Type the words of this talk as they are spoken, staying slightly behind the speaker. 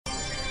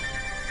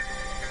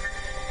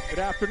Good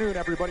afternoon,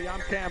 everybody.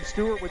 I'm Cam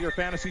Stewart with your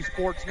Fantasy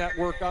Sports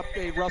Network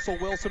update. Russell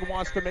Wilson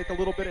wants to make a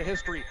little bit of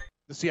history.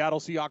 The Seattle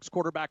Seahawks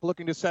quarterback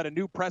looking to set a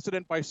new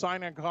precedent by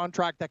signing a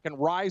contract that can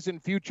rise in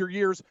future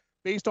years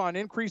based on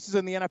increases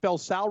in the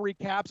NFL salary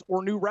caps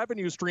or new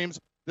revenue streams.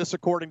 This,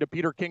 according to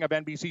Peter King of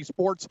NBC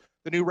Sports.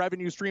 The new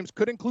revenue streams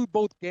could include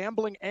both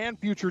gambling and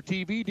future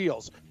TV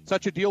deals.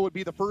 Such a deal would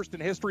be the first in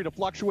history to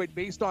fluctuate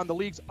based on the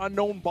league's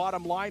unknown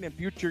bottom line in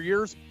future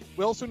years.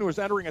 Wilson, who is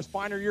entering his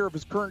final year of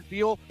his current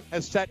deal,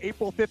 has set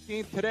April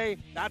 15th today.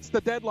 That's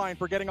the deadline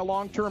for getting a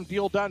long-term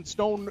deal done.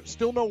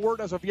 Still no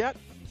word as of yet.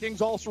 Kings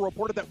also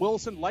reported that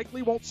Wilson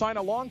likely won't sign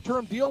a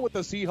long-term deal with the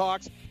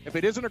Seahawks if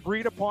it isn't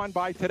agreed upon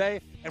by today,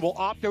 and will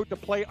opt out to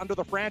play under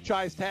the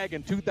franchise tag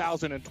in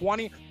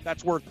 2020.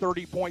 That's worth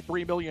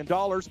 $30.3 million.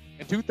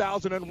 In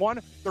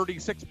 2001,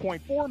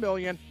 $36.4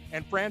 million,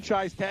 and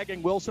franchise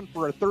tagging Wilson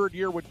for a third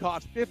year would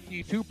cost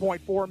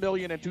 $52.4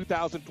 million in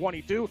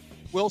 2022.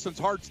 Wilson's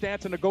hard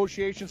stance in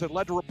negotiations had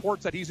led to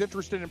reports that he's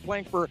interested in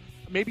playing for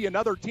maybe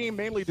another team,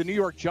 mainly the New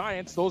York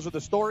Giants. Those are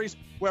the stories.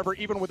 However,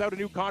 even without a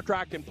new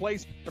contract in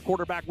place, the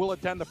quarterback will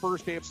attend the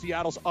first day of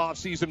Seattle's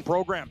off-season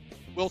program.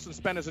 Wilson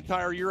spent his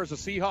entire year as a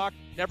Seahawk,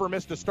 never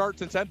missed a start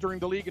since entering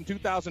the league in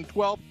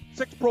 2012,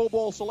 6 Pro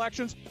Bowl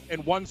selections,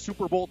 and 1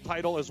 Super Bowl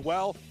title as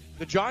well.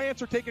 The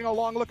Giants are taking a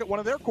long look at one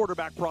of their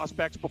quarterback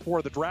prospects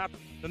before the draft.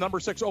 The number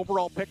 6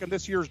 overall pick in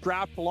this year's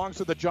draft belongs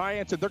to the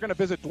Giants, and they're going to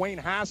visit Dwayne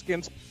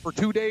Haskins for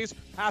 2 days.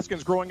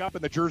 Haskins growing up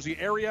in the Jersey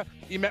area.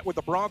 He met with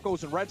the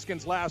Broncos and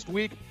Redskins last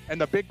week,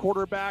 and the big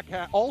quarterback,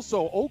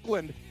 also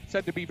Oakland,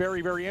 said to be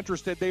very, very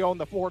interested. They own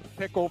the 4th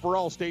pick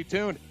overall. Stay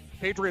tuned.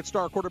 Patriots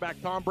star quarterback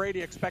Tom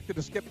Brady expected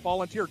to skip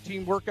volunteer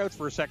team workouts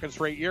for a second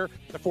straight year.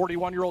 The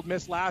 41-year-old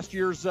missed last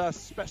year's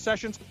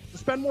sessions to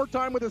spend more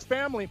time with his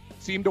family.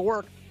 Seemed to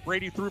work.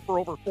 Brady threw for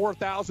over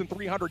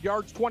 4,300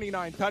 yards,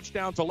 29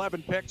 touchdowns,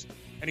 11 picks,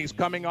 and he's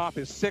coming off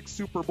his 6th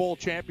Super Bowl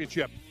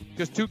championship.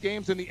 Just 2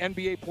 games in the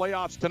NBA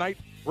playoffs tonight.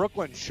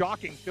 Brooklyn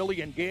shocking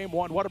Philly in Game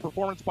 1. What a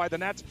performance by the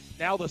Nets.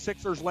 Now the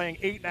Sixers laying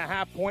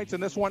 8.5 points,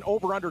 and this one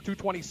over under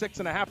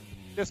 226.5.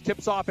 This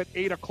tips off at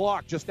 8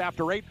 o'clock, just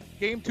after 8.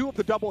 Game 2 of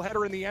the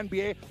doubleheader in the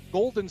NBA.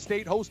 Golden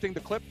State hosting the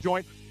Clip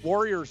Joint.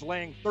 Warriors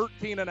laying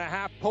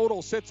 13.5.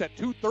 Total sits at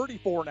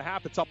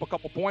 234.5. It's up a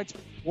couple points.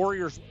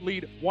 Warriors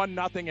lead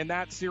 1-0 in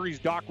that series.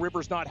 Doc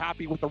Rivers not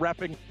happy with the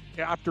reffing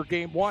after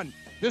Game 1.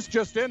 This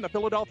just in, the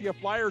Philadelphia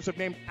Flyers have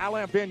named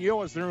Alain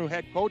Vigneault as their new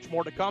head coach.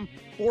 More to come.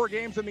 4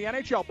 games in the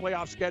NHL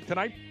playoffs get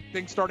tonight.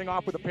 Things starting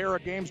off with a pair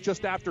of games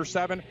just after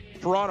 7.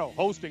 Toronto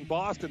hosting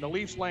Boston. The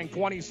Leafs laying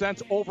 20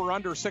 cents over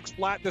under 6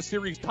 flat. This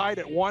series tied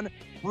at 1.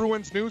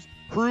 Bruins news.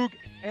 Krug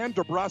and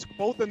DeBrusk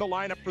both in the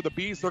lineup for the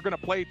Bees. They're going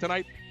to play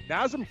tonight.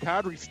 Nazem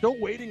Kadri still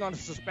waiting on a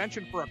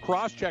suspension for a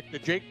cross-check to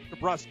Jake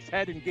DeBrusk's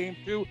head in Game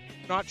 2.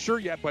 Not sure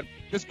yet, but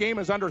this game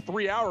is under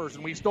 3 hours,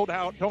 and we still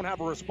don't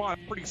have a response.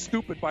 Pretty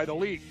stupid by the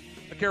league.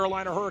 The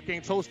Carolina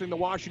Hurricanes hosting the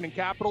Washington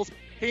Capitals.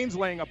 Canes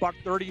laying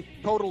 $1.30.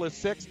 Total is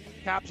 6.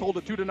 Caps hold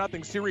a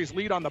 2-0 series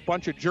lead on the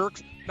bunch of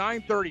jerks.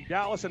 9:30,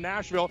 Dallas and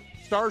Nashville.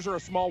 Stars are a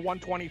small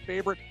 120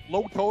 favorite.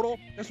 Low total.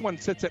 This one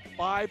sits at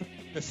 5.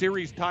 The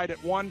series tied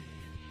at 1.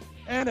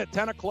 And at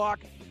 10 o'clock,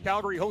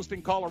 Calgary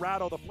hosting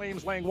Colorado. The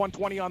Flames laying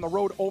 120 on the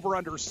road, over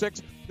under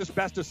 6. This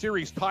best of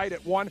series tied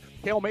at 1.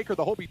 Cale Maker,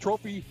 the Hobie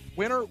Trophy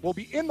winner, will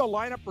be in the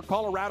lineup for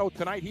Colorado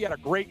tonight. He had a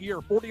great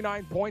year,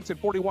 49 points in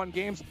 41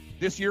 games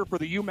this year for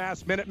the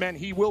UMass Minutemen.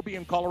 He will be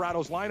in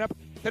Colorado's lineup.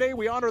 Today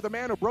we honor the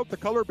man who broke the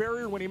color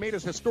barrier when he made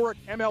his historic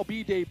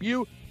MLB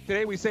debut.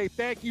 Today we say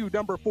thank you,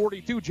 number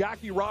 42,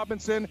 Jackie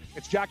Robinson.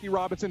 It's Jackie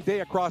Robinson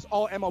Day across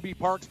all MLB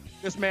parks.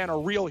 This man a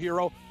real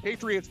hero.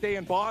 Patriots Day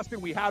in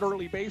Boston. We had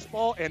early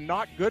baseball, and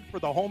not good for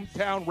the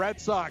hometown Red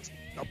Sox.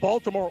 The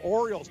Baltimore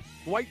Orioles.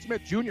 Dwight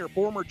Smith Jr.,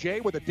 former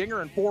Jay, with a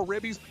dinger and 4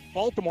 ribbies.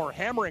 Baltimore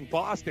hammering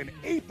Boston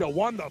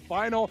 8-1 the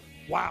final.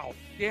 Wow.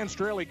 Dan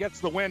Straley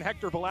gets the win.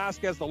 Hector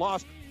Velasquez the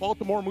loss.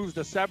 Baltimore moves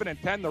to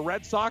 7-10. The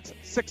Red Sox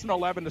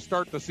 6-11 to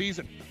start the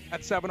season.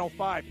 At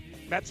 7:05.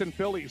 Mets and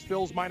Phillies.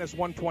 Phils minus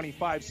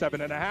 125,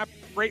 7.5.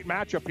 Great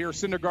matchup here.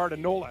 Syndergaard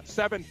and Nola.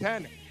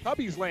 7-10.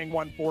 Cubbies laying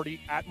 140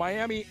 at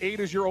Miami.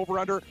 8 is your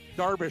over-under.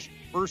 Darvish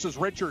versus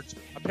Richards.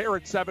 A pair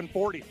at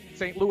 740.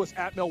 St. Louis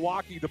at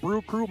Milwaukee. The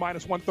Brew Crew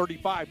minus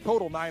 135.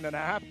 Total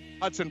 9.5.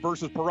 Hudson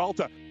versus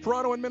Peralta.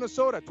 Toronto and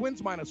Minnesota.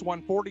 Twins minus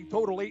 140.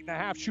 Total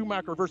 8.5.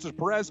 Schumacher versus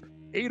Perez.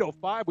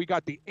 8:05. We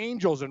got the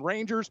Angels and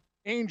Rangers.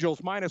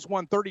 Angels minus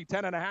 130.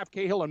 10.5.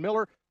 Cahill and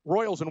Miller.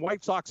 Royals and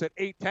White Sox at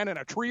 8-10, and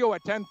a trio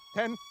at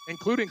 10-10,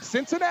 including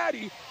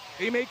Cincinnati.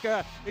 They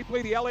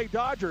play the LA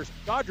Dodgers.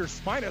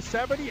 Dodgers minus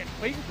 70, and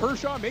Clayton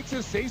Kershaw makes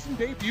his season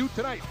debut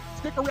tonight.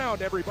 Stick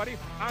around, everybody.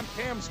 I'm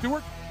Cam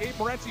Stewart. Gabe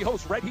Morency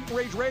hosts Red Heat and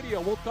Rage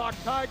Radio. We'll talk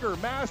Tiger,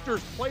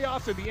 Masters,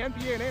 playoffs in the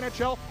NBA and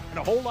NHL, and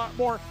a whole lot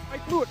more.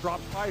 Mike Blewett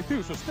drops by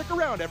too, so stick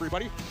around,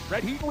 everybody.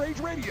 Red Heat and Rage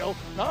Radio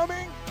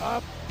coming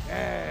up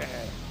next.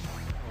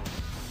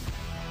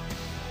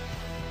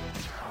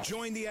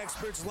 Join the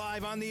experts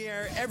live on the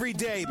air every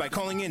day by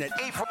calling in at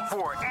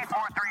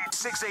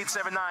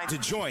 844-843-6879 to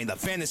join the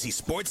Fantasy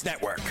Sports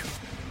Network.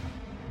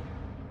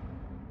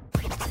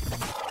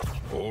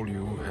 All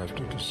you have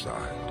to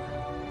decide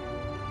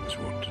is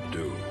what to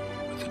do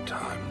with the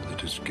time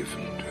that is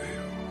given to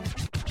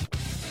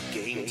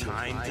you. Game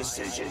time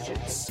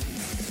decisions.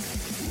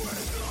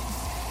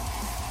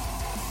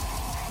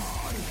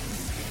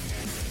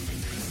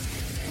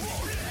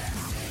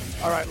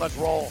 All right, let's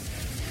roll.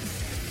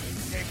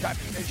 Game time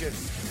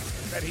decisions.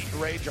 Red Heat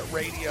and Rage at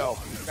Radio,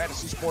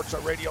 Fantasy Sports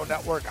at Radio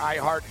Network,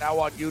 iHeart, now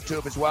on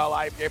YouTube as well.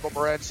 I'm Gabriel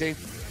Morency.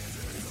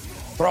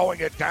 Throwing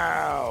it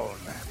down.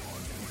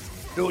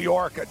 New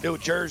York and New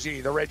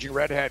Jersey, the Raging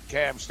Redhead,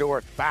 Cam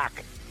Stewart,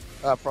 back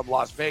from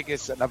Las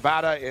Vegas,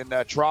 Nevada, in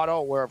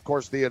Toronto, where, of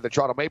course, the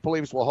Toronto Maple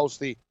Leafs will host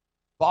the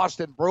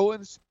Boston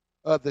Bruins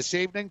this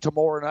evening.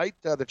 Tomorrow night,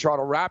 the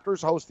Toronto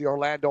Raptors host the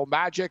Orlando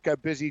Magic.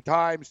 Busy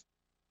times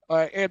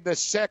in the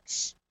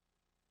six.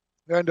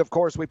 And, of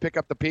course, we pick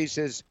up the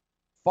pieces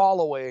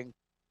following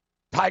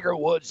Tiger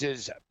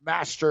Woods'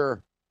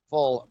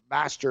 masterful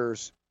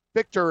Masters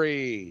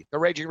victory. The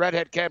Raging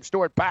Redhead, Cam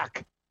Stewart,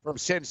 back from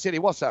Sin City.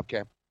 What's up,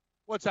 Cam?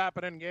 What's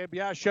happening, Gabe?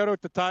 Yeah, shout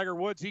out to Tiger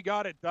Woods. He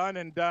got it done.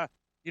 And, I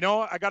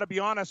got to be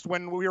honest,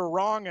 when we were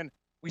wrong, and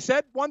we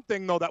said one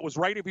thing, though, that was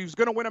right. If he was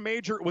going to win a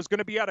major, it was going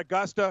to be at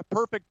Augusta.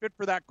 Perfect fit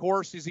for that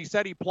course. As he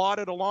said, he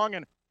plodded along.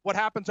 And what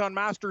happens on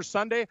Masters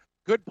Sunday?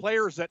 Good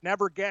players that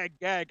never gag.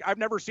 I've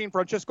never seen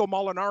Francesco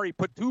Molinari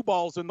put 2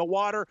 balls in the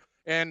water,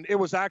 and it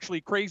was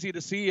actually crazy to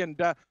see. And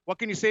what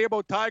can you say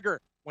about Tiger?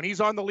 When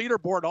he's on the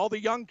leaderboard, all the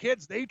young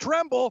kids, they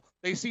tremble.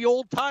 They see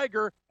old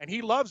Tiger, and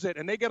he loves it,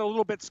 and they get a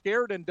little bit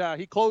scared, and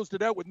he closed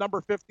it out with number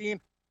 15.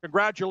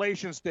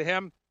 Congratulations to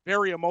him.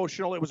 Very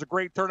emotional. It was a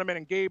great tournament,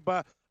 and Gabe,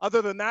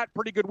 other than that,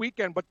 pretty good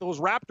weekend. But those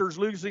Raptors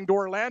losing to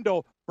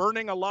Orlando,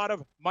 burning a lot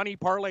of money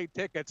parlay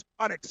tickets,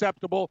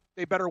 unacceptable.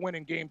 They better win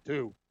in game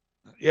 2.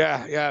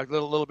 Yeah, a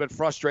little bit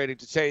frustrating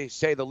to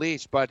say the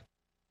least, but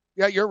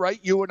yeah, you're right.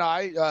 You and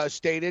I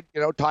stated,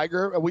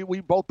 Tiger,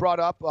 we both brought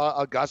up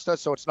Augusta,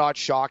 so it's not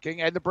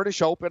shocking. And the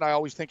British Open, I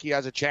always think he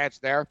has a chance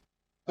there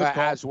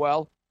as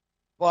well.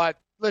 But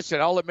listen,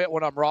 I'll admit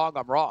when I'm wrong,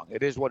 I'm wrong.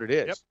 It is what it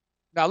is. Yep.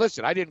 Now,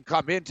 listen, I didn't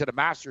come into the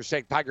Masters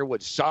saying Tiger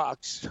Woods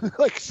sucks.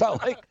 It's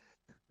not like,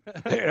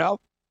 it's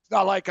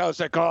not like I was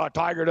like, oh,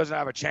 Tiger doesn't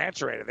have a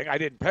chance or anything. I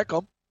didn't pick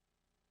him.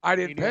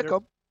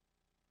 And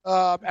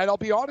I'll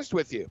be honest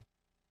with you.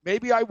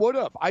 Maybe I would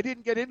have. I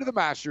didn't get into the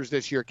Masters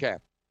this year, Cam.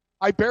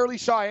 I barely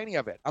saw any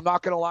of it. I'm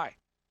not going to lie.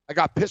 I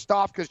got pissed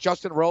off because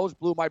Justin Rose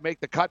blew my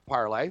make-the-cut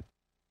parlay.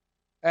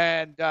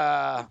 And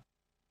I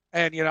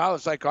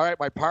was like, all right,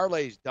 my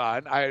parlay's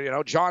done.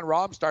 John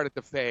Rahm started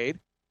to fade.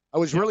 I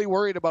was really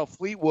worried about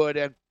Fleetwood,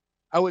 and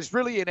I was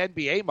really in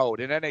NBA mode,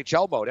 in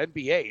NHL mode,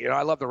 NBA.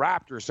 I love the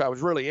Raptors, so I was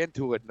really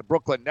into it. And the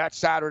Brooklyn Nets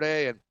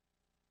Saturday. And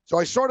so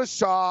I sort of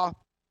saw,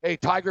 hey,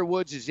 Tiger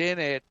Woods is in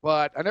it,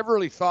 but I never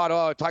really thought,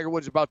 oh, Tiger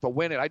Woods is about to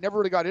win it. I never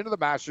really got into the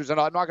Masters, and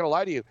I'm not going to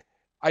lie to you.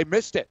 I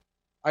missed it.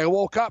 I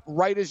woke up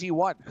right as he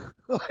won.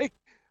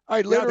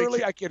 I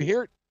could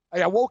hear it.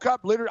 I woke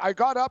up, I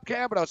got up,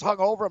 Cam, but I was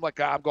hungover. I'm like,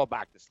 I'm going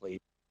back to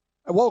sleep.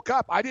 I woke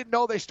up. I didn't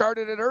know they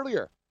started it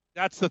earlier.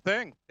 That's the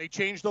thing. They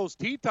changed those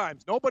tee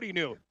times. Nobody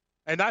knew.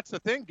 And that's the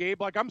thing,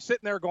 Gabe. Like, I'm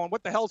sitting there going,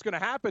 what the hell's going to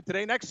happen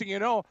today? Next thing you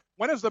know,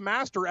 when has the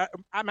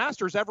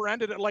Masters ever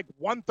ended at like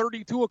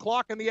 1:30, 2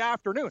 o'clock in the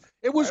afternoon?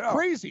 It was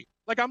crazy.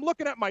 Like, I'm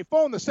looking at my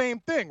phone, the same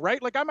thing,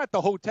 right? Like, I'm at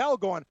the hotel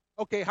going,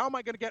 okay, how am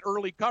I going to get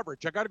early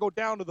coverage? I got to go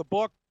down to the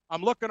book.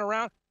 I'm looking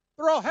around.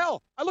 They're all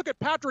hell. I look at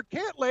Patrick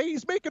Cantlay.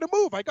 He's making a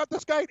move. I got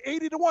this guy at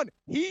 80-1.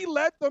 He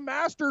led the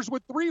Masters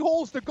with 3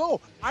 holes to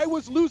go. I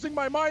was losing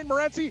my mind,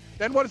 Morency.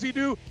 Then what does he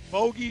do?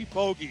 Bogey.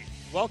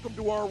 Welcome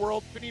to our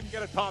world. Couldn't even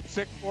get a top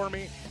 6 for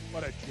me.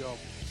 What a joke.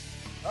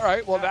 All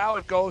right, well, now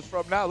it goes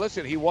from now.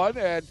 Listen, he won,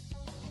 and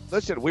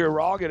listen, we were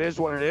wrong. It is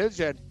what it is,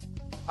 and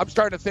I'm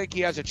starting to think he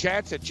has a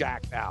chance at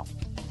Jack now.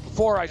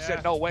 Before I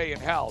said no way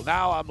in hell.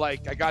 Now I'm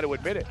like, I got to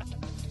admit it.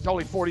 He's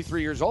only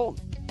 43 years old.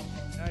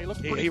 Yeah, he looks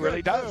pretty good, he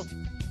really does. Too.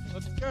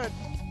 Looks good.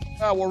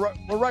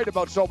 We're right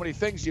about so many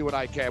things, you and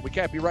I, Cam. We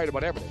can't be right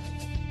about everything.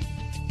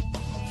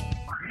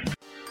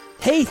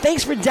 Hey,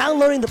 thanks for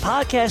downloading the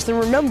podcast. And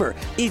remember,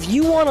 if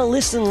you want to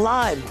listen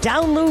live,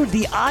 download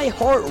the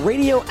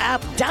iHeartRadio app,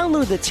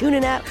 download the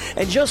TuneIn app,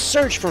 and just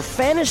search for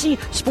Fantasy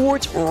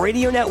Sports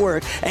Radio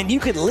Network, and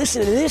you can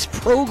listen to this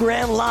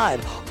program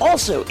live.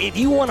 Also, if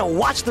you want to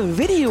watch the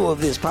video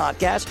of this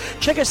podcast,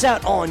 check us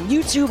out on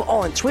YouTube,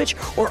 on Twitch,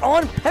 or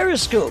on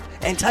Periscope,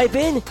 and type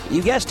in,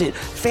 you guessed it,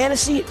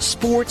 Fantasy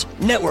Sports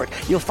Network.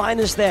 You'll find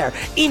us there.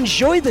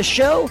 Enjoy the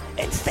show,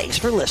 and thanks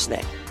for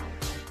listening.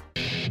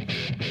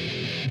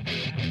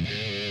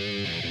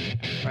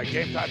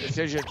 Game time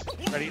decisions.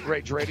 Red Heat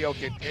Rage Radio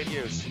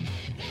continues.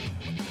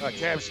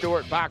 Cam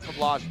Stewart back from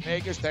Las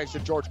Vegas. Thanks to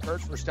George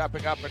Kurtz for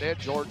stepping up and in.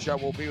 George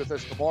will be with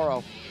us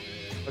tomorrow.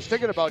 I was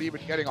thinking about even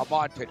getting him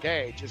on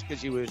today just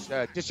because he was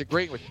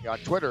disagreeing with me on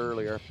Twitter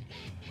earlier.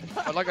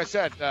 But like I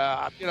said,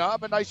 I'm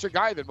a nicer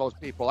guy than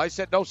most people. I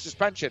said no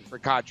suspension for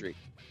Kadri.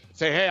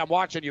 Say, hey, I'm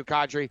watching you,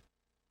 Kadri.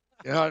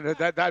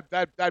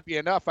 That'd be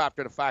enough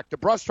after the fact.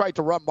 DeBrus tried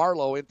to run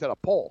Marlowe into the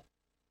pole.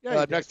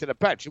 Next to the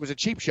bench. It was a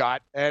cheap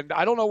shot, and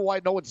I don't know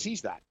why no one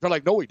sees that. They're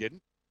like, no, he didn't.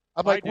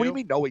 I'm like, what do you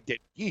mean? No, he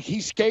didn't.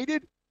 He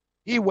skated.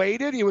 He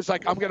waited. He was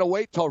like, I'm going to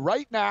wait till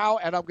right now,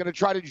 and I'm going to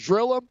try to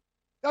drill him.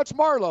 That's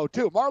Marleau,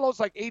 too. Marleau's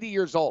like 80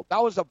 years old.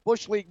 That was a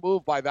Bush League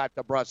move by that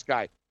DeBrusque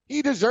guy.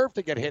 He deserved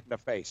to get hit in the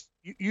face.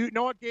 You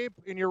know what, Gabe?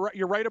 And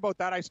you're right about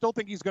that. I still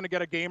think he's going to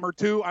get a game or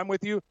two. I'm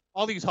with you.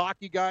 All these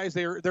hockey guys,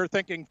 they're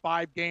thinking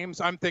 5 games.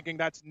 I'm thinking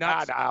that's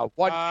nuts.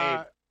 One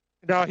game.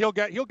 No, he'll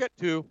get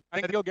 2.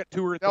 I think he'll get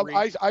 2 or 3.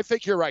 No, I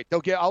think you're right.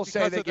 I'll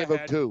say they give him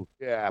 2.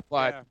 Yeah,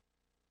 but. Yeah.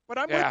 But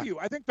I'm with you.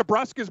 I think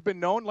DeBrusque has been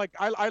known. Like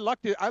I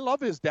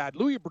love his dad.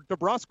 Louis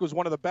DeBrusque was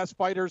one of the best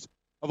fighters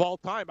of all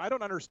time. I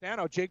don't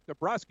understand how Jake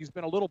DeBrusque. He's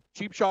been a little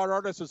cheap shot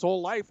artist his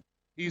whole life.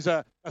 He's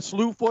a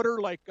slew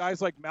footer like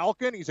guys like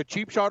Malkin. He's a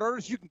cheap shot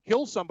artist. You can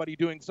kill somebody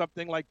doing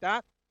something like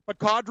that. But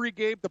Kadri,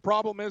 Gabe, the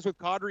problem is with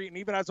Kadri, and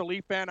even as a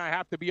Leaf fan, I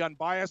have to be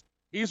unbiased.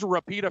 He's a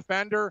repeat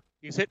offender.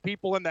 He's hit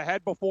people in the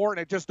head before, and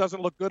it just doesn't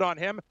look good on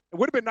him. It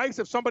would have been nice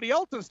if somebody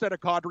else instead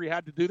of Kadri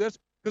had to do this,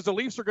 because the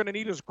Leafs are going to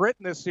need his grit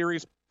in this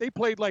series. They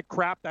played like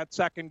crap that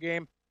second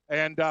game,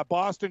 and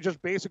Boston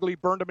just basically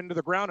burned them into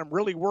the ground. I'm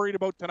really worried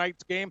about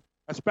tonight's game,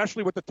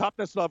 especially with the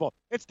toughness level.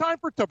 It's time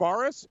for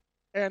Tavares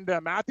and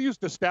Matthews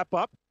to step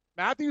up.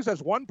 Matthews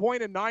has 1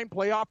 point in 9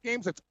 playoff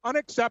games. It's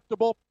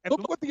unacceptable. And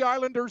look what the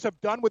Islanders have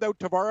done without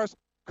Tavares.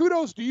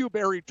 Kudos to you,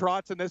 Barry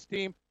Trotz, and this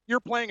team. You're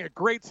playing a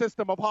great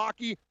system of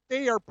hockey.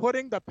 They are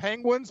putting the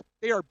Penguins,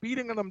 they are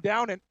beating them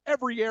down in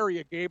every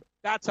area, Gabe.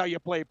 That's how you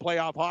play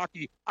playoff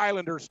hockey,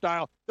 Islanders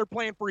style. They're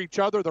playing for each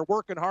other. They're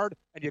working hard,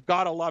 and you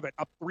got to love it.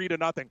 Up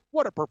 3-0.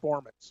 What a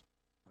performance.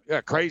 Yeah,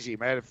 crazy,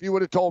 man. If you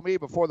would have told me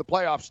before the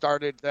playoffs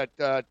started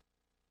that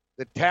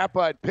Tampa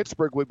and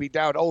Pittsburgh would be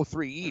down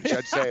 0-3 each,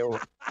 I'd say,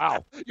 oh,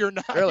 wow. You're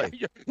nuts.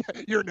 Really?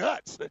 You're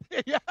nuts.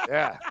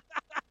 Yeah.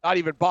 Not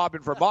even Bob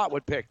in Vermont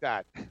would pick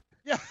that.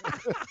 Yeah.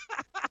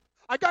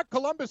 I got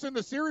Columbus in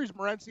the series,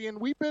 Morency, and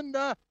we've been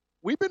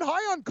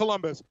high on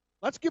Columbus.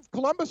 Let's give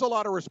Columbus a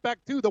lot of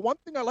respect, too. The one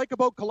thing I like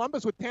about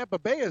Columbus with Tampa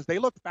Bay is they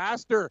look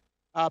faster.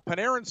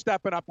 Panarin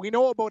stepping up. We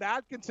know about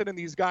Atkinson and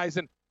these guys.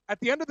 And at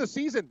the end of the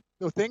season,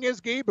 the thing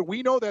is, Gabe, and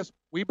we know this,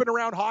 we've been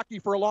around hockey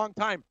for a long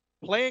time.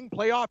 Playing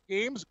playoff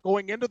games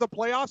going into the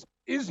playoffs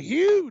is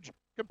huge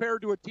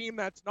compared to a team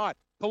that's not.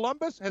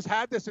 Columbus has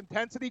had this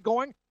intensity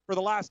going for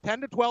the last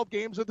 10 to 12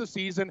 games of the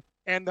season,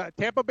 and the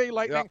Tampa Bay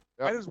Lightning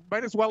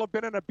might as well have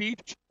been on a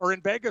beach or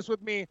in Vegas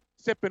with me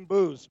sipping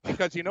booze,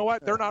 because you know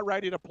what? They're not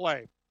ready to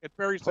play. It's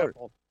very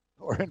simple.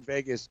 Or in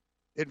Vegas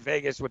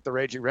with the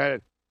Raging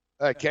Red.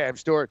 Cam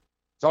Stewart.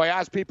 So I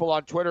asked people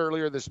on Twitter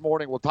earlier this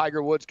morning, will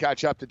Tiger Woods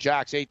catch up to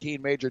Jack's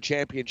 18 major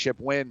championship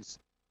wins?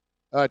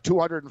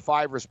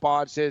 205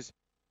 responses.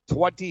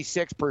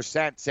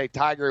 26% say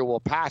Tiger will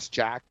pass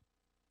Jack.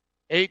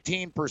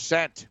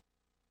 18%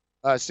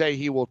 say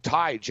he will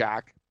tie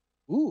Jack.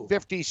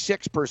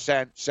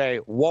 56%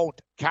 say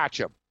won't catch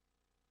him.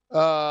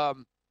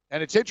 And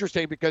it's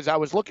interesting because I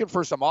was looking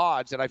for some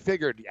odds, and I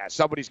figured,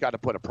 somebody's got to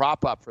put a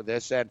prop up for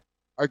this. And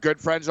our good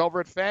friends over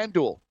at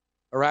FanDuel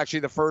are actually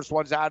the first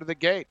ones out of the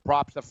gate.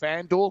 Props to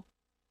FanDuel.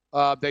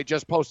 They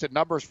just posted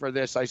numbers for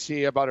this, I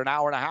see, about an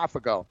hour and a half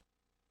ago.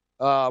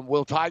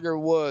 Will Tiger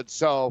Woods,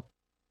 so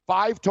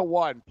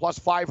 5-1 plus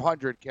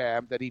 500,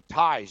 Cam, that he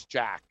ties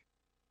Jack.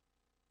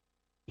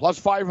 Plus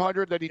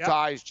 500 that he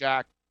ties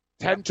Jack.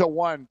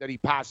 10-1 that he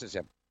passes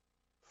him.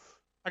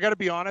 I got to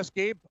be honest,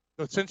 Gabe,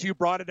 since you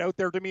brought it out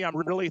there to me, I'm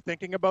really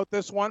thinking about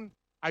this one.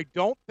 I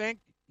don't think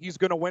he's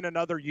going to win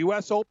another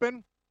U.S.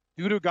 Open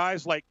due to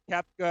guys like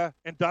Koepka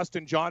and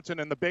Dustin Johnson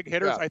and the big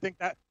hitters. Yeah. I think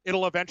that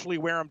it'll eventually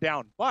wear him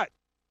down. But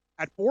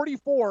at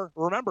 44,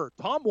 remember,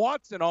 Tom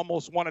Watson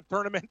almost won a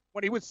tournament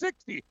when he was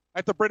 60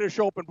 at the British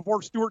Open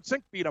before Stuart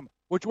Sink beat him,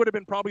 which would have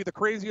been probably the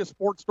craziest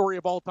sports story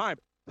of all time.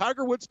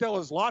 Tiger Woods still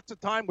has lots of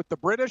time with the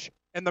British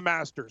and the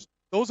Masters.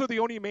 Those are the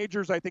only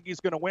majors I think he's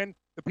going to win.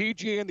 The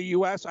PGA in the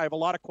U.S., I have a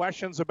lot of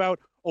questions about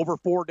over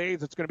 4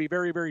 days. It's going to be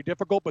very, very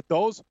difficult. But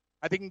those,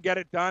 I think he can get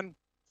it done.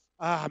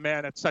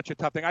 Man, it's such a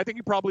tough thing. I think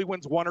he probably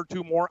wins 1 or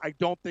 2 more. I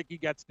don't think he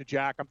gets to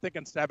Jack. I'm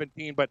thinking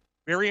 17, but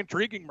very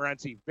intriguing,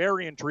 Morency.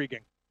 Very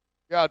intriguing.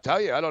 Yeah, I'll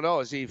tell you. I don't know.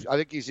 I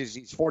think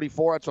he's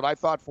 44. That's what I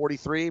thought.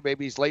 43.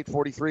 Maybe he's late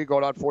 43,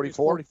 going on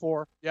 44. He's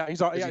 44. Yeah,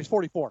 he's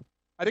 44.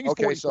 I think he's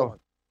 44.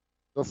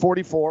 So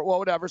 44. Well,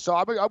 whatever. So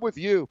I'm with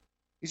you.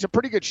 He's in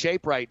pretty good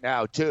shape right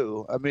now,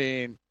 too. I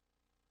mean,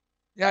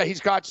 yeah, he's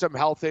got some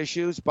health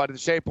issues, but at the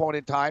same point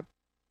in time,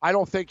 I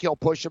don't think he'll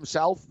push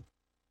himself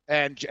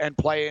and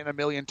play in a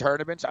million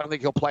tournaments. I don't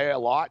think he'll play a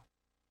lot.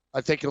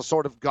 I think he'll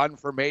sort of gun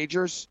for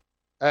majors.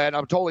 And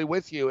I'm totally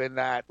with you in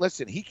that.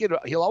 Listen,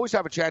 he'll always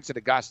have a chance at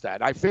Augusta.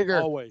 And I figure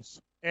always.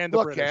 And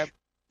the British. Cam,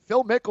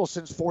 Phil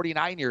Mickelson's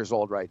 49 years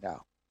old right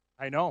now.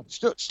 I know.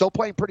 Still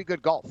playing pretty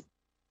good golf.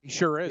 He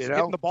sure is.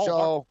 Hitting the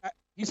ball hard.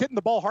 He's hitting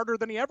the ball harder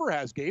than he ever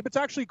has, Gabe. It's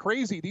actually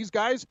crazy. These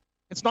guys,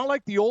 it's not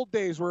like the old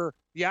days where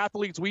the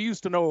athletes we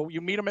used to know,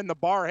 you meet them in the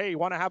bar, hey, you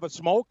want to have a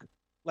smoke?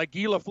 Like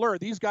Guy Lafleur.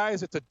 These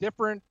guys, it's a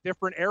different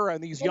era,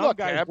 and these young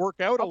guys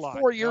work out a lot.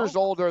 I'm 4 years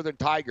older than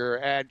Tiger,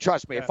 and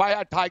trust me, if I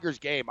had Tiger's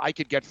game, I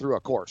could get through a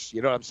course.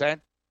 You know what I'm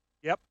saying?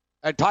 Yep.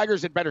 And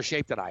Tiger's in better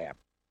shape than I am.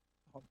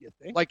 You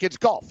think? Like it's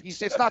golf.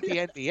 It's not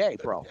the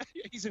NBA, bro.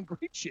 He's in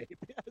great shape.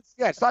 Yes.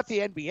 Yeah, it's not the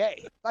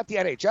NBA, not the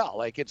NHL.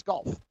 Like it's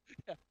golf.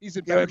 Yeah, he's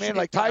in You know better what I mean? shape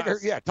Like than Tiger.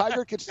 us. Yeah,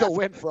 Tiger can still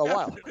win for a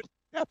while.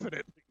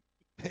 Definitely.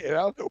 You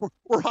know,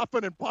 We're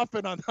huffing and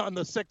puffing on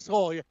the 6th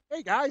hole.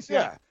 Hey guys,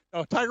 Yeah.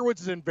 No, Tiger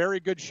Woods is in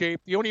very good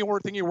shape. The only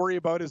thing you worry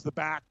about is the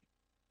back,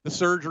 the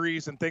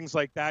surgeries and things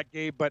like that,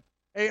 Gabe. But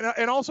hey,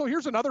 and also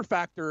here's another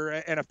factor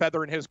and a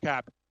feather in his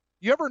cap.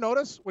 You ever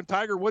notice when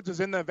Tiger Woods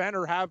is in the event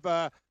or have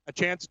a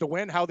chance to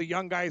win, how the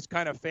young guys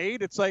kind of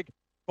fade? It's like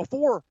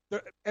before,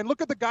 and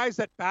look at the guys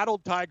that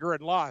battled Tiger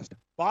and lost.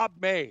 Bob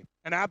May,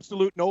 an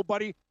absolute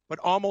nobody, but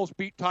almost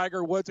beat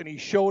Tiger Woods, and he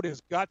showed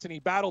his guts, and he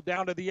battled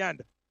down to the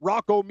end.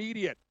 Rocco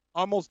Mediate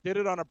almost did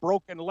it on a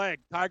broken leg.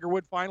 Tiger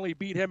Woods finally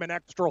beat him in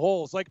extra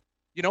holes. Like,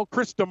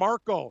 Chris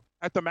DeMarco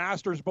at the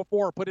Masters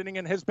before, putting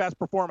in his best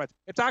performance.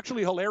 It's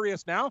actually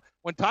hilarious now.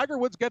 When Tiger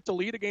Woods gets a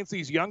lead against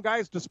these young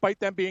guys, despite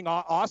them being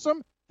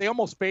awesome, they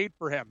almost fade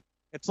for him.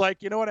 It's like,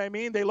 you know what I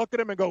mean? They look at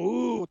him and go,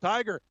 ooh,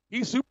 Tiger,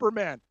 he's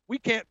Superman. We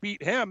can't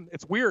beat him.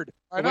 It's weird.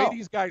 The way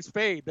these guys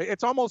fade.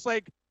 It's almost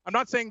like, I'm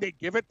not saying they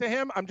give it to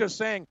him. I'm just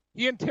saying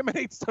he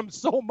intimidates them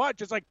so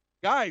much. It's like,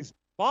 guys,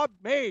 Bob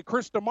May,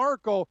 Chris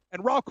DeMarco,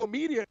 and Rocco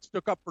Mediate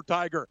stuck up for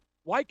Tiger.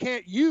 Why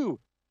can't you,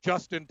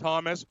 Justin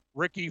Thomas,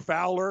 Ricky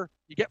Fowler?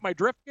 You get my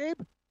drift, Gabe?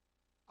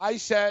 I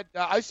said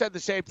the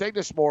same thing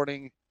this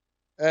morning,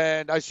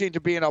 and I seem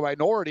to be in a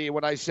minority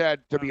when I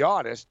said, to be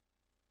honest,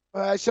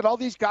 I said all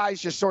these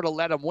guys just sort of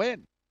let him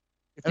win.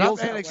 And I'm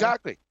saying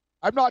exactly.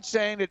 I'm not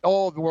saying that,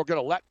 we're going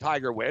to let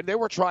Tiger win. They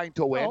were trying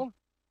to win. No.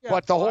 Yeah,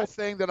 but the whole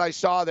thing that I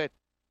saw that,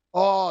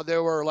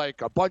 there were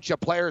like a bunch of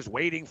players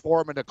waiting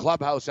for him in the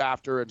clubhouse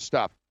after and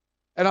stuff.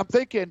 And I'm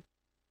thinking,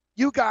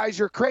 you guys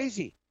are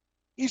crazy.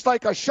 He's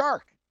like a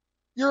shark.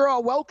 You're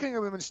all welcoming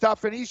him and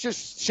stuff, and he's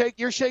just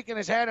you're shaking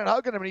his hand and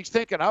hugging him, and he's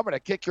thinking, I'm going to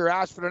kick your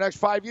ass for the next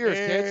 5 years,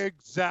 kids.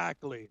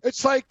 Exactly.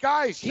 It's like,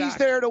 guys, he's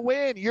there to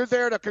win. You're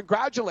there to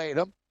congratulate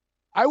him.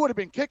 I would have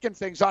been kicking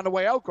things on the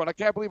way out going, I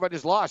can't believe I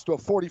just lost to a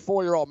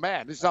 44-year-old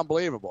man. This is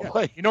unbelievable.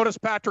 Yeah. You notice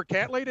Patrick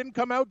Cantlay didn't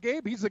come out,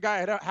 Gabe? He's the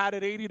guy that had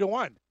it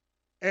 80-1.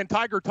 And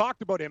Tiger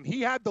talked about him.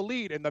 He had the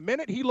lead. And the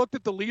minute he looked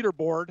at the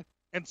leaderboard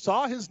and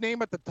saw his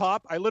name at the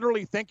top, I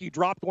literally think he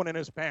dropped one in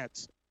his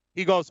pants.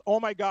 He goes, oh,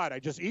 my God, I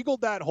just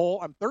eagled that hole.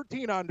 I'm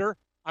 13 under.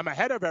 I'm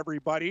ahead of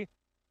everybody.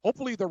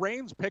 Hopefully the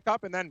rains pick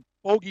up and then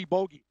bogey.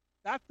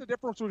 That's the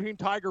difference between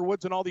Tiger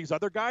Woods and all these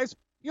other guys.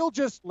 He'll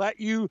just let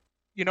you,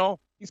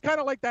 he's kind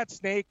of like that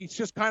snake. He's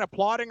just kind of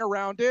plodding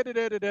around,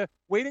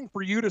 waiting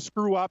for you to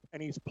screw up,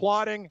 and he's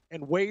plodding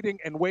and waiting.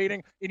 And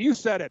you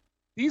said it.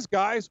 These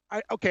guys,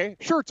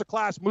 sure, it's a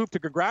class move to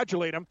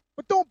congratulate him,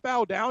 but don't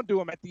bow down to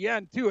him at the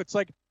end, too. It's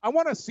like, I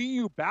want to see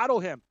you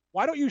battle him.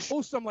 Why don't you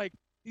show some,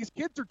 these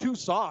kids are too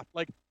soft.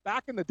 Like,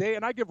 back in the day,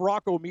 and I give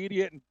Rocco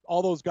Mediate and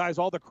all those guys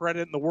all the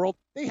credit in the world,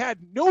 they had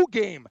no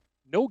game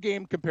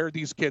compared to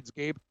these kids,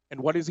 Gabe. And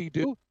what does he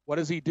do?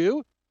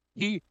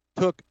 He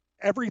took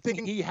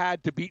everything he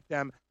had to beat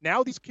them.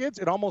 Now these kids,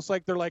 it almost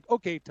like they're like,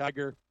 okay,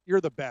 Tiger,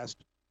 you're the best.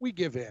 We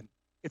give in.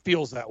 It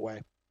feels that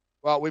way.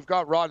 Well, we've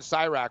got Ron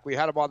Sirak. We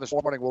had him on this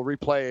morning. We'll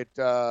replay it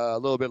a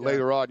little bit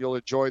later on. You'll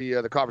enjoy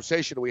the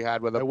conversation we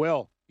had with him. I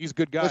will. He's a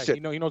good guy.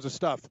 Listen, he knows his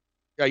stuff.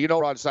 Yeah,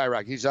 Ron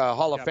Sirak. He's a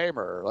Hall of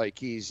Famer. Like,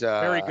 he's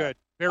very good.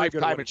 Very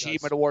good. Lifetime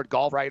Achievement Award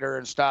golf writer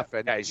and stuff.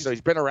 And so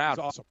he's been around. He's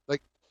awesome.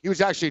 Like, he was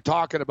actually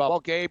talking about, well,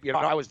 Gabe,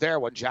 I was there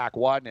when Jack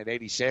won in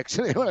 '86.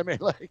 You know what I mean?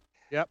 Like,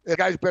 the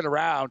guy's been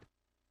around.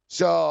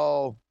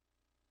 So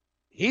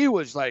he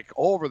was like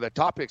over the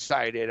top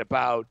excited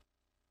about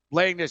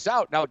laying this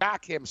out. Now,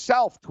 Jack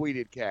himself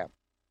tweeted, Cam.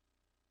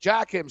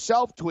 Jack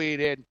himself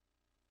tweeted,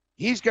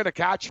 he's going to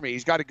catch me.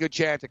 He's got a good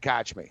chance to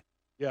catch me.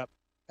 Yep.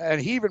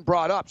 And he even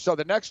brought up, so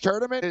the next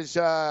tournament is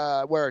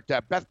where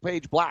at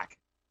Bethpage Black.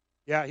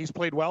 Yeah, he's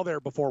played well there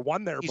before,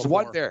 won there He's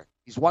before. won there.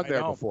 He's won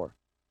there before.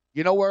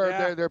 You know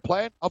where they're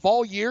playing? Of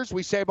all years,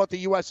 we say about the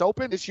U.S.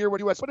 Open, this year what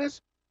U.S. Open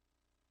is?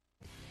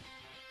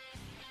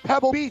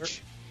 Pebble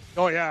Beach.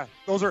 Oh, yeah.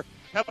 Those are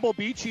Pebble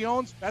Beach he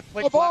owns.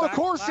 Of all the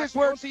courses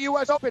where it's the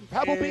U.S. Open,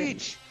 Pebble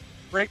Beach.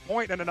 Great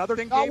point. And another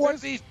thing, not one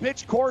of these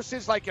pitch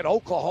courses like in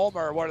Oklahoma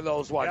or one of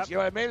those ones. Yep. You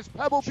know what I mean? It's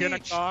Pebble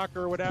Shinnecock Beach.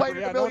 or whatever. Played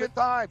it a million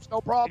times. No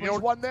problem.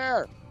 He's won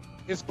there.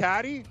 His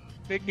caddy,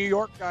 big New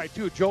York guy,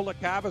 too. Joe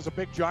LaCava is a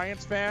big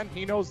Giants fan.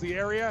 He knows the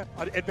area.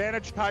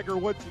 Advantage Tiger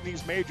Woods in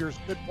these majors.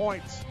 Good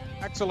points.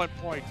 Excellent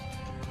point.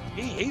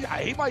 He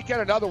might get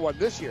another one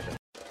this year.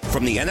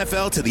 From the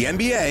NFL to the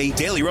NBA,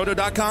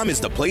 DailyRoto.com is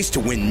the place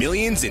to win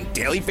millions in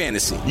daily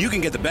fantasy. You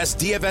can get the best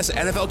DFS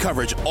NFL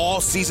coverage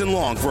all season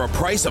long for a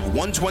price of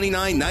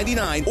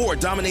 $129.99 or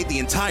dominate the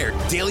entire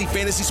daily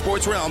fantasy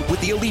sports realm with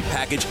the Elite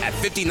Package at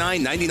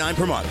 $59.99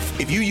 per month.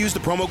 If you use the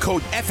promo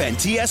code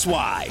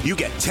FNTSY, you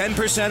get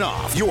 10%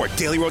 off your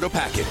Daily Roto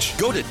package.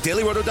 Go to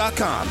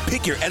DailyRoto.com,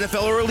 pick your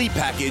NFL or Elite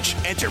Package,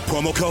 enter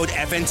promo code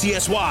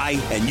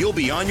FNTSY, and you'll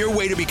be on your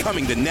way to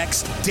becoming the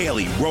next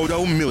Daily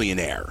Roto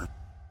millionaire.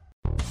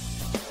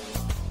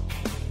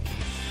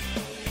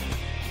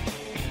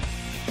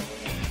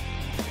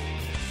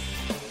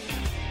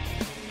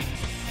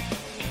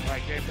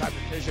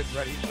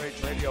 Ready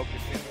Rage Radio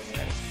continues.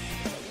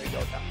 Radio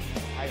now,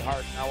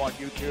 iHeart now on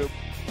YouTube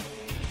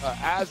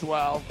as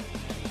well.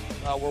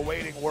 We're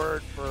waiting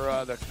word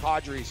for the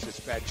Kadri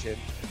suspension.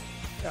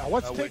 Yeah,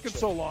 what's taking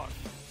so long?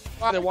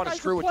 They want to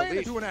screw with the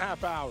league.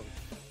 2.5 hours.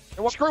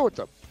 They want to screw with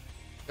them.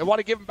 They want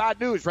to give them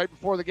bad news right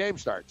before the game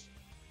starts.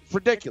 It's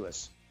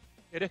ridiculous.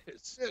 It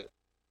is.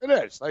 It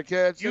is. Like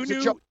it's you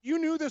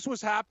knew this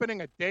was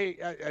happening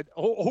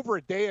over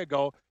a day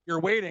ago. You're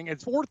waiting.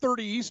 It's 4:30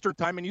 Eastern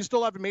time, and you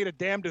still haven't made a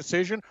damn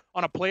decision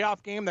on a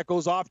playoff game that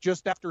goes off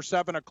just after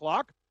 7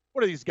 o'clock.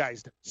 What are these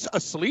guys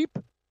asleep?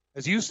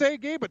 As you say,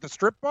 Gabe, at the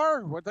strip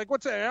bar?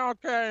 What's it?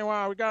 Okay,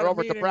 well, we got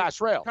over at the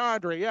brass rail.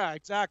 Cadre, yeah,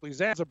 exactly.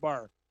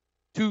 Zanzibar.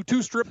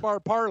 Two strip bar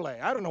parlay.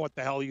 I don't know what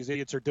the hell these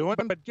idiots are doing,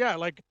 but yeah,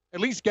 like at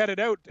least get it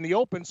out in the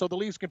open so the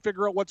Leafs can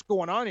figure out what's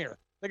going on here.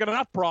 They got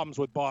enough problems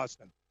with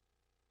Boston.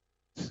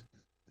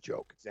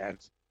 Joke.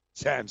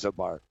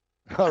 Zanzibar.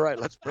 All right,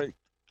 let's bring.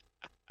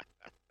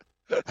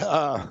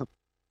 All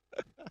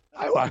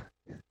right,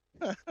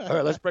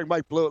 let's bring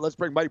Mike Blewett. Let's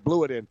bring Mike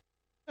Blewett in.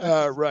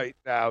 Right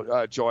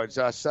now joins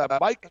us.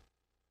 Mike,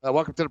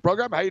 welcome to the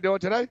program. How you doing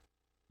today?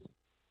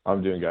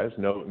 I'm doing, guys.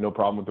 No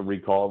problem with the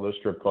recall of those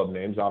strip club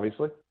names,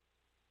 obviously.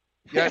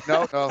 Yeah,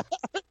 no.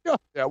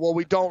 Yeah, well,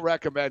 we don't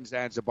recommend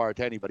Zanzibar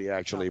to anybody,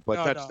 actually,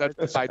 but that's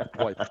beside the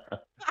point.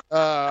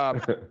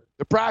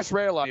 The brass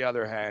rail, on the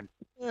other hand,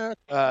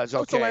 is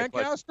okay.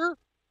 Lancaster,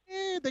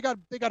 they got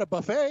a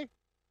buffet.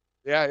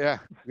 Yeah.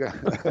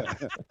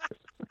 The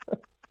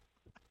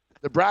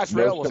brass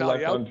rail was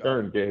out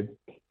unturned, Gabe.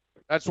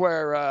 That's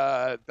where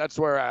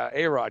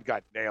A-Rod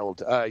got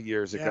nailed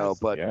years ago.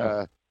 But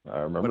I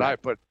remember.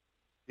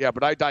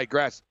 But I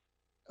digress.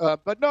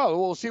 But no,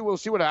 we'll see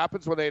what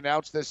happens when they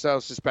announce this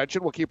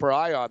suspension. We'll keep our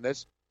eye on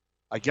this.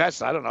 I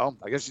guess I don't know.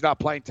 I guess he's not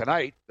playing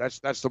tonight. That's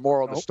the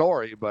moral of the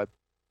story. But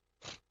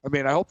I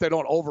mean, I hope they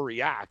don't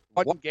overreact.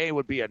 One game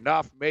would be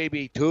enough,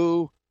 maybe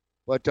two.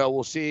 But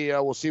we'll see.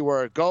 We'll see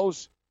where it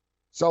goes.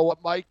 So,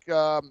 Mike,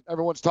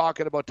 everyone's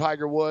talking about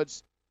Tiger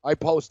Woods. I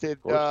posted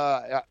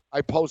a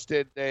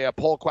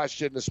poll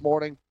question this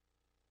morning.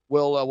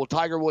 Will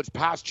Tiger Woods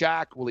pass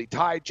Jack? Will he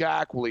tie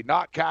Jack? Will he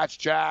not catch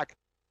Jack?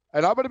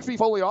 And I'm going to be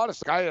fully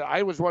honest.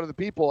 I was one of the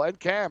people, and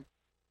Cam,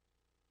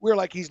 we were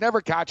like, he's never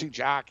catching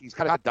Jack. He's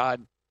kind of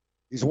done.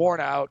 He's worn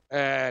out,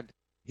 and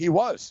he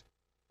was.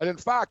 And in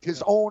fact,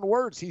 his own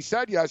words, he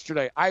said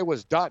yesterday, I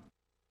was done.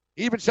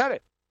 He even said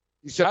it.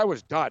 He said, I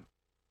was done.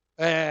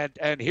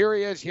 And here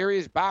he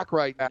is back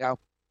right now.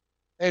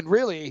 And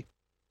really,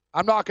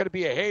 I'm not going to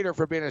be a hater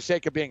for being the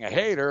sake of being a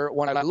hater.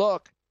 When I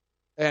look,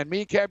 and me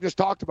and Cam just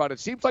talked about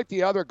it, seems like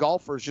the other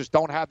golfers just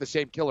don't have the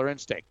same killer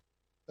instinct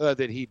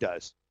that he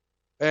does.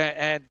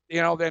 And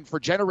then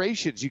for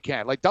generations, you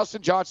can. Like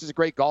Dustin Johnson's a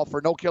great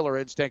golfer, no killer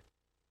instinct.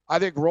 I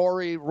think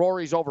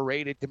Rory's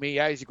overrated to me.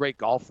 Yeah, he's a great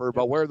golfer,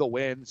 but where are the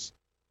wins?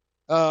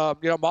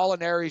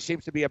 Molinari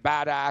seems to be a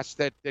badass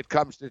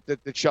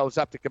that shows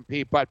up to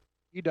compete, but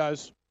he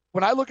does.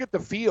 When I look at the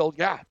field,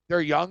 yeah,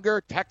 they're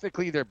younger.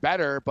 Technically, they're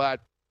better, but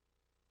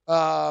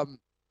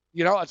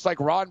it's like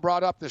Ron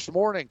brought up this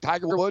morning.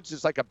 Tiger Woods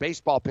is like a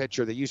baseball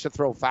pitcher that used to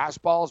throw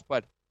fastballs,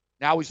 but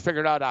now he's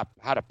figured out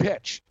how to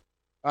pitch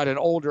at an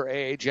older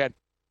age, and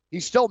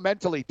he's still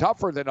mentally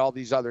tougher than all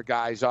these other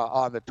guys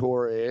on the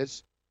tour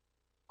is.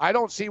 I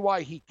don't see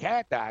why he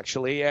can't,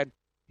 actually, and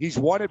he's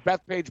won at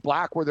Bethpage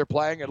Black where they're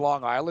playing in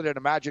Long Island, and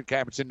Imagine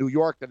Camp, it's in New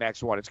York the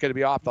next one. It's going to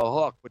be off the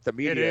hook with the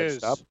media and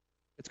stuff.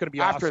 It's going to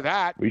be after awesome.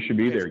 that. We should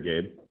be there,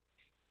 Gabe.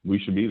 We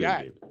should be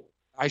there, Gabe.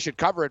 I should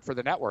cover it for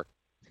the network.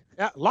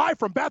 Yeah, live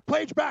from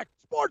Bethpage Black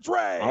Sports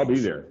Ray. I'll be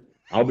there.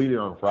 I'll be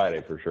there on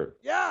Friday for sure.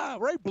 Yeah,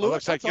 right, Blue.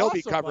 Looks like you'll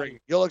be covering.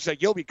 It looks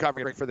like you'll be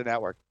covering for the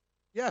network.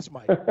 Yes,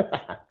 Mike.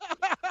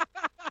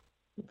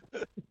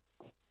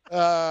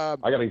 I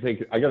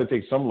gotta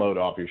take some load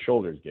off your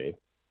shoulders, Gabe.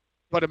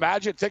 But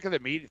imagine think of the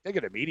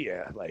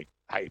media like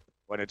hype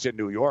when it's in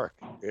New York.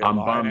 I'm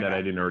bummed that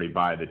I didn't already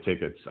buy the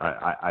tickets.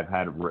 I've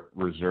had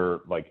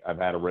I've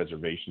had a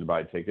reservation to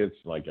buy tickets,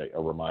 like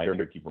a reminder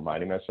to keep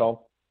reminding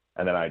myself,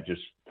 and then I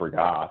just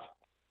forgot.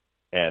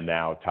 And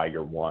now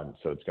Tiger won,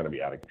 so it's going to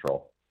be out of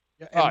control.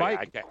 Yeah, and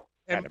Mike,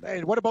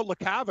 and what about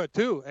LaCava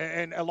too?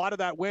 And a lot of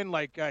that win,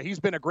 he's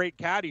been a great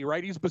caddy,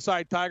 right? He's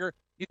beside Tiger.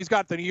 He's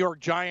got the New York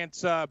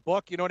Giants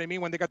book. You know what I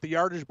mean? When they got the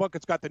yardage book,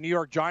 it's got the New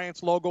York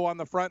Giants logo on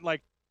the front.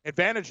 Like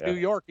advantage New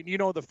York, and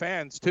the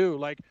fans too.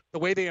 Like the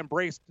way they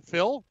embraced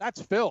Phil, that's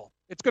Phil.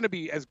 It's going to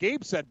be, as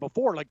Gabe said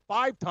before, like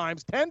 5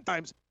 times, 10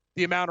 times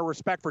the amount of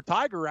respect for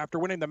Tiger after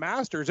winning the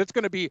Masters. It's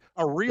going to be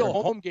a real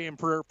home game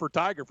for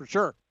Tiger for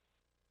sure.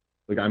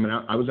 Like, I mean,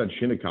 I was at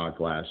Shinnecock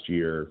last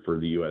year for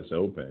the U.S.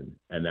 Open,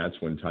 and that's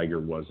when Tiger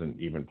wasn't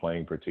even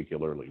playing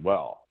particularly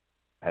well.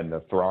 And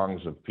the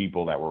throngs of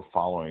people that were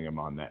following him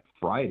on that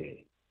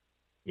Friday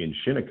in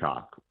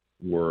Shinnecock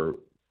were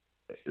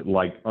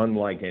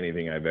unlike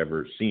anything I've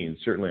ever seen,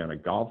 certainly on a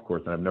golf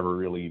course. And I've never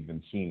really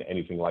even seen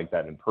anything like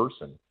that in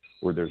person,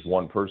 where there's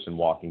one person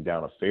walking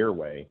down a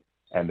fairway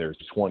and there's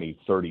 20,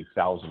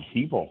 30,000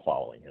 people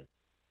following him,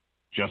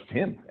 just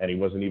him. And he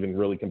wasn't even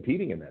really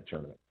competing in that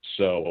tournament.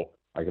 So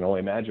I can only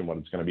imagine what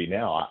it's going to be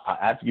now. I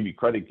have to give you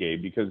credit,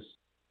 Gabe, because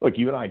look,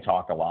 you and I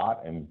talk a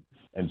lot, and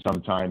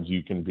sometimes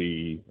you can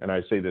be, and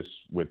I say this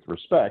with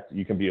respect,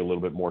 you can be a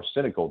little bit more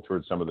cynical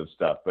towards some of this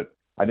stuff. But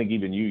I think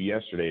even you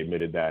yesterday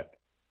admitted that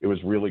it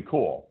was really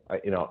cool.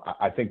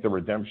 I think the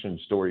redemption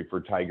story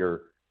for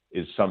Tiger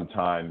is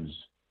sometimes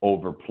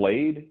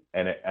overplayed,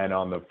 and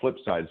on the flip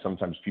side,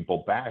 sometimes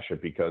people bash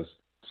it because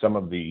some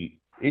of the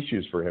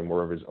issues for him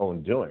were of his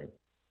own doing.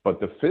 But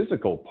the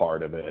physical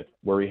part of it,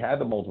 where he had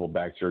the multiple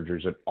back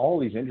surgeries and all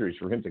these injuries,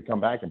 for him to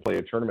come back and play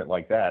a tournament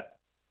like that,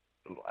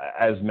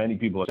 as many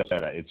people have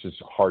said, it's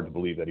just hard to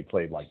believe that he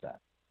played like that.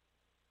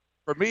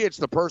 For me, it's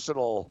the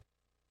personal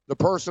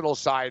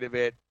side of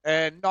it,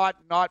 and not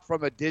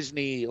from a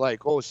Disney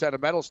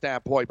sentimental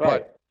standpoint,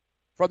 right. But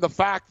from the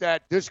fact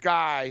that this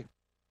guy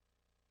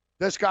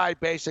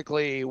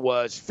basically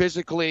was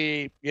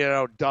physically,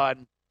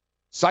 done,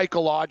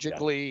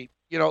 psychologically,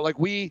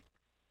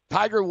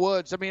 Tiger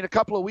Woods. I mean, a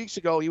couple of weeks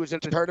ago, he was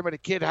at a tournament. A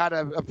kid had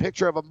a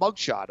picture of a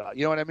mugshot.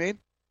 You know what I mean?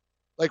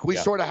 Like, we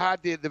sort of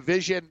had the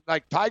vision.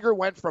 Like, Tiger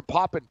went from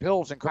popping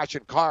pills and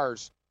crashing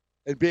cars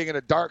and being in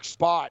a dark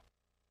spot,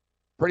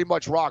 pretty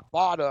much rock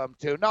bottom,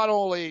 to not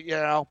only,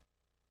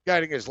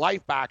 getting his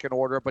life back in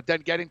order, but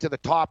then getting to the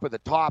top of the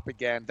top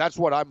again. That's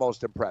what I'm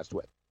most impressed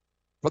with.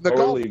 From the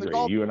totally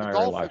golf, agree. You and I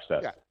are in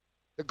lockstep. Yeah,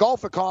 the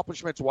golf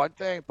accomplishment's one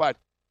thing, but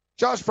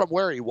just from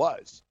where he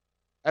was.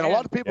 And a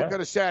lot of people could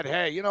have said,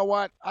 hey, you know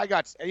what? I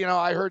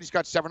heard he's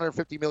got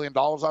 $750 million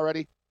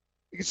already.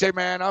 You can say,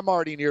 man, I'm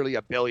already nearly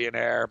a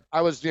billionaire.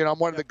 I'm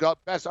one of the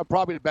best. I'm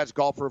probably the best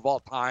golfer of all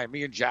time.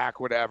 Me and Jack,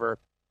 whatever.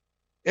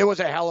 It was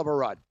a hell of a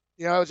run.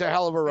 It was a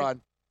hell of a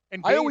run.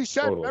 And I always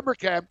said, remember,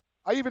 Cam,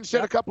 I even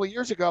said a couple of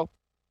years ago,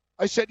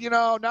 I said,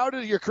 now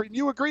that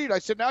you agreed. I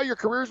said, now your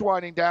career's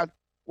winding down.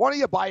 Why don't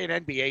you buy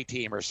an NBA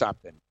team or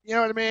something? You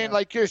know what I mean? Yeah.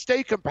 Like, you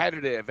stay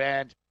competitive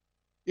and,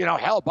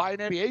 hell, buy an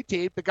NBA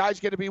team. The guy's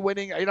going to be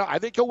winning. I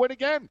think he'll win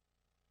again.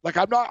 Like,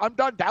 I'm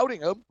done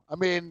doubting him. I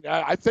mean,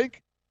 I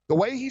think the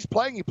way he's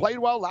playing, he played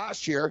well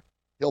last year.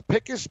 He'll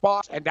pick his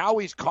spots, and now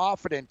he's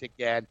confident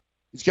again.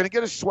 He's going to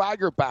get his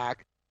swagger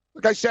back.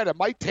 Like I said, it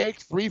might take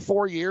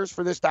 3-4 years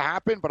for this to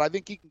happen, but I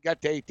think he can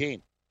get to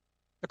 18.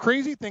 The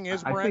crazy thing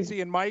is,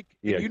 Morency and Mike,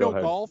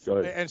 golf.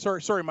 And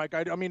sorry, Mike,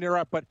 I mean to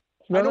interrupt, but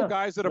I know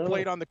guys that have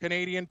played on the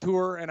Canadian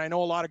Tour, and I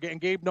know a lot of, and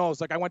Gabe knows,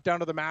 like, I went down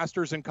to the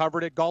Masters and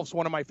covered it. Golf's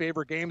one of my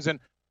favorite games, and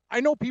I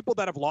know people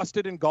that have lost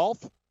it in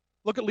golf.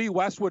 Look at Lee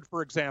Westwood,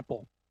 for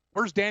example.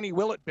 Where's Danny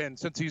Willett been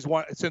since he's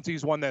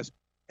won this?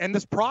 And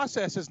this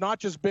process has not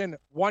just been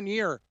 1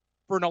 year.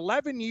 For an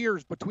 11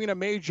 years between a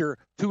major,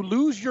 to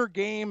lose your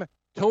game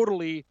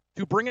totally,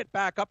 to bring it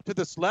back up to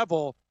this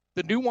level,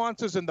 the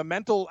nuances and the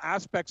mental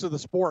aspects of the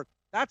sport,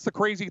 that's the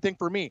crazy thing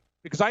for me.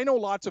 Because I know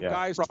lots of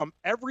guys from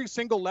every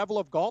single level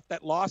of golf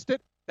that lost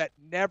it, that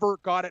never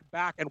got it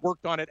back and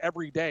worked on it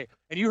every day.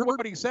 And you heard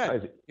what he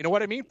said. You know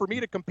what I mean? For me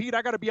to compete,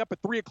 I got to be up at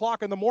 3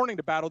 o'clock in the morning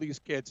to battle these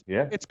kids.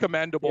 Yeah. It's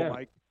commendable,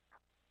 Mike.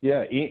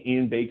 Yeah,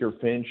 Ian Baker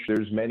Finch,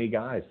 there's many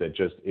guys that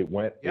just, it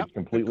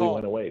completely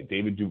went away.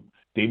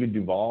 David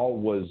Duval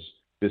was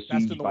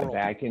besieged by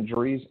back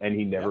injuries, and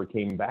he never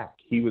came back.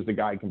 He was the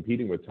guy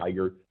competing with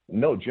Tiger.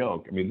 No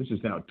joke. I mean, this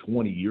is now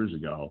 20 years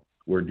ago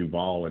where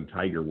Duval and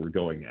Tiger were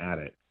going at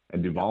it.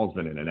 And Duval's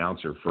been an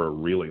announcer for a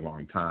really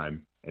long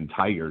time, and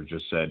Tiger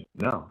just said,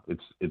 "No,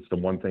 it's the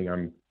one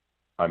thing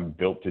I'm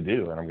built to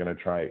do, and I'm going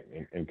to try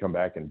and come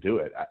back and do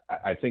it."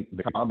 I think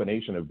the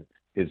combination of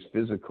his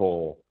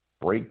physical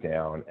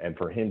breakdown and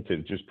for him to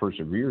just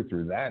persevere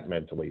through that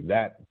mentally,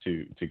 that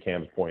to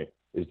Cam's point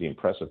is the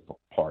impressive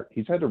part.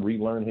 He's had to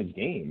relearn his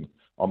game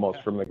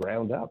almost from the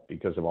ground up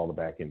because of all the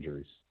back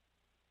injuries.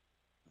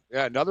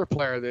 Yeah, another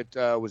player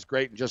that was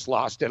great and just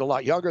lost it a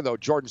lot younger though,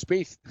 Jordan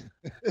Spieth.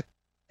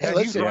 I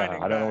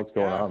don't know what's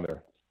going on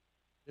there.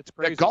 It's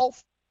crazy.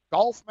 Golf,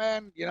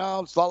 man,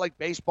 it's not like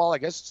baseball. I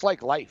guess it's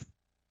like life.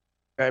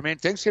 I mean,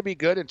 things can be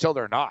good until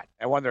they're not.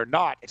 And when they're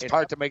not, it's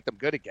hard to make them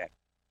good again.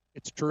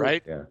 It's true.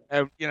 Right? Yeah.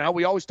 And,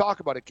 we always talk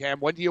about it, Cam.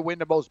 When do you win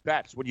the most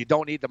bets? When you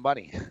don't need the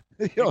money.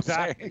 You know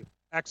exactly.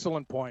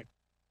 Excellent point.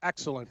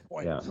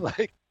 Yeah.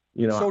 Like,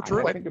 so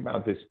true. I think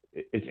about this.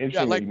 It's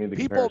interesting when you made the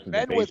comparison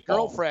to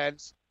baseball.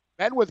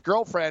 Men with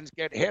girlfriends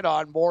get hit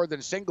on more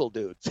than single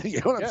dudes.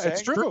 You know what I'm saying?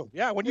 It's true.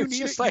 Yeah, when you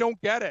need it, you don't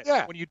get it.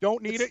 Yeah. When you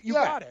don't need it, you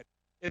got it.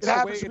 It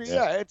happens to be.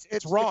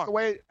 It's wrong.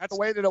 That's the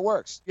way that it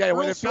works. Yeah,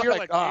 when it feels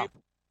like,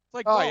 it's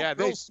like,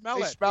 they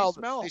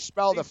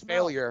smell the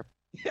failure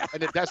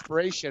and the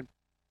desperation.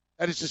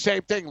 And it's the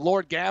same thing.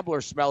 Lord Gambler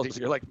smells it.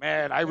 You're like,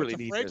 man, I really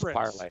need this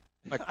parlay.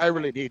 Like, I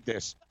really need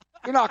this.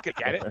 You're not gonna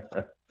get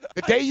it.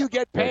 The day you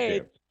get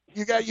paid,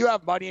 you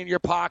have money in your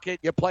pocket.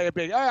 You play a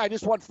big. I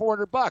just won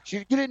 $400.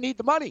 You didn't need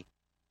the money,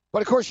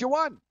 but of course you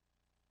won.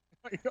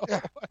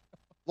 Yeah.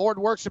 Lord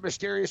works in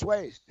mysterious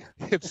ways.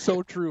 It's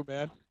so true,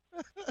 man.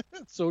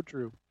 It's so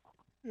true.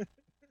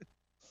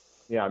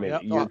 Yeah, I mean,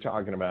 you're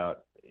talking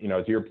about,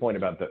 to your point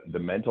about the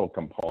mental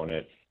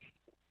component.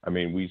 I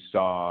mean, we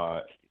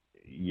saw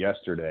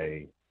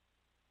yesterday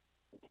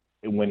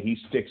when he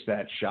sticks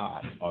that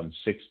shot on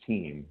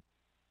 16,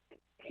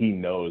 he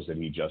knows that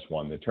he just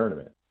won the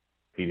tournament.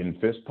 He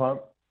didn't fist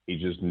pump. He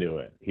just knew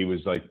it. He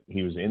was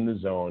in the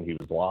zone. He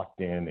was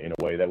locked in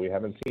a way that we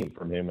haven't seen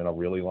from him in a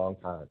really long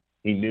time.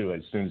 He knew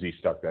as soon as he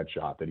stuck that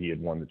shot that he had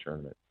won the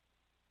tournament.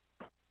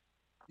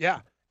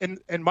 Yeah.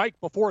 And Mike,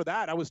 before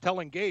that, I was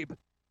telling Gabe,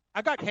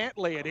 I got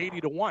Cantlay at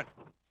 80-1.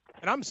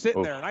 And I'm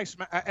sitting there,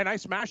 and I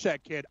smash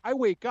that kid. I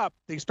wake up.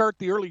 They start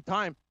the early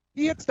time.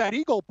 He hits that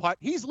eagle putt.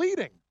 He's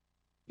leading.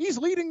 He's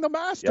leading the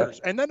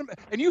Masters. Yep.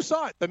 And you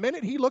saw it. The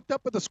minute he looked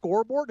up at the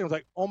scoreboard, and was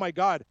like, oh, my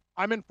God,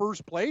 I'm in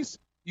first place.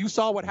 You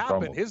saw what happened.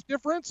 Crumbled. His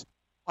difference,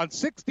 on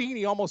 16,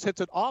 he almost hits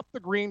it off the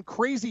green.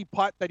 Crazy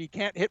putt that he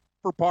can't hit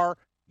for par.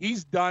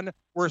 He's done,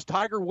 whereas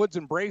Tiger Woods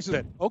embraces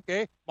it.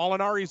 Okay,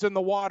 Molinari's in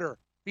the water.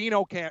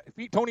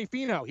 Tony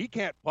Finau, he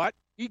can't putt.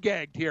 He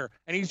gagged here.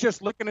 And he's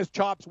just licking his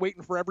chops,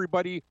 waiting for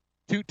everybody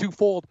to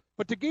fold.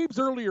 But to Gabe's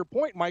earlier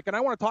point, Mike, and I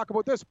want to talk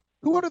about this,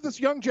 who out of this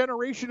young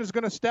generation is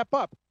going to step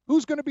up?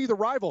 Who's going to be the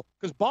rival?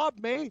 Because Bob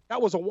May,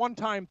 that was a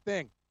one-time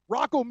thing.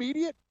 Rocco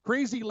Mediate,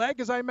 crazy leg,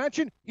 as I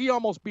mentioned, he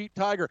almost beat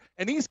Tiger.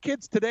 And these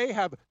kids today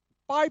have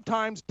 5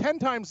 times, 10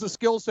 times the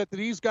skill set that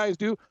these guys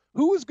do.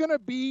 Who is going to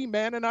be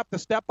man enough to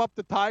step up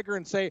to Tiger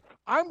and say,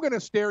 I'm going to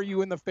stare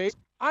you in the face,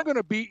 I'm going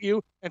to beat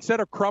you, instead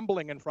of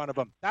crumbling in front of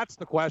him? That's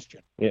the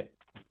question. Yeah.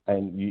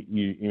 And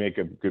you make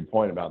a good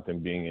point about them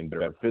being in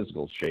better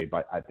physical shape.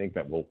 I think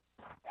that will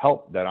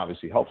help. That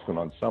obviously helps them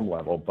on some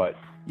level, but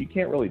you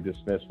can't really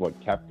dismiss what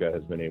Koepka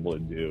has been able to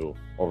do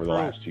over the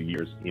last 2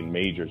 years in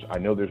majors. I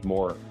know there's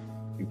more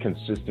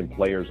consistent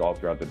players all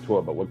throughout the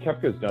tour, but what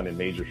Koepka has done in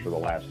majors for the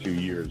last 2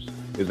 years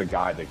is a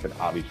guy that could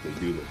obviously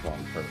do this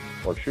long term,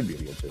 or should be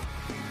able to.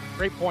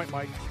 Great point,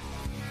 Mike.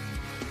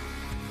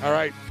 All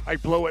right, I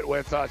blew it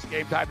with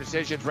Game Time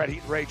Decisions, Red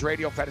Heat Rage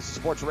Radio, Fantasy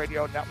Sports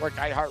Radio Network,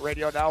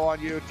 iHeartRadio, now on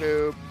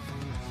YouTube.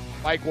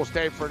 Mike will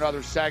stay for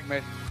another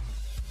segment.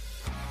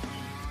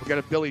 We'll get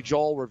a Billy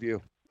Joel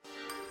review.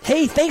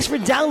 Hey, thanks for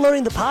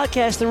downloading the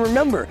podcast. And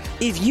remember,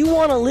 if you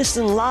want to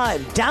listen live,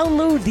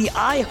 download the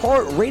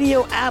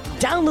iHeartRadio app,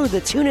 download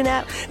the TuneIn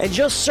app, and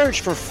just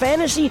search for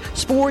Fantasy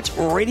Sports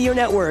Radio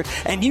Network,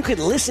 and you can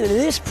listen to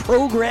this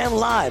program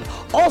live.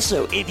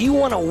 Also, if you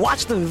want to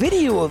watch the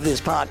video of this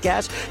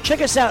podcast,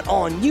 check us out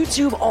on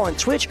YouTube, on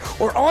Twitch,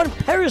 or on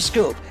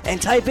Periscope,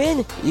 and type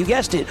in, you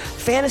guessed it,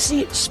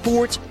 Fantasy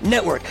Sports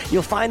Network.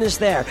 You'll find us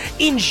there.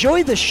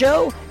 Enjoy the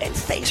show, and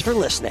thanks for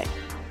listening.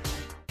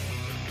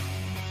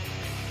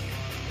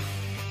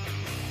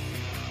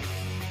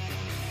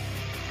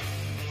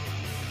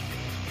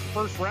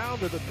 First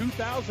round of the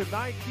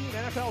 2019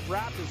 NFL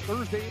Draft is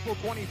Thursday, April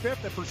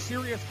 25th. And for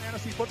serious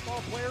fantasy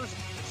football players,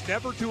 it's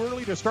never too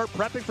early to start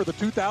prepping for the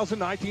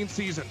 2019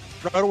 season.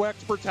 Roto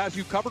Experts has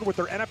you covered with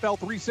their NFL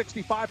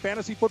 365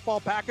 fantasy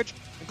football package,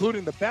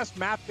 including the best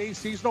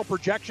math-based seasonal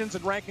projections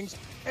and rankings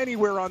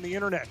anywhere on the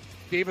internet.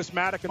 Davis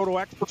Maddock and Roto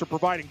Experts are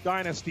providing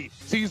dynasty,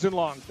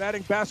 season-long,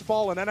 betting, best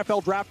ball, and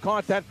NFL draft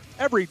content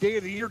every day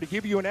of the year to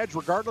give you an edge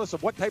regardless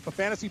of what type of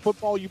fantasy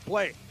football you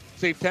play.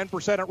 Save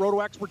 10% at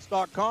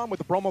rotoexperts.com with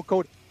the promo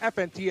code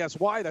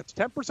FNTSY. That's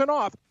 10%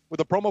 off with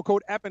the promo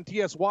code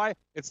FNTSY.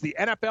 It's the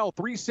NFL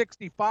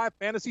 365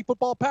 Fantasy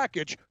Football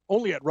Package,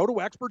 only at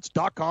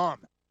rotoexperts.com.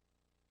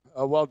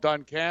 Well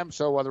done, Cam.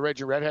 So the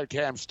Raging Redhead,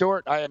 Cam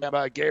Stewart. I am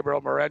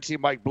Gabriel Morency.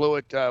 Mike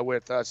Blewett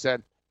with us.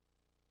 And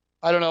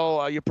I don't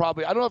know, I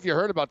don't know if you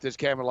heard about this,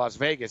 Cam, in Las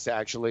Vegas,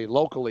 actually,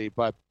 locally,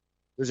 but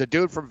there's a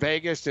dude from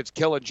Vegas that's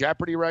killing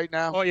Jeopardy right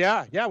now. Oh,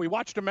 yeah. Yeah, we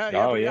watched him.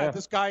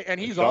 This guy, and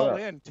he's all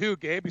in, too,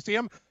 Gabe. You see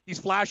him? He's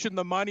flashing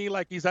the money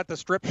like he's at the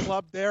strip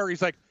club there.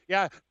 He's like,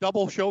 yeah,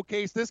 double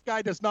showcase. This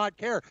guy does not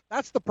care.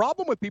 That's the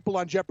problem with people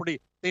on Jeopardy.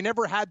 They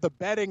never had the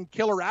betting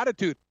killer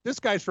attitude.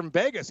 This guy's from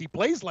Vegas. He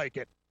plays like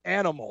it.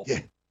 Animal. Yeah.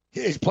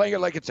 He's playing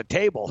it like it's a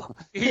table.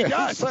 He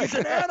does. He's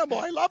an animal.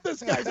 I love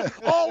this guy.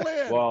 All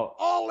in. Well,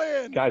 all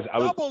in. Guys, I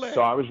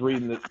was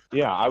reading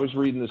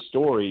the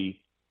story.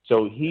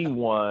 So he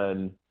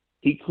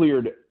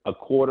cleared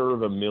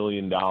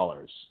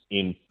 $250,000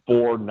 in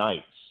 4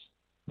 nights.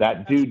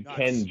 That dude, nuts.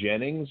 Ken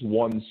Jennings,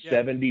 won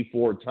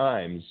 74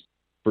 times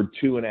for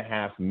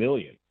 $2.5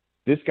 million.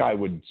 This guy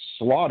would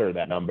slaughter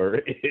that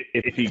number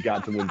if he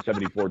got to win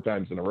 74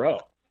 times in a row.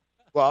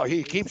 Well,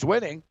 he keeps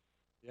winning.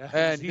 Yeah,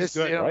 and he's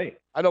good. Right.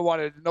 I don't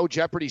want to no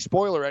Jeopardy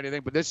spoiler or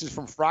anything, but this is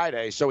from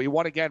Friday. So he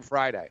won again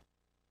Friday.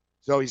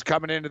 So he's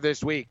coming into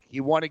this week.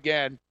 He won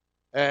again.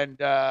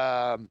 And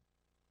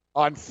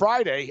on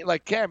Friday,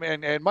 like Cam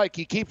and Mike,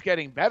 he keeps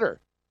getting better.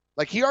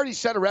 Like he already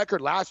set a record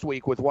last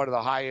week with one of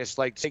the highest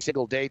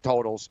single day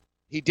totals.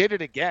 He did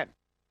it again.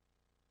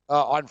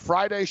 On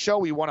Friday's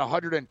show, he won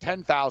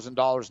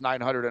 $110,000,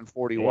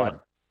 941. Yeah.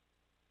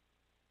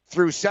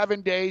 Through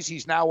 7 days,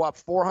 he's now up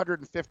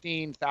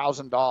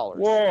 $415,000.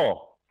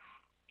 Whoa.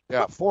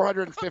 Yeah,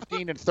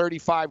 $415 and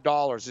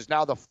 $35 is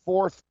now the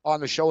 4th on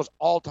the show's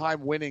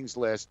all-time winnings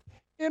list.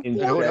 In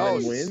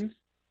 7 wins?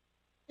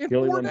 He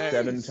only won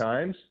 7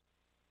 times?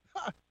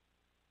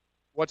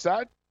 What's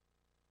that?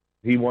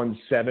 He won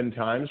 7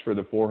 times for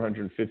the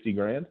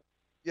 $450,000?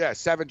 Yeah,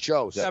 7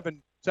 shows.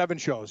 Seven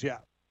shows, yeah.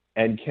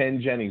 And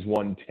Ken Jennings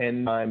won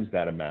 10 times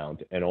that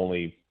amount and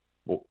only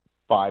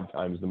 5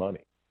 times the money.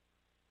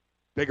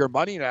 Bigger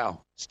money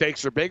now.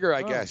 Stakes are bigger,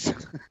 I guess.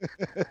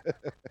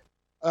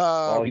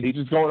 Well, he's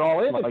just going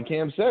all in, like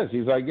Cam says.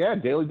 He's like, yeah,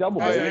 daily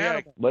double,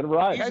 baby. Let it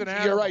ride.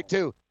 You're right,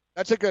 too.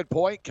 That's a good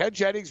point. Ken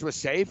Jennings was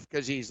safe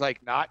because he's,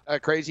 like, not a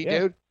crazy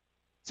dude.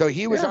 So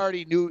he was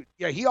already knew.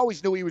 Yeah, he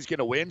always knew he was going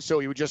to win, so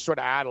he would just sort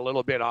of add a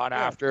little bit on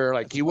after.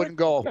 Like, he wouldn't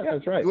go. Yeah,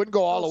 that's right. He wouldn't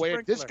go all the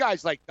way. This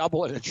guy's, like,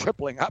 doubling and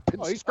tripling up.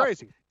 And he's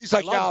crazy. He's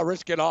like, I'll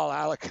risk it all,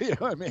 Alec. You know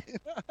what I mean?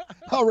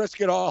 I'll risk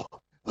it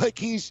all. Like,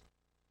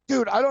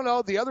 dude, I don't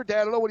know. The other day,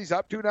 I don't know what he's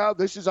up to now.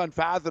 This is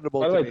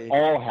unfathomable to me. It's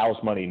all house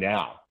money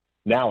now.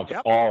 Now it's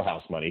all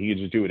house money. He can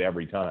just do it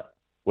every time.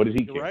 What does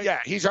he care? Right.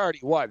 Yeah, he's already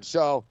won.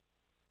 So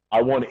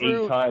I won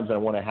 8 times and I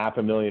won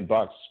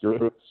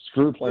 $500,000.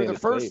 Screw playing the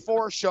first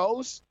 4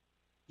 shows,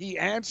 he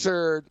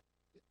answered.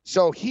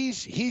 So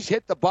he's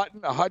hit the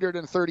button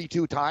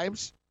 132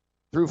 times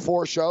through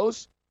 4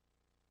 shows.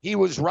 He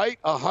was right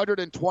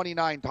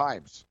 129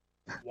 times.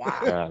 Wow.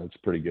 Yeah, that's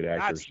pretty good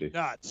accuracy. That's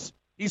nuts.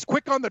 He's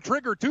quick on the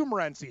trigger too,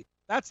 Morency.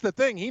 That's the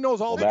thing. He knows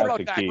all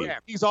about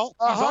that. He's all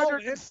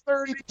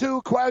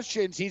 132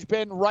 questions. He's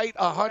been right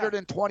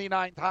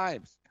 129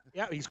 times.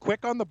 Yeah, he's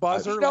quick on the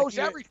buzzer. He knows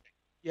everything.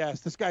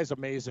 Yes, this guy's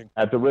amazing.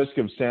 At the risk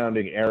of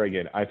sounding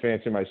arrogant, I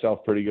fancy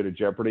myself pretty good at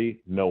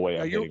Jeopardy. No way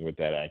I'm hitting with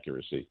that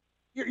accuracy.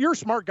 You're a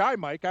smart guy,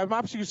 Mike. I'm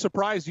absolutely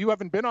surprised you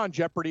haven't been on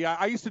Jeopardy.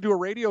 I used to do a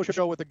radio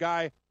show with a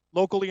guy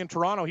locally in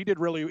Toronto. He did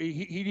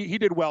he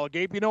did well.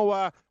 Gabe, you know,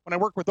 when I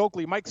worked with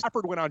Oakley, Mike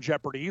Stafford went on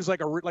Jeopardy. He's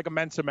like a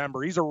Mensa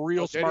member. He's a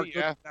real smart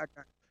guy.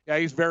 Yeah,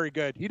 he's very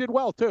good. He did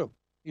well too.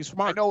 He's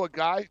smart. I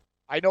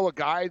know a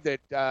guy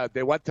that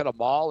they went to the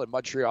mall in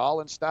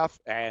Montreal and stuff,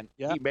 and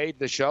he made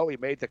the show. He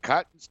made the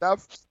cut and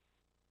stuff,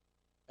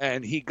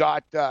 and he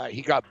got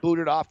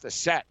booted off the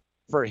set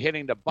for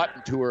hitting the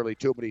button too early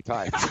too many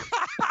times.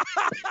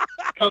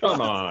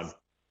 Come on.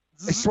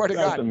 I swear to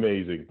God. That's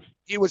amazing.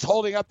 He was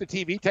holding up the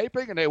TV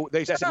taping, and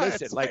they said,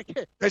 listen, like,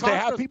 because they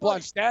have people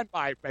on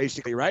standby,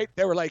 basically, right?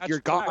 They were like, you're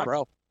gone,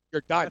 bro.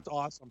 You're done. That's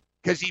awesome.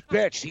 Because he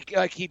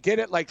bitched. He did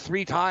it like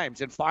 3 times,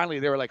 and finally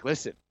they were like,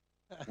 listen,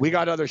 we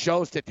got other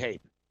shows to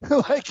tape.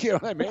 Like, you know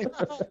what I mean?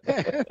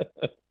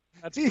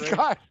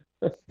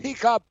 He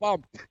got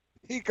bumped.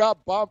 He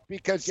got bumped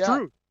because,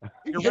 true.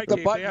 He You're hit right, the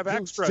Gabe. button They have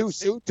extras. too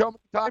soon too many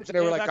times, and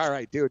they were like, all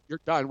right, dude, you're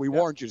done. We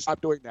warned you.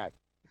 Stop doing that.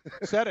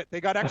 Said it.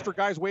 They got extra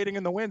guys waiting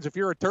in the wings. If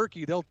you're a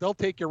turkey, they'll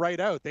take you right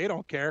out. They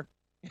don't care.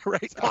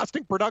 Right? It's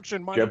costing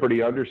production money.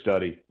 Jeopardy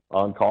understudy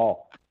on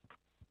call.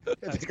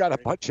 They got a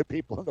bunch of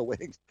people in the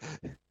wings.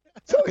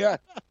 So yeah.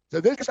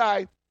 So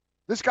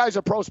this guy's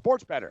a pro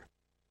sports bettor.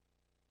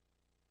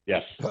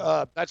 Yes.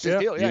 That's his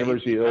deal. Yeah,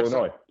 University of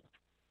Illinois.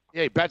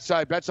 He bets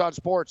on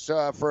sports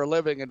for a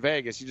living in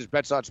Vegas. He just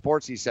bets on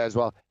sports, he says.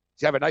 Well,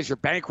 you have a nicer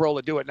bankroll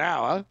to do it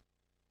now, huh?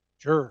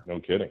 Sure. No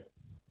kidding.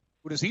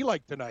 Who does he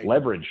like tonight?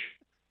 Leverage.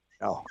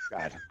 Oh,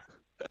 God.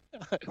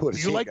 Do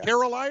you like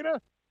Carolina?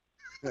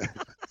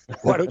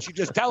 Why don't you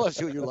just tell us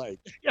who you like?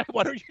 Yeah,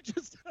 why don't you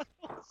just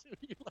tell us who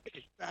you like?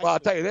 Exactly. Well, I'll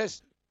tell you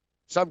this.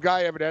 Some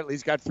guy evidently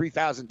has got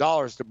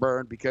 $3,000 to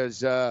burn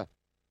because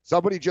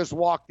somebody just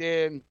walked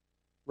in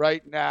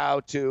right now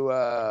to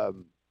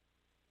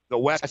the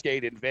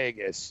Westgate in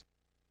Vegas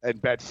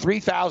and bet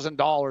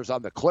 $3,000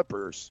 on the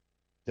Clippers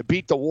to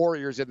beat the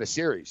Warriors in the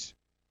series.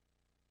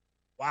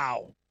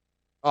 Wow.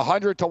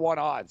 100-1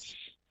 odds.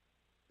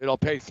 It'll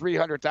pay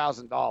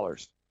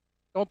 $300,000.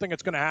 Don't think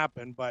it's going to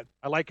happen, but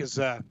I like his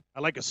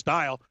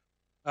style.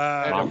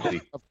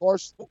 Of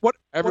course, what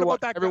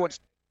about that? Everyone's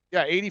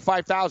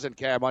 85,000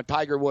 Cam on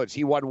Tiger Woods.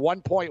 He won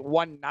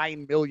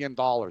 $1.19 million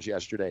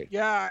yesterday.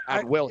 Yeah,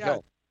 on Will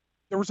Hill.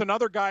 There was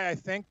another guy, I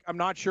think. I'm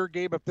not sure,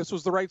 Gabe, if this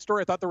was the right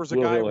story. I thought there was a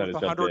guy with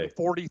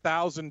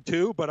 140,000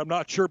 too, but I'm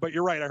not sure. But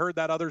you're right. I heard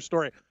that other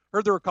story.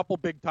 Heard there were a couple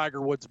big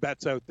Tiger Woods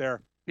bets out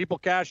there. People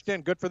cashed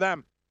in. Good for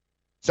them.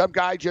 Some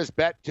guy just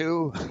bet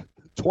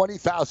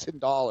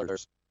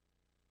 $20,000.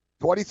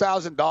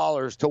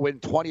 $20,000 to win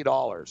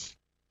 $20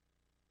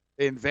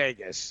 in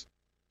Vegas.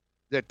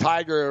 The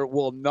Tiger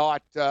will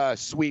not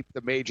sweep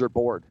the major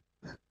board.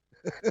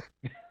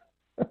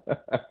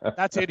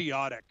 That's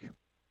idiotic.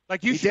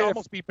 Like, you should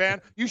almost be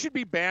banned. You should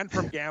be banned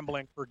from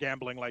gambling for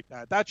gambling like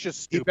that. That's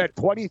just stupid. He bet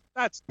 20.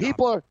 That's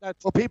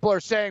people are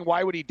saying,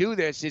 why would he do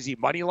this? Is he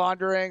money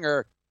laundering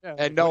or? Yeah,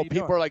 and no,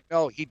 people are like,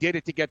 no, he did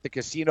it to get the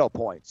casino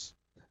points.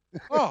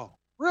 Oh,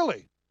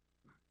 really?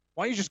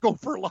 Why don't you just go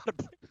for a lot of?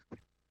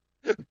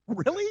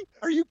 Really?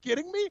 Are you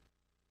kidding me?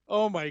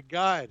 Oh my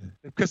God!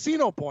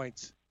 Casino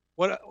points.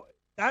 What?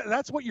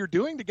 That's what you're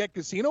doing to get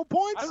casino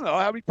points? I don't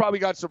know. He probably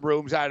got some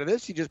rooms out of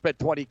this. He just bet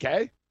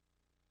 $20K.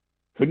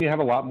 Couldn't you have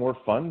a lot more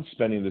fun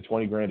spending the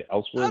 $20,000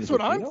 elsewhere? That's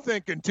what I'm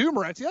thinking too,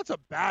 Morency. That's a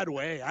bad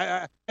way.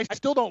 I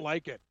still don't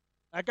like it.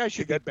 That guy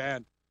should get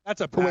banned.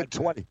 That's a bad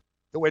to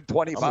win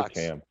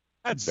 $20.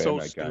 That's so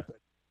stupid.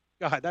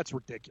 God, that's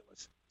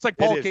ridiculous. It's like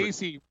Paul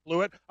Casey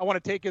blew it. I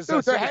want to take his.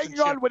 Dude, they're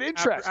hanging on with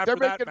interest. They're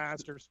making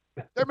Masters.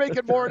 They're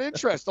making more in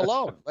interest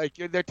alone. Like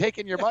they're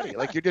taking your money.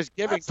 Like you're just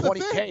giving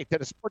 $20K to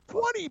the sport.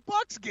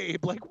 $20,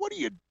 Gabe. Like, what are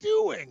you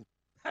doing?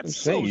 That's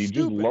saying, so you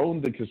stupid. just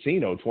loaned the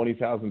casino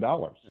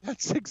 $20,000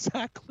 That's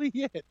exactly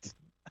it.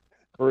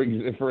 for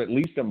at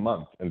least a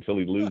month until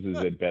he loses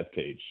at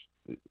Bethpage.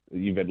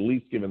 You've at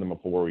least given them a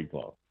 4-week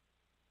loan.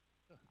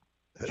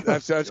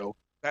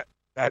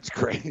 That's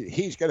crazy.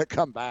 He's going to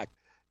come back.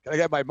 Can I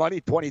get my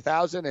money,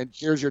 $20,000, and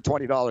here's your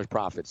 $20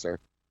 profit, sir.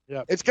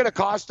 Yeah. It's going to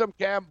cost him,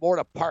 Cam, more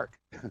to park.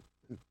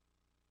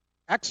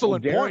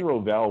 Excellent Darren point.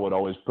 Rovell would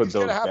always put He's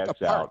those gonna have bets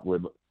to park. out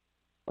with,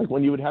 like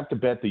when you would have to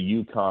bet the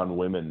Yukon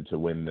women to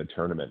win the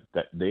tournament.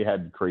 That they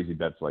had crazy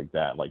bets like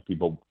that, like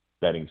people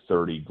betting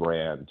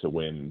 $30,000 to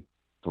win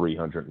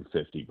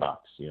 $350,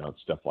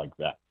 stuff like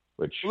that.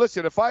 Which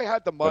Listen, if I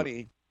had the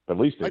money, but at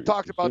least I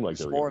talked about like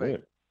this morning.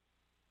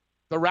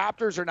 The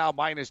Raptors are now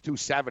minus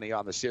 270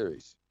 on the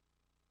series.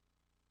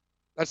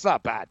 That's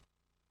not bad.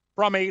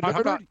 From They're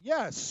 800? not-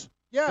 Yes.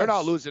 They're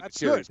not losing the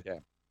series, good. Cam.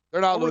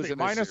 They're not What were losing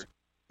they, this series.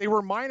 They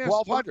were minus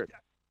 1,200.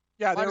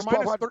 Yeah, they were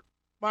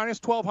minus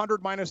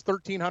 1,200, minus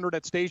 1,300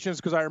 at stations,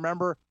 because I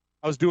remember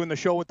I was doing the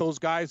show with those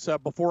guys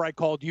before I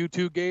called you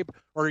two, Gabe.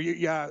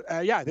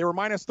 They were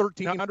minus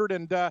 1,300,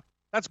 and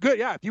that's good.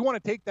 Yeah, if you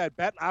want to take that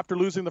bet after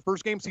losing the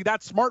first game, see,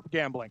 that's smart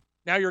gambling.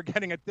 Now you're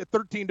getting it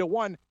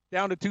 13-1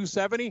 down to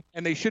 270,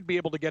 and they should be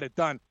able to get it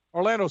done.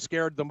 Orlando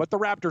scared them, but the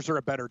Raptors are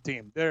a better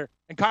team.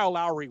 And Kyle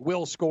Lowry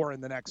will score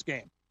in the next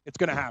game. It's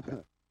going to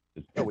happen.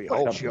 We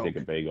hope. Take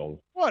a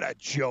bagel. What a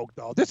joke,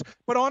 though.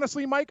 But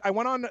honestly, Mike, I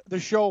went on the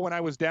show when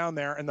I was down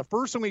there, and the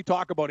first thing we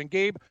talk about, and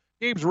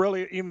Gabe's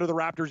really into the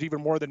Raptors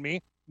even more than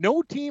me.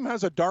 No team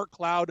has a dark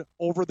cloud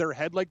over their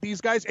head like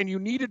these guys, and you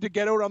needed to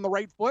get out on the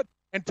right foot.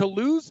 And to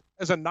lose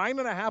as a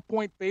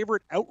 9.5-point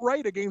favorite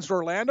outright against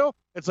Orlando,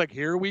 it's like,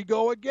 here we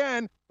go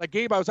again. Like,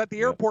 Gabe, I was at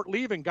the airport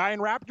leaving, guy in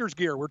Raptors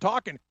gear. We're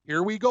talking,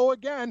 here we go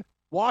again.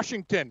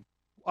 Washington,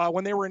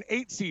 when they were an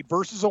 8 seed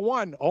versus a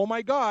 1. Oh,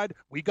 my God,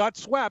 we got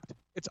swept.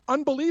 It's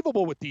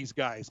unbelievable with these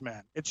guys,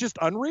 man. It's just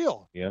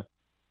unreal. Yeah.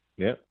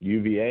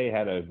 UVA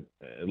had a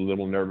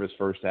little nervous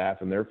first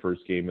half in their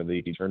first game of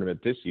the tournament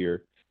this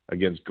year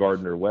against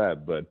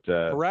Gardner-Webb. But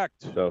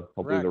correct. So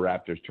hopefully the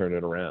Raptors turn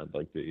it around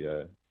like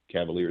the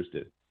Cavaliers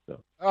did.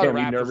 So, Oh, are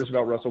you nervous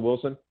about Russell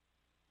Wilson?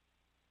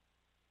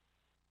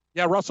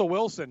 Yeah, Russell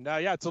Wilson.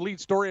 It's a lead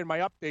story in my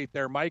update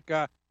there, Mike.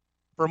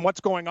 From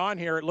what's going on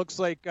here, it looks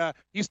like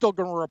he's still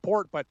going to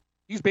report, but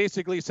he's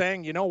basically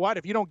saying, you know what,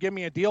 if you don't give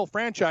me a deal,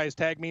 franchise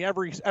tag me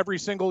every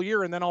single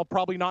year, and then I'll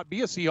probably not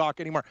be a Seahawk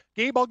anymore.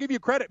 Gabe, I'll give you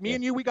credit. Me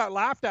and you, we got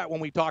laughed at when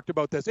we talked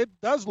about this. It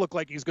does look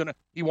like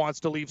he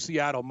wants to leave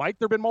Seattle. Mike,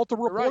 there have been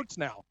multiple reports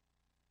now.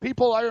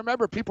 I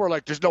remember people are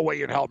like, there's no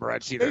way in hell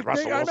I'd see that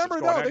Russell Wilson's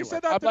going anywhere. They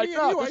said that to me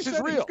and you. I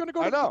said he's going to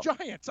go to the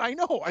Giants. I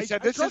know. I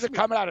said this isn't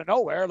coming out of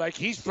nowhere. Like,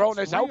 he's thrown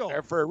this out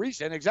there for a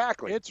reason.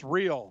 Exactly. It's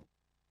real.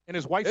 And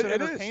his wife's an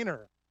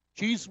entertainer.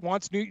 She's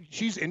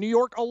in New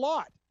York a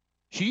lot.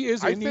 She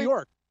is in New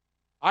York.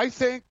 I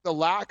think the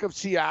lack of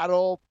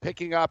Seattle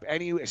picking up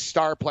any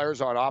star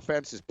players on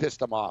offense has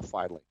pissed him off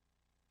finally.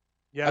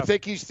 Yeah. I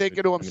think he's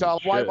thinking to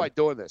himself, why am I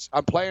doing this?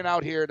 I'm playing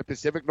out here in the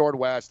Pacific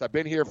Northwest. I've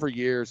been here for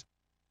years.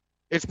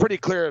 It's pretty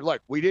clear.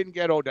 Look, we didn't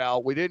get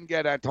Odell. We didn't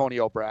get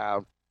Antonio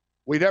Brown.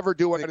 We never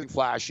do anything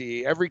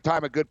flashy. Every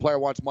time a good player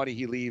wants money,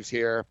 he leaves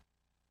here.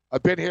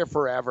 I've been here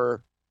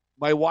forever.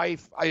 My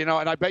wife, and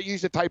I bet you're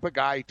the type of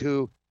guy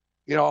too.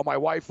 My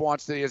wife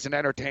wants to, as an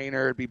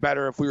entertainer, it'd be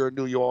better if we were in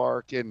New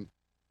York. And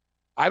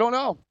I don't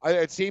know.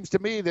 It seems to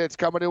me that it's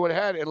coming to a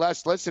head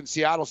unless,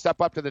 Seattle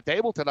step up to the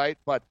table tonight.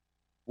 But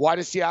why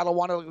does Seattle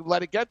want to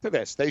let it get to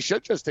this? They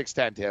should just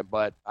extend him.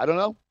 But I don't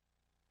know.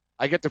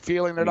 I get the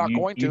feeling they're not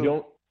going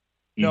to.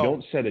 You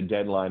don't set a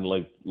deadline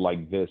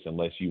like this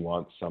unless you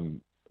want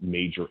some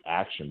major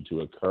action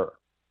to occur.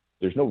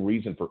 There's no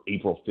reason for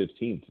April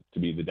 15th to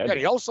be the deadline.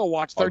 Yeah, he also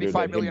wants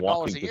 $35 million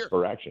a year.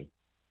 For action.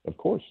 Of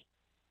course.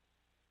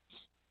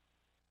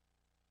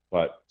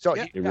 But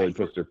it really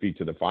puts their feet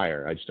to the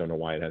fire. I just don't know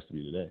why it has to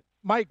be today.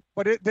 Mike,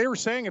 but they were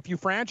saying if you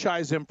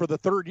franchise him for the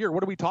third year,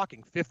 what are we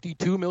talking,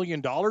 $52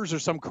 million or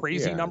some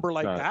crazy number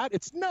like that?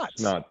 It's nuts.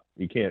 It's not.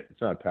 You can't.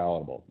 It's not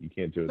palatable. You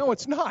can't do it. No,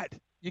 it's not.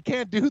 You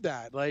can't do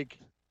that. Like,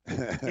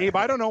 Abe,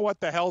 I don't know what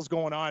the hell's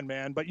going on,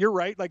 man. But you're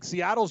right. Like,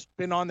 Seattle's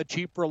been on the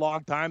cheap for a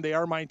long time. They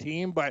are my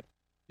team, but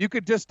you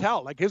could just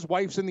tell. Like, his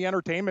wife's in the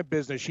entertainment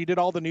business. She did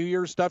all the New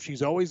Year's stuff.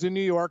 She's always in New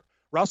York.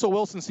 Russell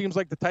Wilson seems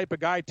like the type of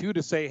guy too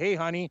to say, "Hey,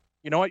 honey,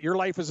 you know what? Your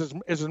life is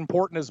as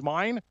important as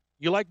mine.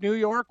 You like New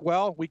York?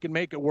 Well, we can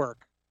make it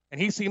work."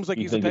 And he seems like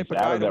he's the type of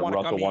guy that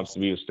Russell wants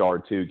to be a star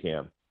too,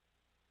 Cam.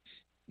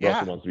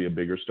 Russell wants to be a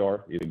bigger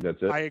star. You think that's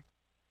it?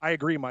 I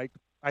agree, Mike.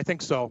 I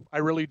think so. I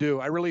really do.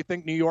 I really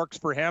think New York's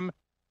for him.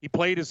 He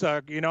played as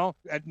at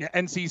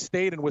NC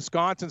State and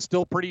Wisconsin,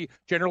 still pretty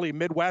generally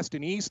Midwest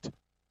and East.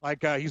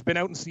 Like he's been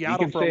out in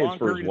Seattle for a long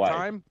period of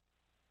time.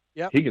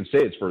 Yeah. He can say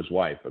it's for his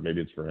wife, but maybe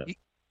it's for him.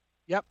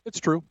 Yep, it's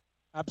true.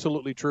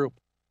 Absolutely true.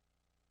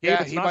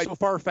 Yeah, it's not so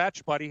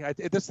far-fetched, buddy.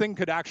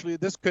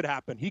 This could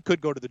happen. He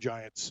could go to the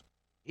Giants.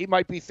 He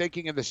might be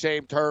thinking in the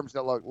same terms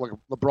that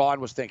LeBron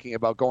was thinking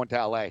about going to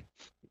L.A.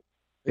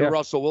 Yeah.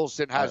 Russell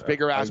Wilson has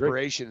bigger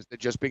aspirations than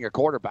just being a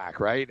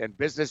quarterback, right? And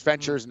business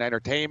ventures and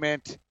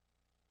entertainment.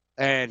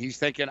 And he's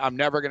thinking, I'm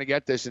never going to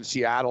get this in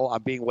Seattle.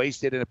 I'm being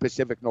wasted in the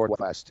Pacific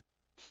Northwest.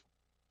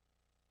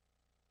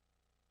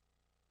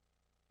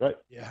 Right.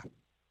 Yeah.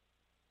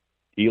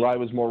 Eli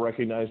was more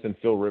recognized than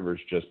Phil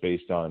Rivers just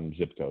based on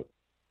zip code.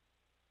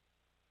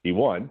 He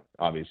won,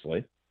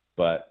 obviously,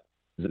 but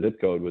zip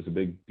code was a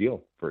big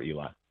deal for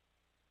Eli.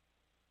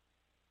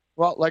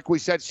 Well, like we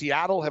said,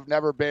 Seattle have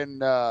never been.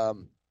 They're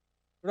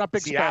not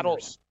big Seattle.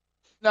 spenders.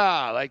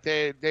 No, like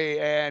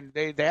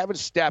they haven't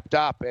stepped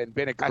up and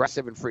been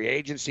aggressive in free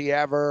agency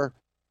ever.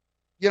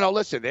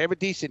 Listen, they have a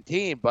decent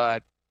team,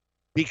 but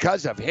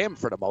because of him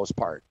for the most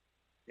part.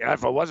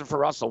 If it wasn't for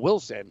Russell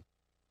Wilson,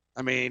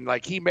 I mean,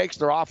 like he makes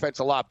their offense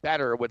a lot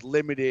better with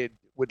limited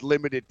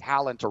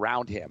talent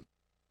around him.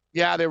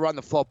 Yeah, they run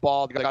the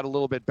football. They got a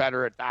little bit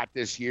better at that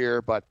this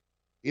year, but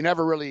he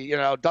never really,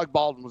 Doug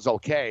Baldwin was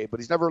okay,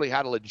 but he's never really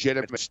had a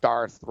legitimate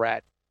star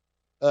threat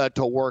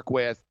to work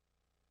with.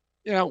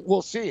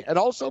 We'll see. And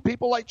also,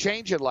 people like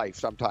change in life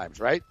sometimes,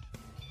 right?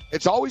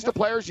 It's always the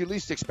players you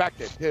least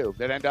expected, too,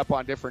 that end up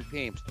on different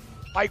teams.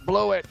 Mike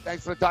blew it.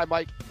 Thanks for the time,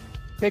 Mike.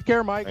 Take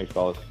care, Mike. Thanks,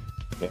 fellas.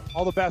 Yeah.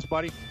 All the best,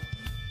 buddy.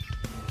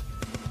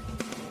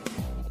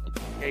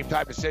 Game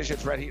time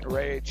decisions, Red Heat and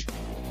Rage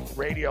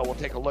Radio. We'll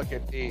take a look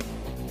at the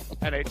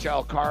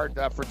NHL card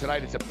for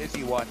tonight. It's a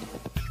busy one.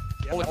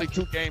 Only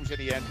 2 games in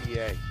the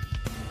NBA.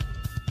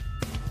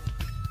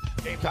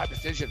 Game time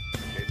decision.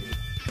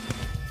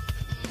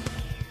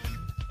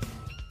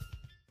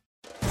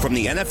 From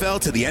the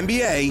NFL to the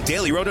NBA,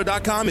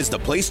 DailyRoto.com is the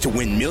place to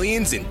win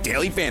millions in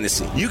daily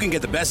fantasy. You can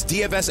get the best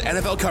DFS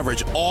NFL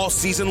coverage all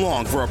season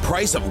long for a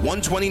price of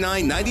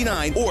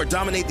 $129.99 or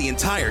dominate the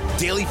entire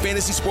daily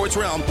fantasy sports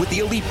realm with the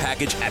Elite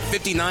Package at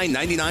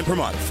 $59.99 per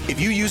month.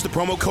 If you use the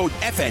promo code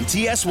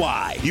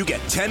FNTSY, you get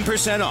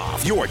 10%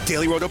 off your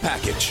Daily Roto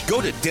package. Go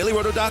to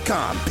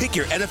DailyRoto.com, pick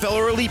your NFL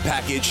or Elite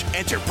Package,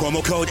 enter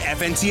promo code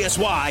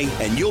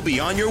FNTSY, and you'll be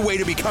on your way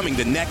to becoming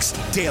the next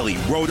Daily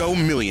Roto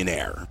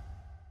millionaire.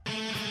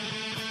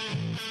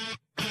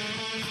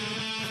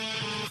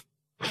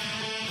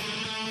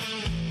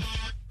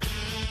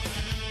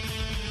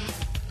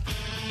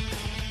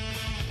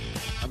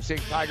 I'm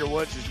seeing Tiger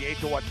Woods is the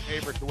 8-1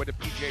 favorite to win the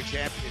PGA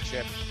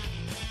Championship.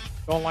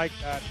 Don't like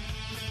that.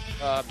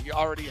 He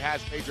already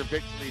has major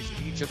victories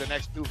in each of the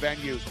next 2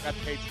 venues,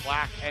 Bethpage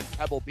Black and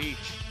Pebble Beach.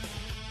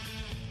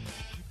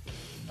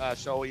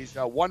 So he's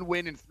 1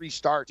 win in 3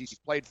 starts. He's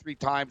played 3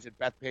 times at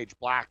Bethpage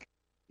Black.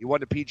 He won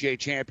the PGA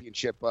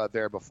Championship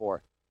there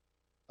before.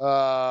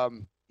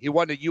 He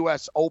won the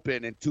U.S.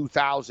 Open in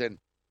 2000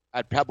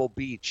 at Pebble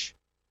Beach.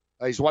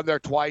 He's won there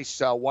twice.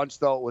 Once,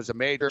 though, it was a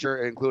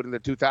major, including the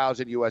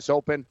 2000 U.S.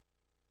 Open.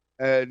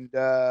 And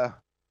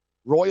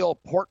Royal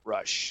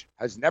Portrush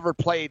has never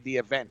played the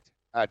event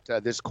at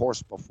this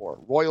course before.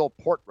 Royal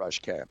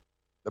Portrush, Cam,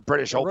 the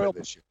British Open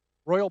this year.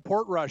 Royal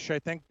Portrush, I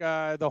think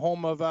the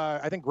home of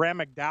Graham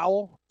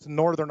McDowell. It's in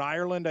Northern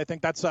Ireland. I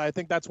think that's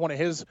one of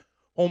his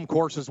home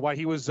courses. Why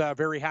he was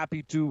very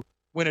happy to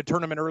win a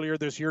tournament earlier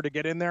this year to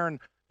get in there. And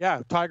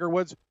yeah, Tiger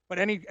Woods. But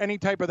any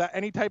type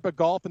of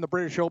golf in the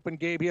British Open,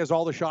 Gabe, he has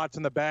all the shots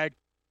in the bag.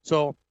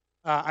 So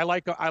I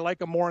like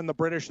him more in the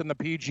British than the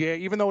PGA,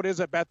 even though it is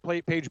at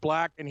Bethpage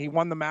Black and he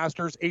won the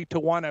Masters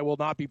 8-1. I will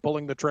not be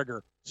pulling the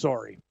trigger.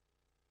 Sorry.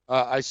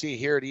 I see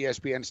here at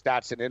ESPN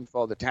Stats and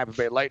Info, the Tampa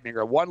Bay Lightning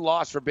are 1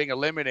 loss for being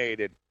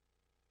eliminated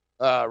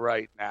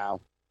right now.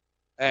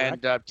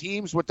 And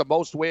teams with the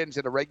most wins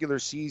in a regular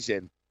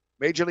season,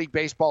 Major League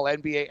Baseball,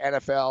 NBA,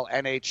 NFL,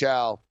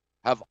 NHL,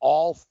 have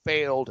all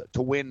failed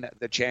to win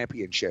the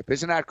championship.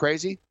 Isn't that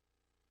crazy? You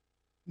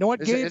know what,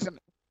 Gabe?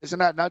 Isn't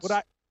that nuts?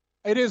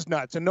 It is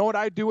nuts. And know what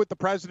I'd do with the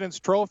President's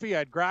Trophy?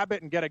 I'd grab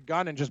it and get a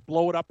gun and just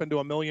blow it up into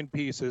a million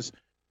pieces.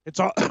 It's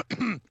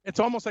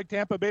almost like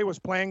Tampa Bay was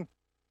playing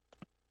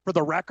for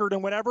the record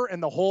and whatever,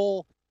 and the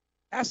whole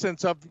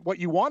essence of what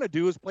you want to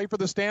do is play for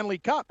the Stanley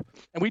Cup.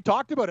 And we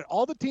talked about it.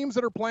 All the teams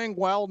that are playing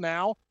well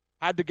now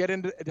had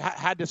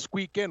to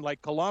squeak in,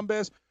 like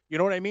Columbus. You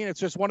know what I mean? It's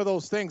just one of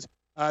those things.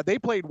 They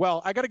played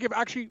well. I got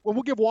to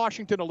we'll give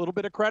Washington a little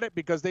bit of credit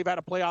because they've had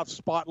a playoff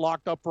spot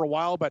locked up for a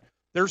while, but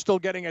they're still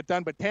getting it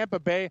done. But Tampa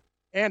Bay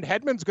and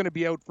Hedman's going to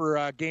be out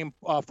for game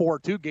 4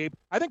 too, Gabe.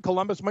 I think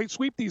Columbus might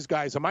sweep these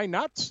guys. Am I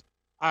nuts?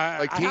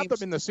 I have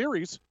them in the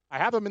series.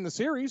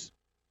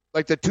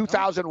 Like the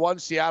 2001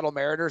 Seattle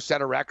Mariners set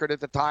a record at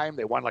the time.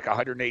 They won like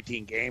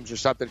 118 games or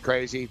something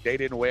crazy. They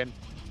didn't win.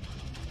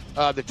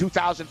 The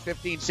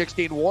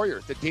 2015-16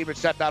 Warriors, the team that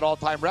set that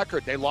all-time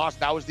record, they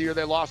lost. That was the year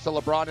they lost to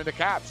LeBron and the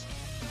Cavs.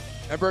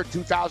 Remember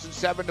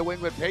 2007 New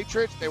England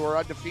Patriots? They were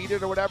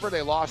undefeated or whatever.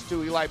 They lost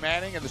to Eli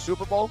Manning in the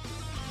Super Bowl.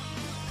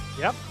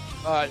 Yep.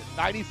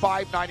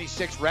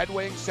 95-96 Red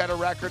Wings set a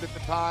record at the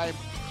time.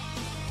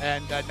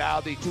 And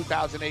now the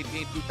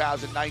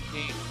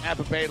 2018-2019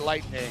 Tampa Bay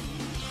Lightning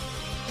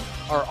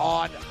are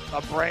on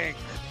the brink.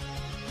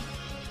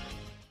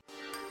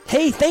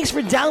 Hey, thanks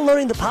for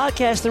downloading the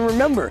podcast. And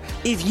remember,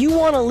 if you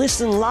want to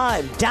listen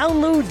live,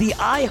 download the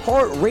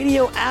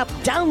iHeartRadio app,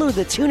 download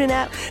the TuneIn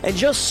app, and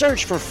just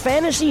search for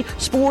Fantasy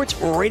Sports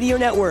Radio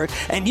Network,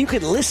 and you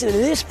can listen to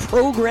this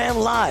program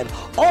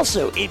live.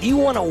 Also, if you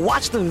want to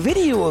watch the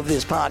video of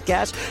this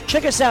podcast,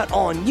 check us out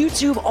on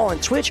YouTube, on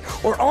Twitch,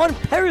 or on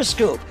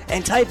Periscope,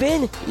 and type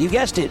in, you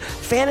guessed it,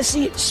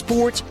 Fantasy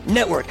Sports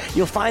Network.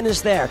 You'll find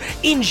us there.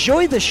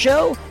 Enjoy the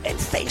show, and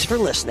thanks for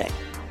listening.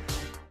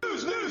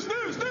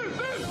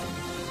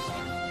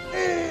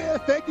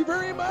 Thank you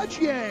very much,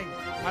 Yang.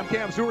 I'm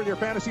Cam Stewart with your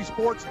Fantasy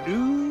Sports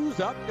News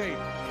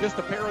Update. Just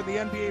a pair of the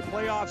NBA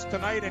playoffs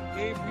tonight. And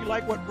Gabe, we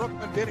like what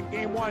Brooklyn did in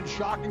Game 1,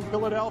 shocking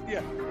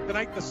Philadelphia.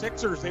 Tonight, the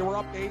Sixers, they were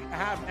up to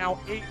 8.5, now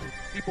 8.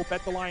 People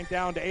bet the line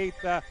down to 8.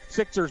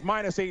 Sixers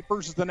 -8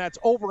 versus the Nets,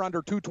 over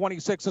under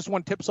 226. This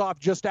one tips off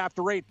just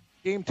after 8.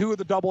 Game 2 of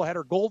the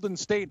doubleheader. Golden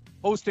State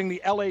hosting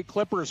the LA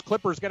Clippers.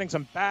 Clippers getting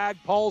some bad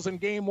calls in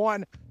Game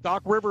 1.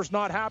 Doc Rivers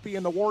not happy,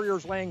 and the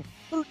Warriors laying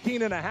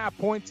 13.5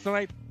 points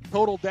tonight.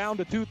 Total down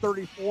to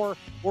 234.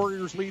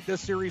 Warriors lead this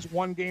series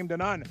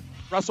 1-0.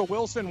 Russell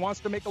Wilson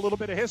wants to make a little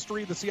bit of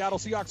history. The Seattle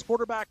Seahawks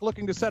quarterback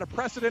looking to set a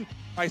precedent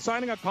by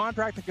signing a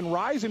contract that can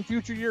rise in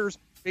future years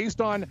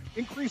based on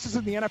increases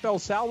in the NFL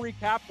salary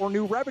cap or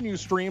new revenue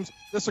streams.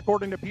 This,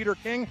 according to Peter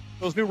King,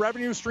 those new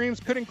revenue streams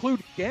could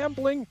include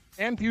gambling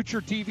and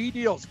future TV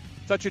deals.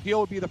 Such a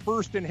deal would be the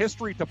first in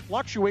history to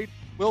fluctuate.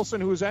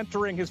 Wilson, who is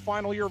entering his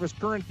final year of his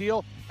current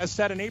deal, has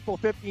set an April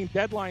 15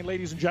 deadline,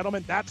 ladies and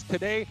gentlemen. That's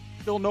today.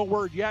 Still no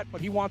word yet, but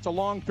he wants a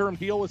long-term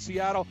deal with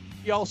Seattle.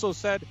 He also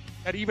said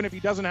that even if he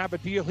doesn't have a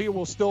deal, he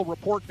will still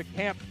report to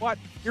camp. But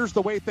here's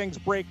the way things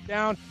break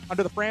down.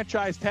 Under the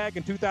franchise tag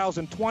in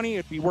 2020,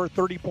 it'd be worth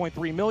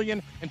 $30.3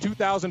 million. In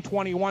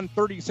 2021,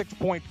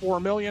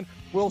 $36.4 million.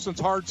 Wilson's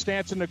hard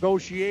stance in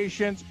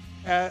negotiations.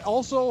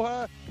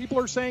 People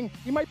are saying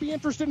he might be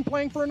interested in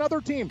playing for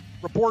another team.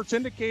 Reports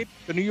indicate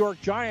the New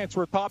York Giants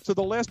were tops of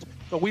the list,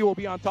 so we will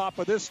be on top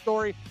of this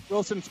story.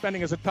 Wilson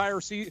spending his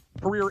entire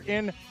career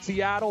in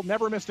Seattle,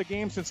 never missed a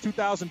game since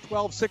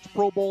 2012, 6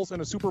 Pro Bowls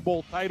and a Super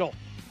Bowl title.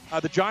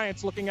 The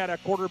Giants looking at a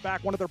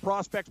quarterback, one of their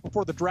prospects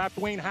before the draft.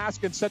 Dwayne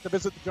Haskins set to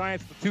visit the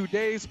Giants for 2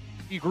 days.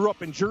 He grew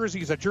up in Jersey.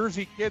 He's a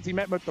Jersey kid. He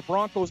met with the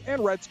Broncos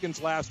and Redskins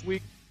last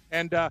week.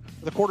 And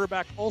the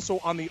quarterback also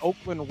on the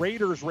Oakland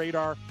Raiders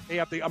radar. They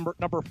have the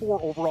number 4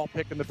 overall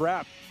pick in the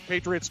draft.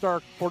 Patriots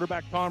star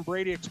quarterback Tom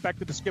Brady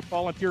expected to skip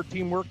volunteer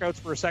team workouts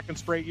for a second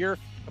straight year.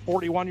 The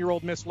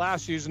 41-year-old missed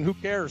last season. Who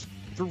cares?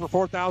 Threw for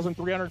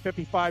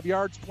 4,355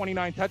 yards,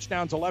 29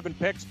 touchdowns, 11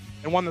 picks,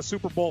 and won the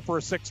Super Bowl for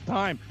a 6th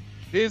time.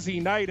 Busy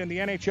night in the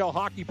NHL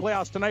hockey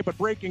playoffs tonight, but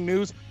breaking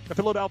news, the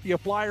Philadelphia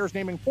Flyers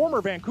naming former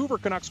Vancouver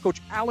Canucks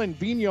coach Alain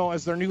Vigneault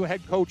as their new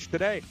head coach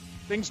today.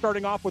 Things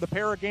starting off with a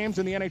pair of games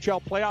in the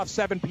NHL playoffs,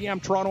 7 p.m.,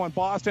 Toronto and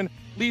Boston.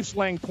 Leafs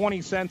laying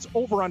 20 cents,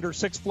 over under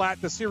 6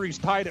 flat. The series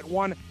tied at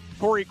 1.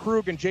 Torrey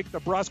Krug and Jake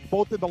DeBrusk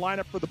both in the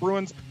lineup for the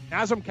Bruins.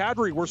 Nazem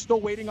Kadri, we're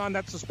still waiting on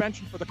that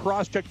suspension for the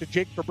cross-check to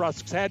Jake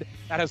DeBrusk's head.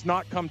 That has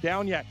not come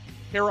down yet.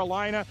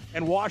 Carolina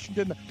and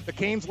Washington, the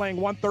Canes laying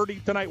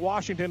 130 tonight.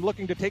 Washington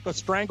looking to take a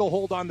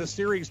stranglehold on the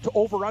series to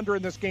over-under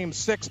in this game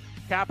 6.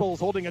 Capitals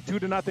holding a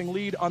 2-0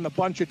 lead on the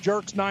bunch of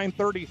jerks.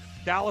 9:30,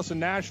 Dallas and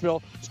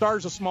Nashville.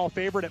 Stars a small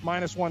favorite at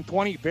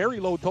 -120. Very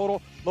low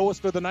total.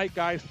 Lowest of the night,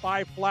 guys.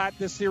 5 flat.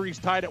 This series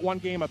tied at 1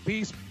 game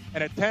apiece.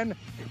 And at 10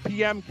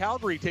 p.m.,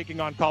 Calgary taking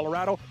on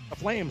Colorado. The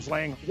Flames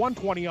laying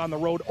 120 on the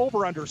road,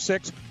 over under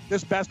 6.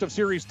 This best of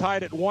series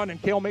tied at 1.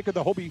 And Cale Maker,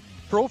 the Hobie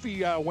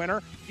Trophy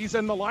winner, he's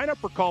in the lineup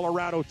for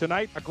Colorado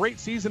tonight. A great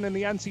season in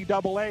the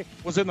NCAA.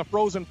 Was in the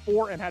Frozen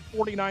Four and had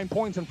 49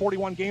 points in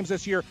 41 games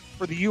this year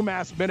for the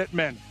UMass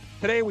Minutemen.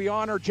 Today we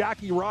honor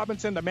Jackie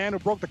Robinson, the man who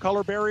broke the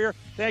color barrier.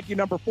 Thank you,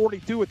 number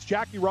 42. It's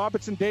Jackie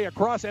Robinson Day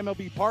across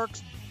MLB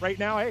parks. Right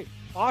now, hey,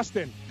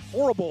 Austin,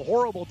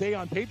 horrible day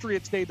on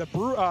Patriots Day.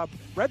 The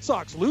Red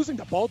Sox losing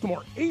to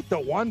Baltimore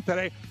 8-1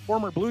 today.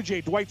 Former Blue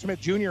Jay Dwight Smith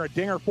Jr. a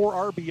dinger,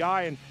 4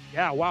 RBI, and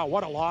yeah, wow,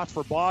 what a loss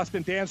for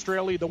Boston. Dan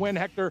Straley the win,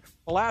 Hector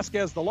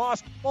Velasquez the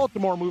loss.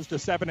 Baltimore moves to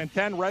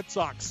 7-10. Red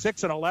Sox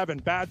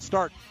 6-11. Bad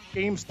start.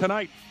 Games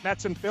tonight.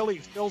 Mets and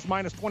Phillies. Phils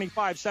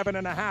 -25,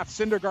 7.5.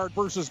 Syndergaard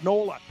versus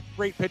Nola.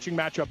 Great pitching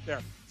matchup there.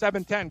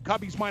 7-10.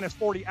 Cubbies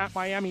 -40 at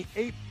Miami.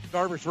 8.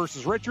 Darvish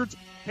versus Richards.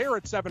 Here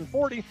at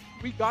 7:40,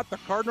 we got the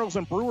Cardinals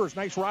and Brewers.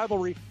 Nice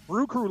rivalry.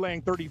 Brew Crew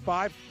laying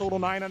 35. Total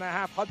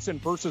 9.5. Hudson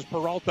versus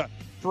Peralta.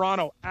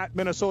 Toronto at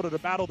Minnesota to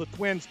battle the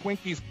Twins.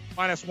 Twinkies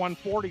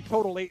 -140.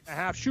 Total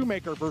 8.5.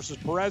 Shoemaker versus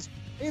Perez.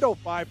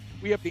 8:05.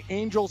 We have the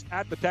Angels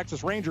at the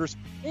Texas Rangers.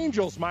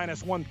 Angels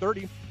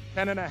 -130.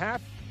 10.5.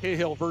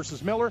 Cahill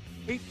versus Miller.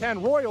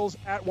 8:10. Royals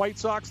at White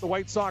Sox. The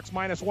White Sox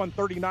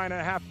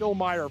 -139.5. Phil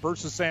Meyer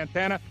versus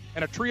Santana.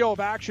 And a trio of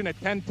action at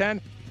 10:10.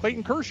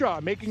 Clayton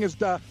Kershaw making his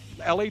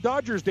LA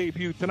Dodgers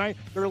debut tonight.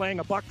 They're laying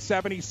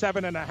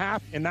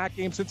 $177.5 in that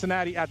game.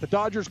 Cincinnati at the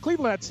Dodgers.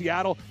 Cleveland at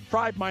Seattle.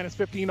 Tribe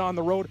 -15 on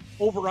the road.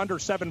 Over under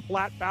 7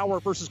 flat. Bauer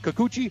versus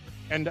Kikuchi.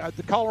 And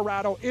the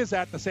Colorado is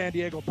at the San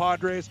Diego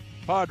Padres.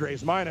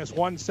 Padres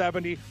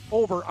 -170.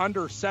 Over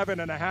under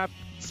 7.5.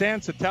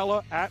 San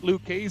Satella at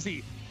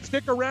Lucchese.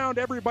 Stick around,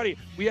 everybody.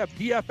 We have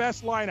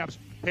DFS lineups,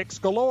 picks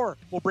galore.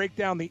 We'll break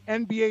down the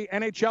NBA,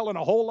 NHL, and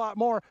a whole lot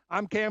more.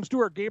 I'm Cam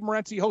Stewart. Gabe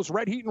Morency hosts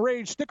Red Heat and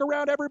Rage. Stick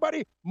around,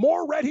 everybody.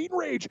 More Red Heat and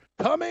Rage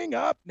coming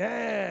up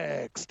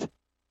next.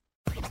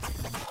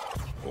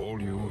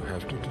 All you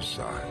have to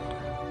decide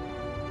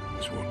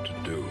is what to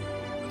do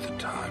with the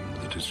time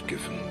that is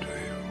given to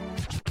you.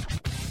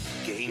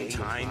 Game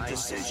time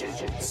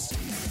decisions.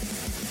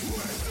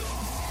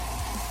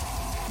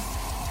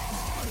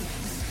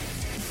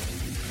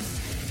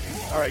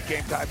 All right,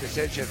 game time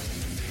decisions.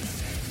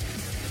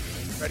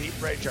 Red Heat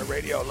Rage, our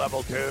radio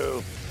level 2.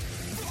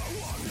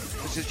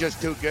 This is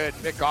just too good.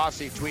 Mick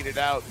Aussie tweeted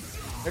out.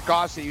 Mick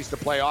Aussie used to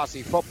play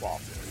Aussie football.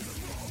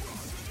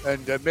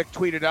 And Mick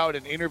tweeted out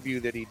an interview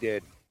that he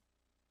did.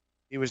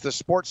 He was the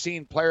Sports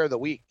Scene Player of the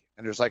Week.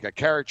 And there's like a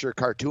caricature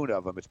cartoon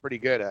of him. It's pretty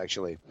good,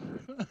 actually.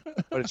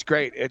 But it's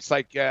great. It's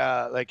like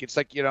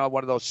you know,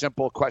 one of those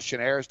simple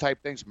questionnaires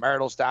type things.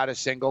 Marital status,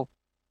 single.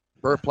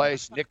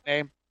 Birthplace,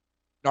 nickname,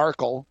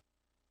 narcle.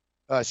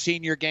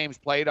 Senior games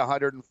played,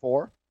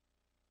 104.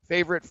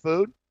 Favorite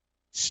food,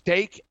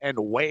 steak and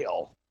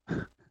whale.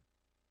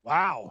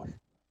 Wow.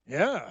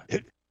 Yeah.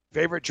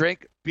 Favorite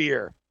drink,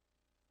 beer.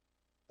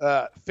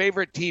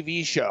 Favorite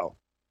TV show,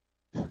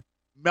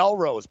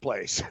 Melrose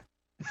Place.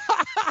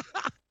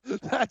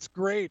 That's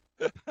great.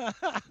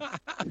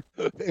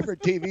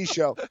 Favorite TV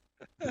show,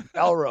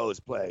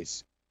 Melrose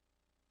Place.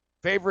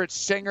 Favorite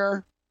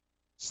singer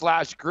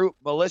 / group,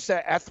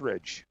 Melissa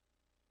Etheridge.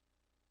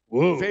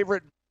 Whoa.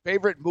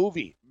 Favorite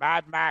movie,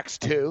 Mad Max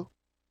 2.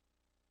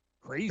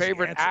 Crazy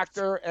Favorite answers.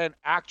 actor and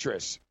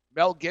actress,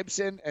 Mel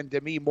Gibson and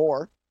Demi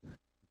Moore.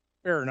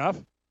 Fair enough.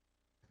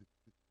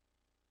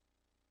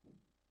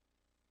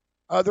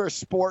 Other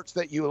sports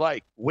that you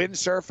like,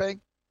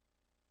 windsurfing,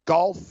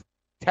 golf,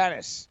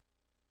 tennis.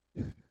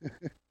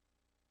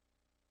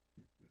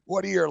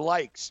 What are your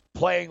likes?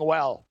 Playing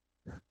well.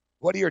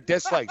 What are your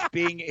dislikes?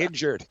 Being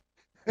injured.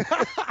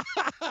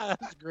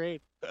 That's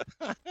great.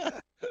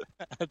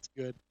 That's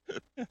good.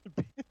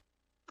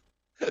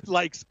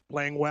 Likes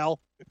playing well.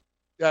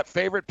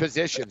 Favorite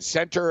position,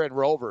 center and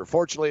rover.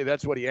 Fortunately,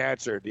 that's what he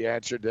answered. He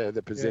answered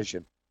the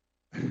position.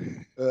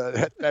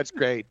 Yeah. That's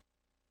great.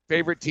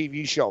 Favorite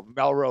TV show,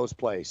 Melrose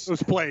Place.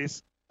 Those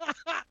plays.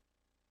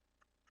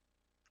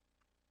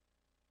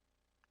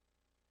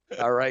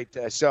 All right.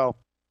 So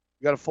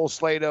we got a full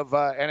slate of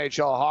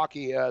NHL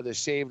hockey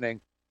this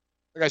evening.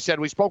 Like I said,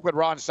 we spoke with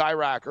Ron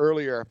Sirak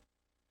earlier,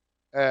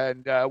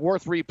 and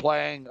worth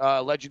replaying.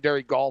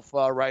 Legendary golf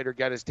writer,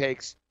 get his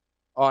takes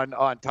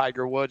on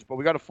Tiger Woods. But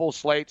we got a full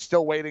slate.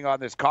 Still waiting on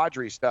this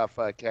Kadri stuff,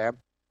 Cam.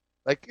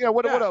 Like, you know,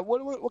 what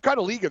kind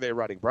of league are they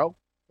running, bro?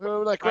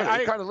 What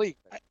kind of league?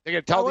 They're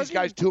going to tell these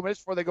guys 2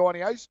 minutes before they go on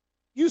the ice?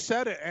 You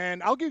said it,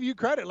 and I'll give you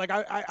credit. Like,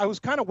 I was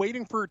kind of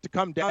waiting for it to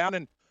come down,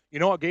 and, you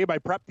know, Gabe, I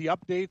prepped the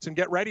updates and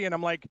get ready, and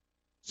I'm like,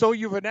 so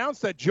you've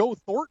announced that Joe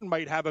Thornton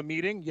might have a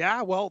meeting.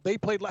 Yeah, well, they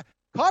played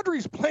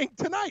Kadri's playing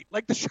tonight.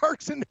 Like, the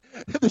Sharks in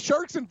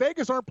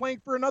Vegas aren't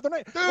playing for another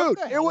night. Dude,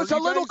 it was a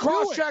little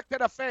cross-check to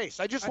the face.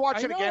 I just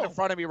watched it again in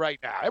front of me right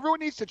now. Everyone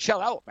needs to chill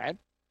out, man.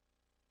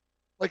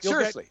 Like,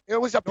 seriously,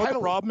 it was a penalty. The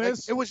problem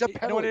is, it was a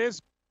penalty. You know what it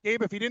is,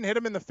 Gabe? If he didn't hit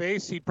him in the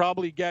face, he'd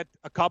probably get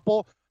a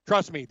couple.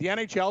 Trust me, the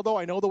NHL, though,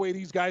 I know the way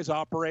these guys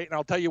operate, and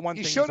I'll tell you one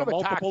thing. He should have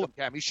attacked him,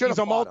 Cam. He should have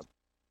fought him.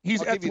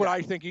 That's what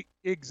I think.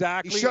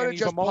 Exactly. He should have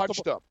just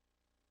punched him.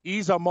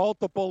 He's a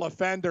multiple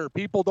offender.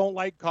 People don't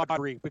like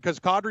Kadri because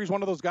Kadri's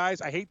one of those guys.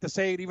 I hate to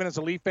say it, even as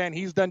a Leaf fan,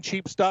 he's done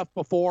cheap stuff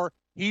before.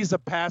 He's a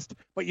pest.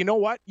 But you know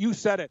what? You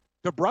said it.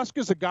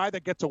 DeBrusk's a guy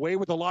that gets away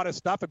with a lot of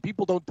stuff, and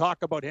people don't talk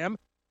about him.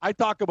 I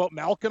talk about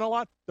Malkin a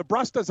lot.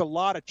 DeBrusk does a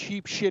lot of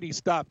cheap, shitty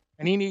stuff,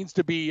 and he needs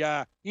to be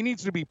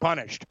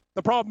punished.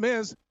 The problem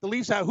is the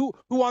Leafs have who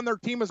on their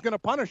team is going to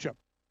punish him?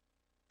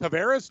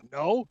 Tavares?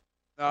 No.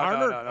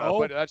 Marner? No.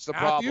 But that's the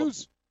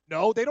Matthews? problem.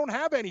 No, they don't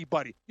have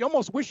anybody. You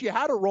almost wish you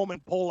had a Roman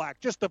Polak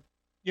just to,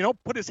 you know,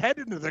 put his head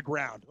into the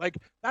ground. Like,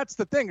 that's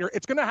the thing.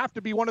 It's going to have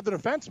to be one of the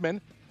defensemen.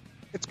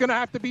 It's going to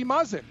have to be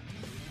Muzzin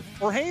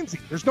or Hainsey.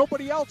 There's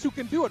nobody else who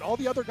can do it. All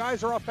the other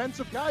guys are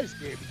offensive guys,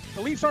 Gabe.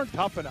 The Leafs aren't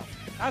tough enough.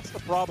 That's the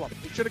problem.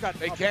 They should have got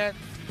tougher.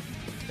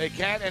 They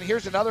can't. And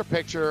here's another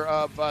picture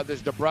of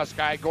this DeBrusk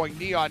guy going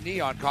knee on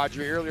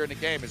Kadri earlier in the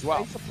game as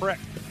well. He's a prick.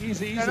 He's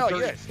he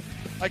is.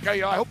 Like, you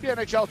know, I hope the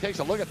NHL takes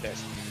a look at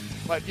this.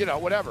 But, you know,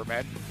 whatever,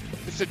 man.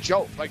 It's a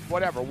joke. Like,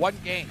 whatever. One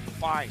game,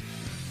 fine.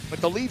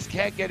 But the Leafs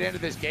can't get into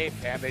this game,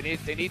 Cam. They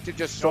need to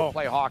just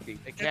play hockey.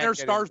 They can't. And their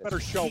stars better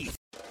show.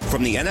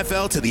 From the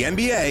NFL to the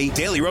NBA,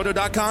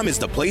 DailyRoto.com is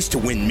the place to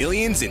win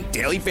millions in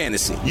daily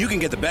fantasy. You can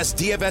get the best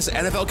DFS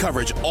NFL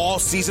coverage all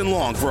season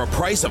long for a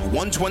price of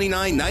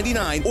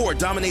 $129.99 or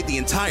dominate the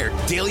entire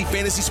daily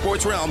fantasy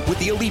sports realm with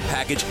the Elite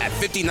Package at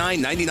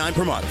 $59.99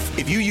 per month.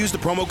 If you use the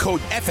promo code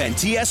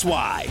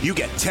FNTSY, you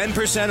get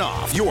 10%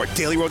 off your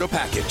Daily Roto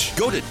package.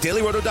 Go to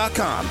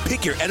DailyRoto.com,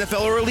 pick your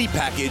NFL or Elite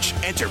Package,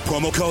 enter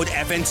promo code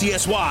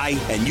FNTSY,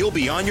 and you'll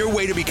be on your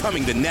way to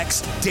becoming the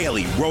next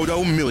Daily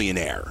Roto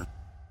millionaire.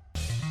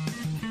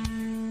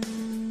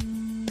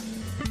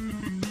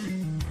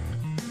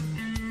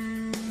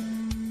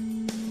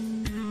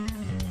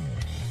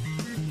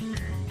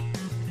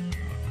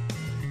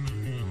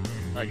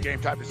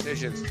 Game Time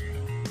Decisions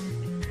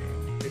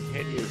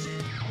continues.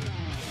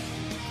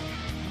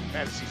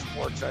 Fantasy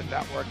Sports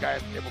Network. I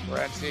am Abel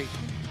Morency.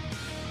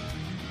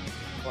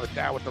 Going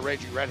down with the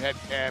Raging Redhead,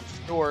 Cam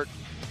Stewart.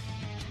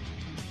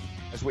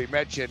 As we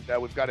mentioned,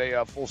 we've got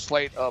a full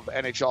slate of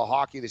NHL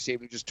hockey this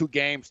evening. Just 2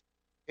 games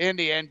in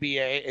the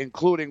NBA,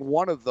 including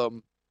one of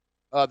them,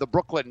 the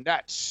Brooklyn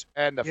Nets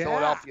and the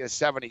Philadelphia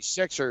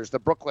 76ers. The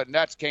Brooklyn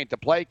Nets came to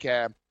play,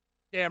 Cam.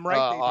 Damn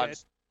right they did.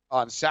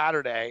 On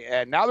Saturday,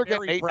 and now they're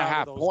getting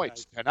 8.5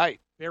 points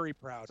tonight. Very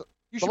proud.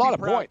 You should be proud,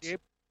 points. Gabe.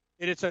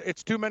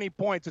 It's too many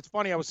points. It's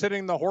funny. I was sitting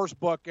in the horse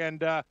book,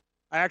 and I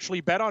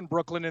actually bet on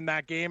Brooklyn in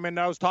that game, and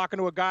I was talking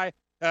to a guy.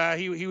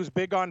 He was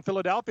big on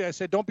Philadelphia. I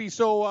said, don't be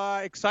so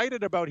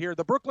excited about here.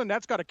 The Brooklyn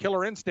Nets got a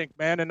killer instinct,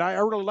 man, and I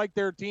really like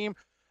their team.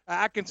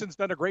 Atkinson's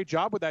done a great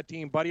job with that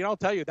team, buddy, and I'll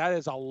tell you, that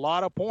is a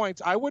lot of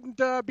points. I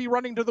wouldn't be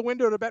running to the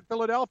window to bet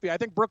Philadelphia. I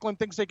think Brooklyn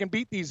thinks they can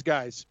beat these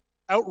guys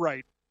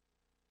outright.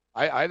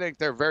 I think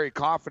they're very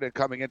confident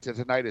coming into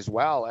tonight as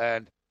well.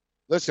 And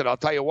listen, I'll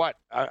tell you what,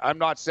 I'm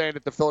not saying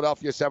that the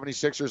Philadelphia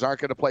 76ers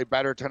aren't going to play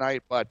better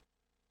tonight, but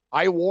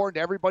I warned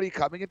everybody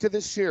coming into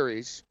this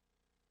series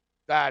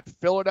that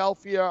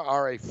Philadelphia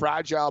are a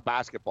fragile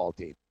basketball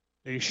team.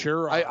 They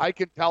sure are. I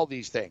can tell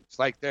these things.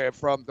 Like, they're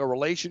from the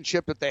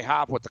relationship that they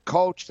have with the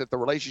coach, that the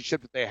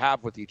relationship that they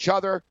have with each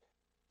other,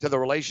 to the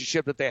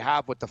relationship that they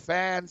have with the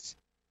fans.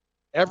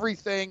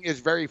 Everything is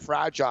very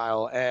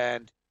fragile,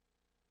 and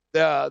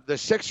the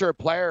Sixer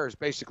players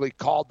basically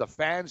called the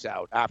fans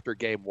out after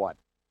game 1.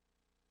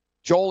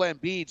 Joel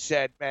Embiid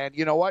said, man,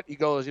 you know what? He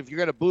goes, if you're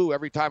going to boo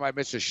every time I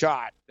miss a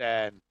shot,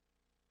 then,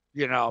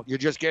 you're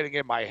just getting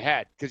in my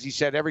head. Because he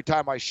said every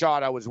time I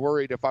shot, I was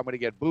worried if I'm going to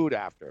get booed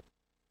after.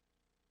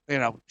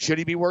 Should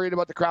he be worried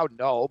about the crowd?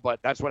 No, but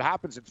that's what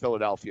happens in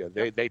Philadelphia.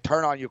 They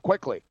turn on you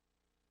quickly.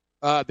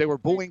 They were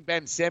booing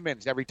Ben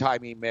Simmons every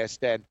time he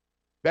missed, and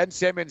Ben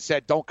Simmons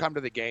said, don't come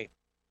to the game,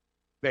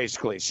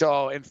 basically.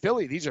 So in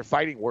Philly, these are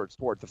fighting words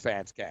toward the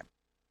fans, Cam.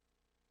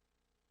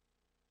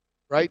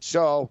 Right?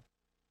 So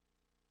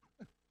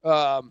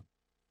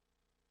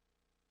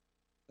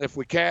if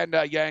we can,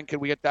 Yang, can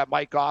we get that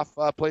mic off,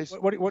 please?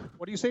 What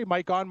do you say?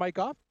 Mic on, mic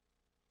off?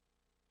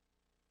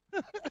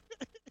 You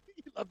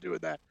love doing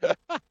that.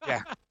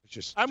 Yeah.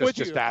 I'm with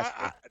you.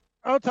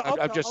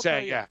 I'm just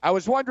saying, yeah. I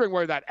was wondering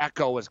where that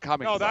echo was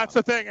coming from. No, that's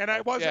the thing. And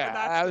I wasn't.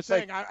 Yeah, that's the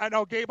thing. I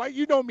know, Gabe,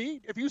 you know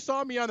me. If you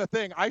saw me on the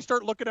thing, I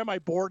start looking at my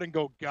board and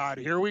go, God,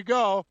 here we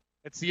go.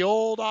 It's the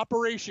old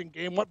operation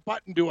game. What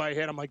button do I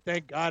hit? I'm like,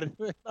 thank God.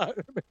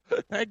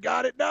 Thank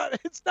God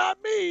it's not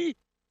me.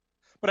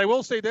 But I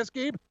will say this,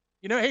 Gabe.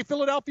 Hey,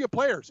 Philadelphia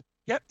players,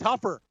 get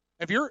tougher.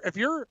 If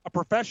you're a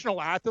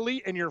professional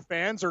athlete and your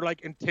fans are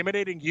like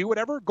intimidating you,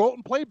 whatever, go out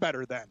and play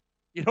better then.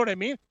 You know what I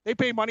mean? They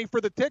pay money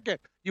for the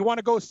ticket. You want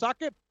to go suck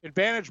it?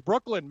 Advantage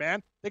Brooklyn,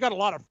 man. They got a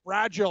lot of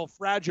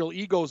fragile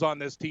egos on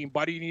this team,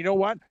 buddy. And you know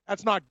what?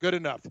 That's not good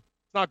enough.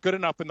 It's not good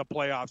enough in the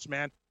playoffs,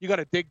 man. You got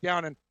to dig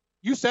down. And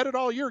you said it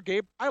all year,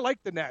 Gabe. I like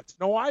the Nets.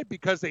 Know why?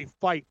 Because they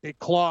fight. They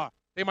claw.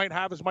 They might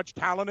have as much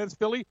talent as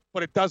Philly,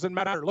 but it doesn't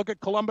matter. Look at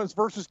Columbus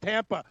versus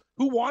Tampa.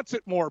 Who wants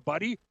it more,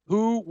 buddy?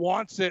 Who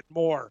wants it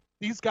more?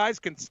 These guys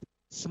can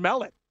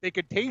smell it. They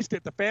can taste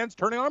it. The fans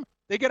turning on them.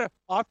 They get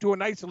off to a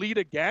nice lead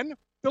again.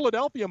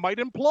 Philadelphia might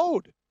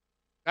implode.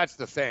 That's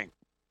the thing.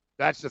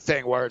 That's the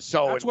thing where it's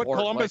so That's important. What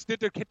Columbus did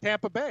to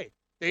Tampa Bay.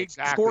 They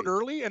scored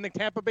early, and then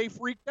Tampa Bay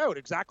freaked out.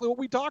 Exactly what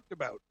we talked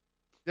about.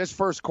 This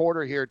first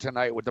quarter here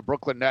tonight with the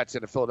Brooklyn Nets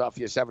and the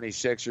Philadelphia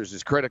 76ers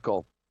is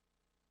critical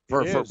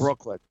for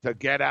Brooklyn to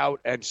get out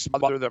and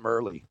smother them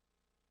early.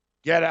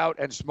 Get out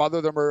and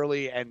smother them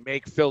early and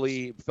make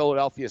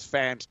Philadelphia's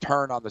fans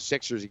turn on the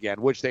Sixers again,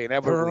 which they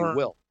inevitably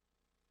will.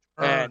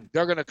 And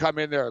they're going to come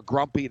in there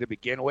grumpy to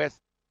begin with.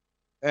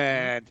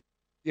 And,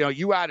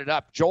 you add it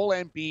up. Joel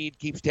Embiid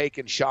keeps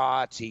taking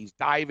shots. He's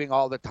diving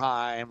all the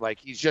time. Like,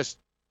 he's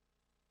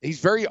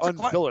very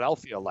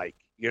un-Philadelphia-like,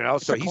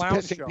 so he's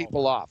pissing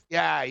people off.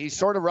 Yeah, he's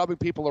sort of rubbing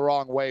people the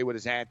wrong way with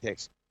his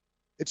antics.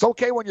 It's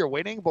okay when you're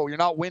winning, but when you're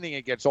not winning,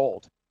 it gets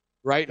old,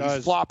 right?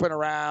 He's flopping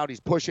around.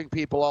 He's pushing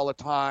people all the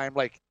time.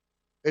 Like,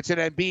 it's an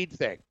Embiid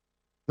thing.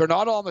 They're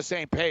not all on the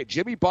same page.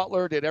 Jimmy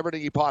Butler did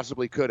everything he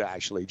possibly could,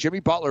 actually. Jimmy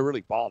Butler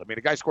really balled. I mean,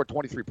 the guy scored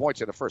 23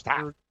 points in the first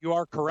half. You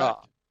are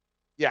correct.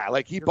 Yeah,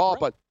 like he balled.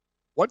 But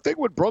one thing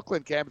with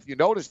Brooklyn, Cam, if you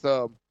notice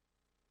them,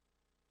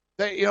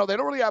 they don't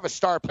really have a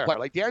star player.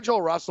 Like D'Angelo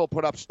Russell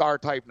put up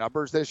star-type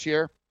numbers this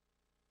year.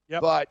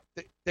 Yep. But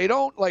they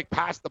don't,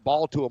 pass the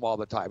ball to him all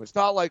the time. It's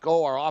not like,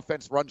 our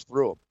offense runs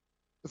through him.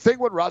 The thing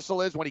with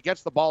Russell is when he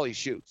gets the ball, he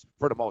shoots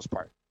for the most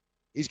part.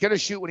 He's going to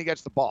shoot when he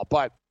gets the ball.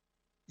 But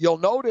you'll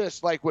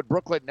notice, with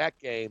Brooklyn Net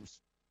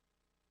games,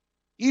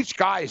 each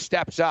guy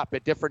steps up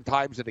at different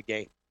times of the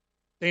game.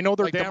 They know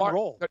their damn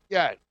role.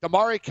 Yeah,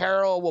 Damari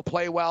Carroll will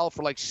play well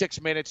for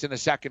 6 minutes in the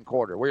second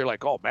quarter where you're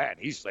like, oh, man,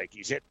 he's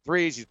hitting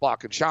threes, he's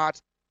blocking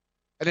shots.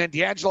 And then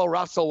D'Angelo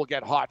Russell will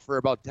get hot for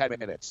about 10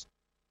 minutes.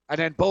 And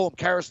then, boom,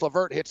 Karis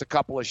LeVert hits a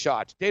couple of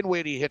shots.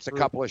 Dinwiddie hits a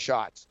couple of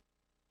shots.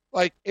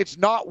 It's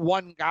not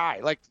one guy.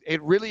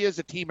 It really is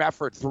a team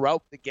effort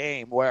throughout the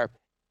game where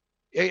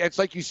it's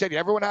like you said,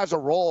 everyone has a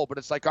role, but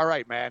it's like, all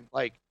right, man,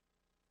 like,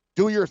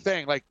 do your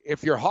thing. Like,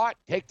 if you're hot,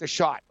 take the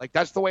shot. Like,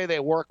 that's the way they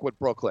work with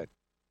Brooklyn.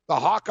 The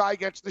hot guy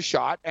gets the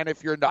shot, and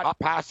if you're not,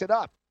 pass it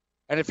up.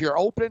 And if you're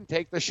open,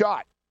 take the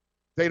shot.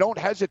 They don't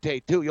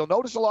hesitate, too. You'll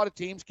notice a lot of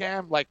teams,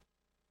 Cam, like,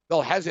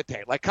 they'll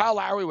hesitate. Like, Kyle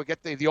Lowry would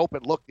get the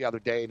open look the other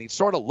day, and he'd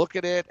sort of look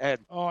at it, and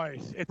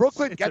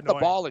Brooklyn get the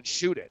ball and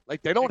shoot it.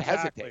 Like, they don't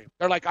hesitate.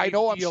 They're like, I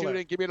know I'm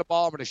shooting. Give me the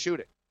ball. I'm going to shoot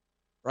it.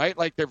 Right?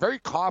 Like, they're very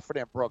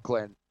confident,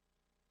 Brooklyn.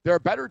 They're a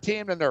better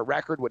team than their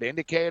record would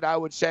indicate, I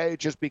would say,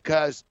 just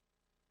because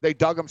they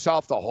dug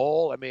themselves the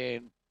hole. I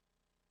mean,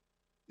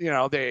 you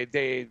know,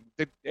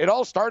 it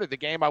all started the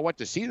game I went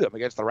to see them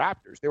against the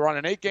Raptors. They were on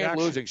an 8-game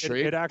losing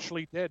streak. It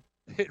actually did.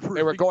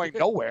 They were going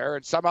nowhere,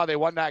 and somehow they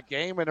won that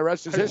game, and the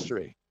rest is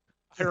history.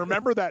 I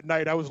remember that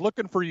night. I was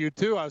looking for you,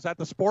 too. I was at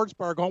the sports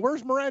bar going,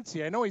 where's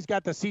Morency? I know he's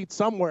got the seat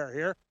somewhere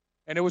here.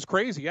 And it was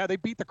crazy. Yeah, they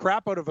beat the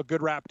crap out of a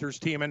good Raptors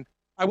team. And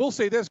I will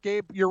say this,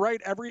 Gabe, you're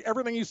right.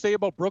 Everything you say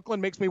about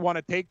Brooklyn makes me want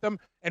to take them.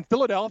 And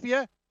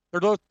Philadelphia,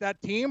 they're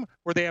that team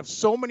where they have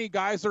so many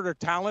guys that are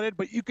talented,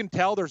 but you can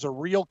tell there's a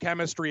real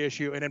chemistry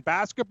issue. And in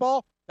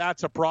basketball,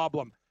 that's a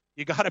problem.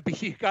 You gotta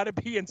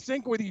be in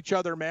sync with each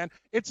other, man.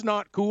 It's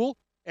not cool.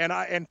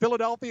 And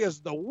Philadelphia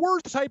is the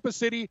worst type of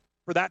city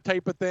for that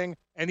type of thing.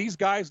 And these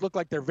guys look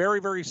like they're very,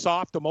 very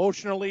soft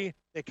emotionally.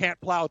 They can't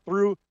plow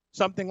through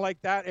something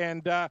like that.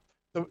 And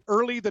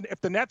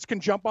if the Nets can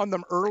jump on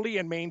them early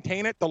and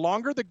maintain it, the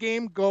longer the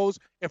game goes,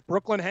 if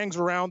Brooklyn hangs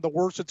around, the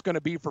worse it's going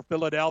to be for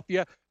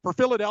Philadelphia. For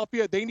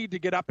Philadelphia, they need to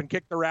get up and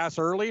kick their ass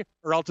early,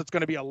 or else it's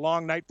going to be a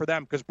long night for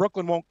them because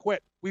Brooklyn won't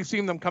quit. We've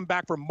seen them come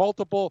back from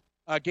multiple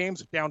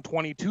games down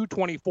 22,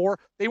 24.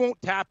 They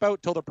won't tap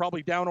out till they're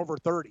probably down over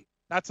 30.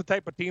 That's the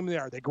type of team they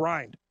are. They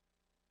grind.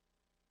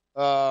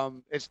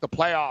 It's the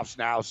playoffs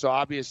now, so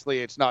obviously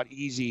it's not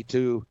easy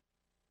to –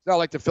 it's not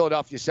like the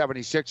Philadelphia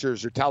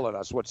 76ers are telling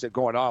us what's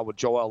going on with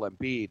Joel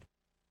Embiid.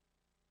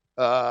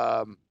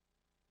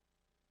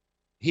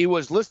 He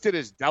was listed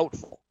as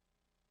doubtful,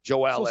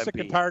 Joel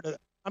Embiid.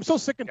 I'm so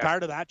sick and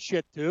tired of that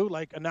shit, too.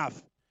 Like,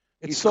 enough.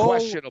 It's He's so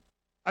questionable.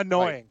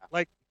 Annoying.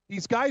 Like,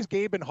 these guys,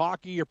 Gabe, in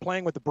hockey, you're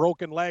playing with the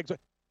broken legs.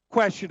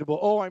 Questionable.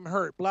 Oh, I'm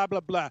hurt. Blah,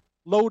 blah, blah.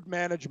 Load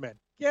management.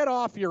 Get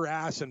off your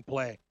ass and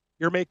play.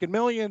 You're making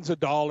millions of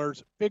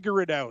dollars.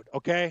 Figure it out,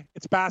 okay?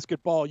 It's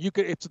basketball.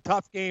 It's a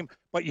tough game,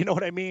 but you know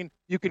what I mean?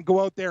 You can go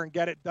out there and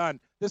get it done.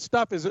 This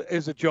stuff is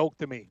a joke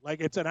to me.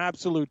 Like, it's an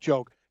absolute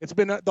joke. It's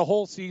been the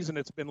whole season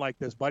it's been like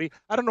this, buddy.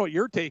 I don't know what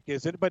your take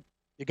is, but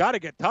you got to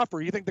get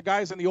tougher. You think the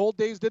guys in the old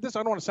days did this? I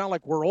don't want to sound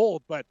like we're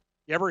old, but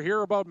you ever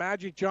hear about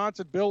Magic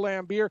Johnson, Bill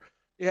Laimbeer,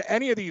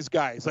 any of these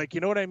guys? Like, you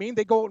know what I mean?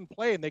 They go out and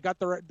play, and they got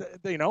their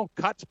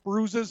cuts,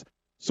 bruises,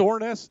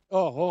 soreness.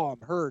 Oh,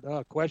 I'm hurt.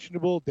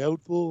 Questionable,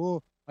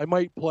 doubtful. I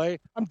might play.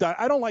 I'm done.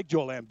 I don't like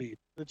Joel Embiid.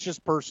 It's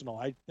just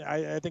personal.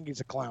 I think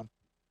he's a clown.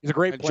 He's a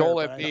great player.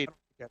 Joel Embiid.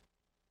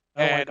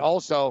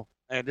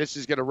 And this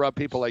is going to rub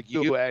people like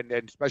you and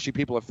especially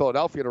people in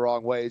Philadelphia the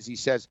wrong way, is he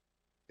says,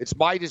 it's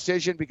my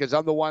decision because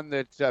I'm the one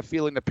that's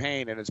feeling the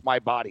pain and it's my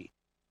body.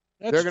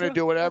 They're going to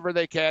do whatever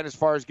they can as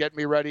far as getting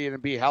me ready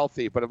and be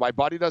healthy. But if my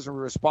body doesn't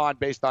respond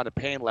based on the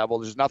pain level,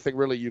 there's nothing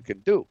really you can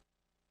do,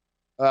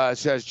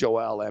 says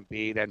Joel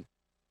Embiid. And,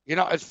 you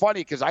know, it's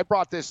funny because I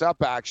brought this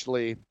up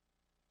actually.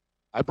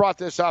 I brought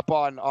this up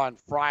on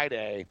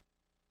Friday,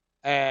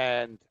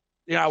 and,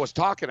 you know, I was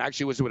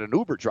was with an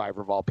Uber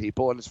driver of all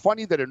people, and it's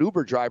funny that an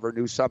Uber driver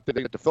knew something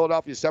that the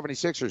Philadelphia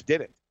 76ers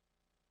didn't.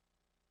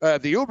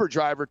 The Uber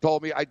driver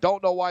told me, I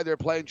don't know why they're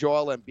playing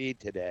Joel Embiid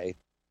today.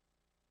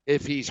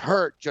 If he's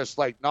hurt, just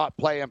like not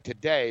play him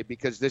today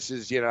because this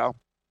is, he doesn't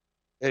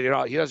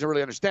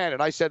really understand.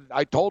 And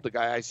I told the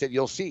guy, I said,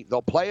 you'll see.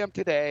 They'll play him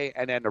today,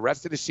 and then the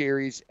rest of the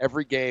series,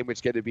 every game,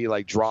 it's going to be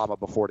like drama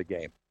before the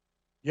game.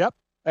 Yep.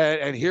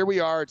 And here we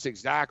are. It's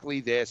exactly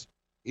this.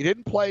 He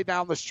didn't play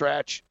down the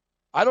stretch.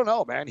 I don't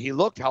know, man. He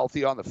looked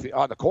healthy on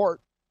the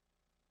court.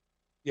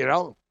 You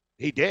know,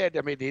 he did.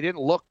 I mean, he didn't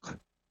look.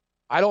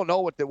 I don't know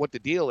what the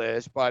deal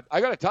is, but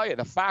I got to tell you,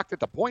 the fact that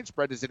the point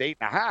spread is at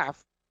 8.5,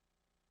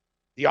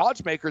 the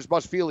odds makers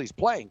must feel he's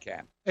playing,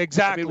 Cam.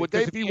 Exactly. I mean, would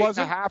they be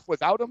 8.5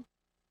 without him?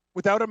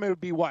 Without him, it would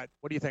be what?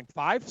 What do you think?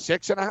 5?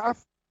 6.5?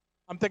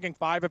 I'm thinking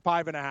 5 at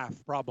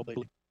 5.5, probably.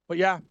 But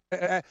yeah,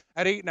 at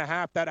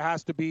 8.5, that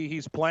has to be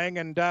he's playing,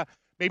 and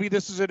maybe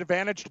this is an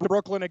advantage to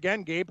Brooklyn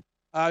again, Gabe.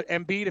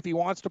 Embiid, if he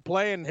wants to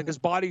play and his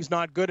body's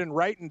not good and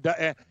right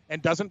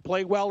and doesn't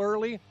play well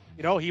early,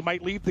 he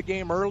might leave the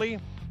game early.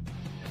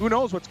 Who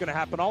knows what's going to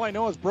happen? All I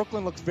know is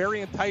Brooklyn looks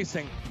very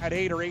enticing at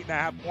 8 or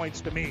 8.5 points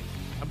to me.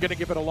 I'm going to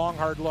give it a long,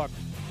 hard look.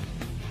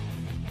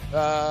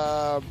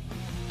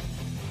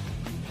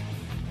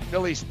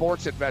 Philly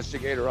sports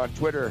investigator on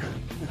Twitter.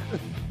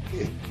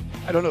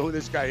 I don't know who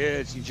this guy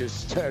is. He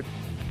just said,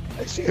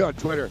 I see on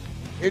Twitter,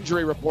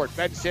 injury report,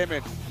 Ben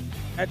Simmons,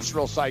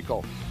 menstrual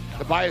cycle,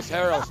 Tobias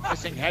Harris,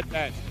 missing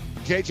headband,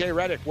 JJ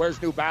Redick,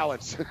 where's New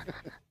Balance?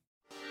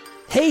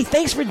 Hey,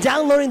 thanks for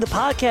downloading the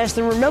podcast.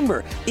 And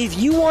remember, if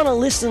you want to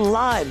listen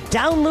live,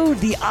 download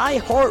the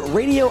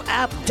iHeartRadio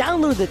app,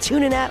 download the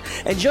TuneIn app,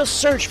 and just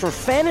search for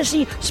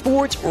Fantasy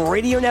Sports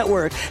Radio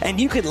Network, and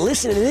you can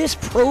listen to this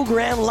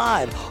program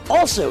live.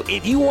 Also,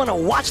 if you want to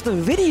watch the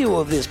video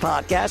of this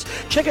podcast,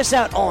 check us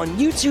out on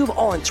YouTube,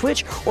 on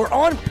Twitch, or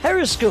on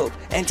Periscope,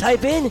 and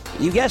type in,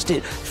 you guessed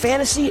it,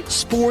 Fantasy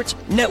Sports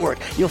Network.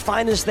 You'll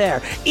find us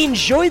there.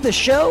 Enjoy the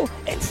show,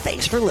 and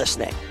thanks for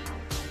listening.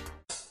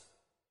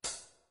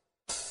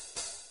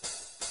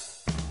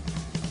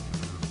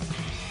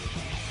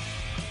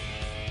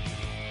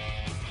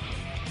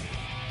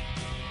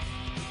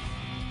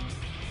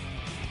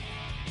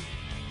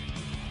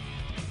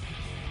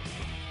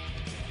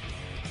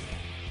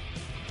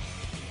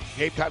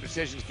 Game Time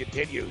Decisions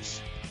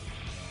continues.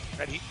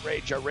 Red Heat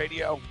Rage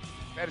Radio,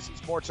 Fantasy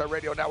Sports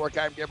Radio Network.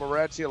 I'm Gabriel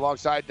Morency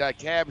alongside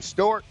Cam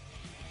Stewart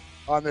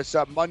on this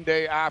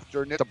Monday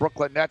afternoon. The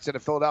Brooklyn Nets and the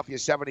Philadelphia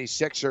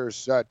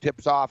 76ers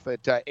tips off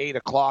at 8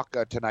 o'clock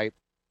tonight.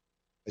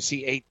 I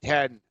see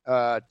 8:10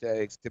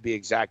 to be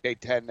exact,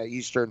 8:10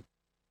 Eastern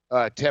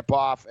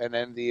tip-off. And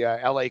then the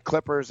L.A.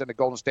 Clippers and the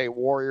Golden State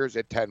Warriors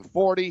at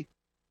 10:40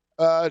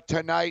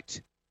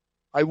 tonight.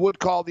 I would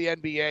call the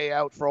NBA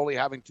out for only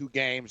having 2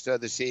 games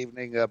this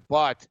evening,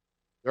 but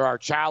there are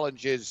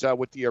challenges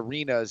with the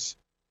arenas,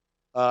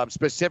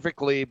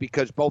 specifically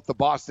because both the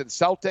Boston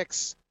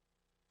Celtics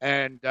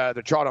and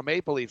the Toronto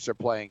Maple Leafs are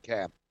playing,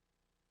 Cam.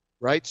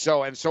 Right?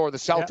 So are the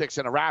Celtics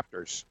and the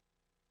Raptors.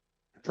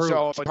 True.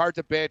 So it's hard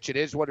to bitch. It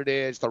is what it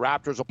is. The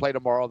Raptors will play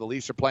tomorrow. The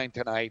Leafs are playing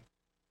tonight.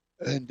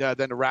 And then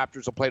the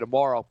Raptors will play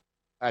tomorrow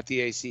at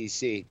the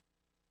ACC.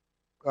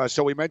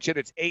 So we mentioned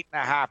it's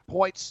 8.5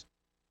 points.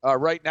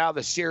 Right now,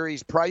 the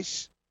series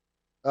price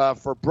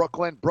for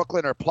Brooklyn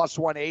are plus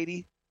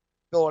 180.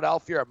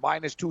 Philadelphia are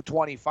minus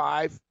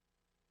 225.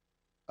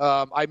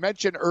 I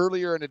mentioned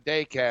earlier in the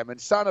day, Cam,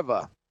 and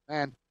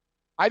man,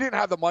 I didn't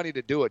have the money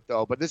to do it,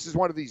 though, but this is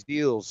one of these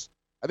deals.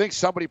 I think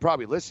somebody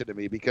probably listened to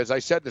me because I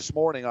said this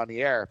morning on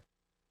the air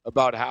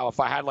about how if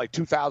I had like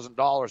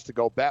 $2,000 to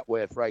go bet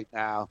with right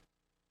now,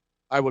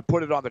 I would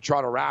put it on the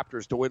Toronto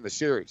Raptors to win the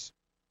series.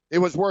 It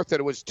was worth it.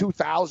 It was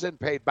 $2,000,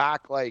 paid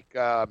back like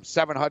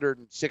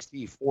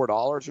 $764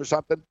 or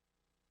something.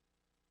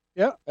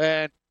 Yeah.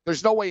 And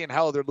there's no way in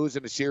hell they're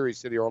losing the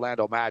series to the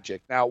Orlando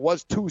Magic. Now, it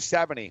was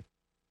 $270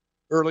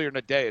 earlier in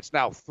the day. It's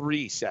now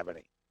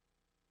 $370.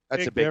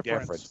 That's a big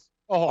difference.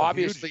 Oh,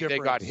 obviously, they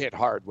got hit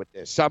hard with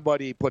this.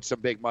 Somebody put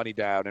some big money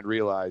down and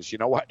realized, you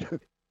know what?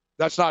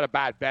 That's not a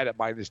bad bet at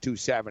minus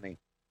 270.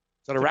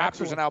 So the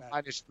Raptors are now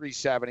minus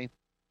 370.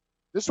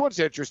 This one's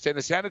interesting.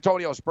 The San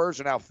Antonio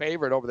Spurs are now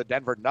favored over the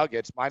Denver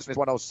Nuggets, minus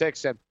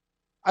 106. And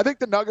I think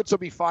the Nuggets will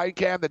be fine,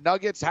 Cam. The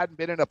Nuggets hadn't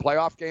been in a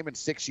playoff game in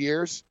 6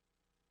 years.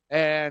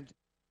 And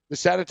the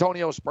San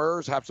Antonio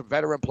Spurs have some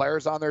veteran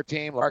players on their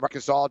team.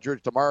 Marcus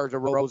Aldridge, DeMar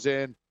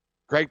DeRozan,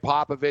 Greg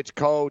Popovich,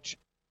 coach,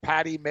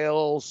 Patty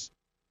Mills.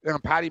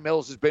 Patty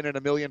Mills has been in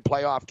a million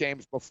playoff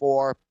games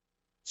before.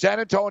 San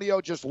Antonio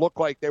just looked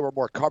like they were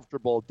more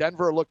comfortable.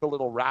 Denver looked a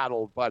little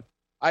rattled, but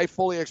I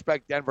fully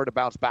expect Denver to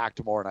bounce back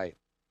tomorrow night.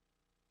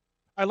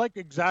 I like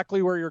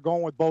exactly where you're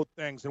going with both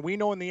things. And we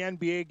know in the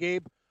NBA,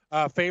 Gabe,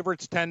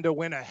 favorites tend to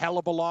win a hell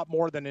of a lot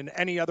more than in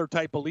any other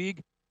type of league.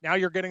 Now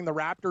you're getting the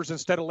Raptors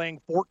instead of laying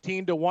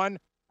 14-1.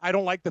 I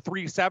don't like the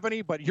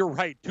 370, but you're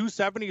right.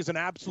 270 is an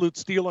absolute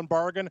steal and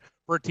bargain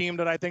for a team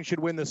that I think should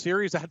win the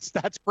series.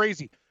 That's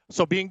crazy.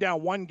 So being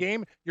down 1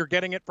 game, you're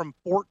getting it from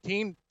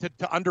 14 to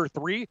under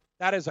 3.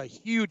 That is a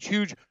huge,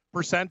 huge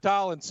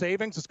percentile in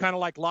savings. It's kind of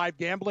like live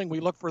gambling. We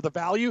look for the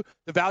value.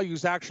 The value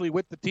is actually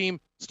with the team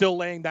still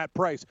laying that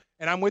price.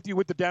 And I'm with you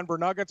with the Denver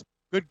Nuggets.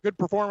 Good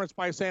performance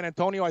by San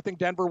Antonio. I think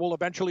Denver will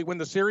eventually win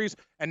the series.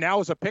 And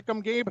now as a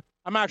pick'em, Gabe,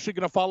 I'm actually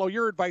going to follow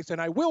your advice,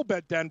 and I will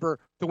bet Denver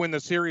to win the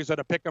series at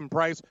a pick'em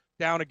price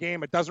down a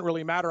game. It doesn't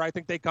really matter. I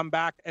think they come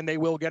back, and they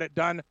will get it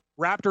done.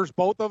 Raptors,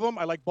 both of them.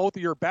 I like both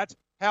of your bets.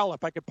 Hell,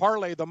 if I could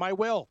parlay them, I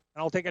will.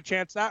 And I'll take a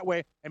chance that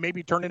way and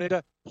maybe turn it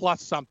into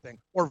plus something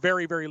or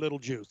very, very little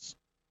juice.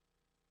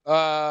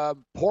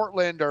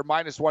 Portland are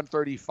minus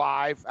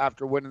 135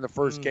 after winning the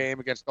first game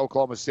against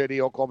Oklahoma City.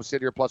 Oklahoma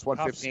City are plus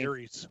 115.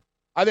 Series.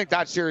 I think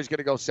that series is going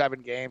to go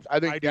 7 games.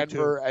 I think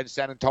Denver and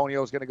San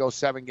Antonio is going to go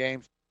 7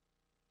 games.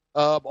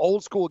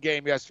 Old school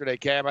game yesterday,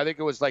 Cam. I think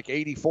it was like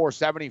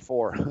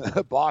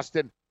 84-74.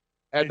 Boston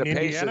and the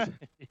Pacers.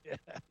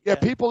 Yeah,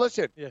 people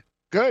listen. Yeah.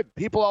 Good.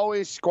 People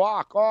always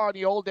squawk. Oh, in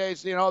the old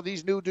days,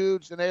 these new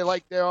dudes, and they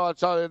like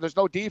there's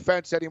no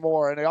defense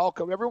anymore, and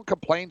everyone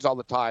complains all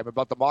the time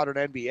about the modern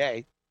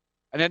NBA,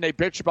 and then they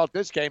bitch about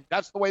this game.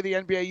 That's the way the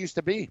NBA used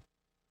to be.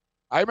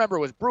 I remember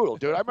it was brutal,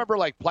 dude. I remember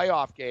like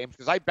playoff games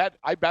because I bet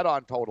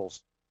on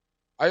totals.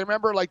 I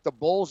remember like the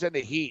Bulls and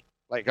the Heat,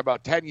 like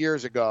about 10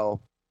 years ago.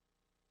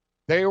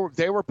 They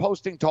were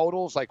posting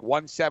totals like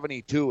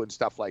 172 and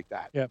stuff like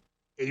that. Yeah,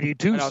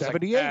 82,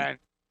 78. Like,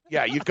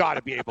 yeah, you've got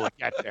to be able to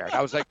get there. And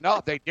I was like,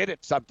 no, they did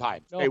it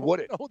sometimes. They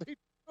wouldn't. No,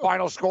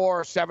 Final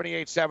score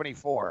 78-74,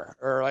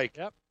 or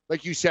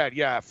like you said,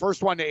 yeah,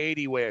 first one to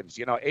 80 wins.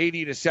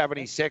 80 to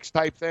 76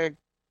 type thing.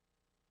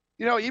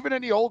 Even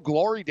in the old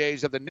glory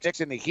days of the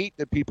Knicks and the Heat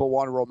that people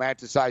want to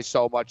romanticize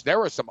so much, there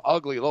were some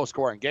ugly,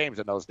 low-scoring games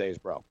in those days,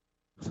 bro.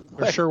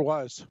 There sure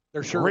was.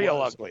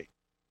 Real ugly.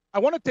 I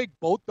want to take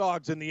both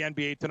dogs in the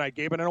NBA tonight,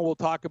 Gabe, and I know we'll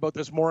talk about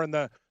this more in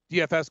the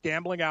DFS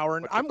gambling hour.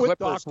 And I'm with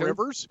Doc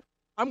Rivers.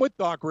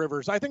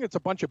 I think it's a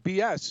bunch of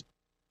BS.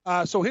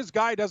 So his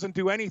guy doesn't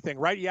do anything,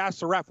 right? He asks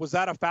the ref, was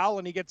that a foul?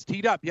 And he gets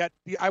teed up. Yet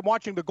I'm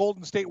watching the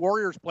Golden State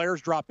Warriors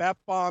players drop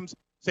F-bombs,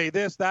 say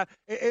this, that.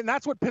 And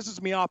that's what pisses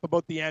me off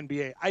about the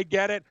NBA. I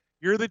get it.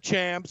 You're the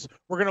champs.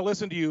 We're going to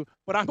listen to you.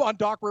 But I'm on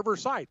Doc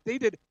Rivers' side. They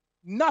did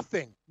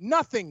nothing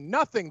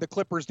the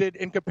Clippers did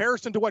in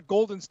comparison to what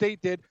Golden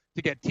State did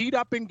to get teed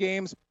up in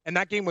games, and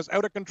that game was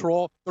out of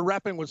control. The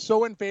reffing was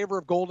so in favor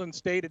of Golden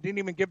State, it didn't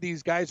even give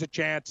these guys a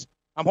chance.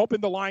 I'm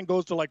hoping the line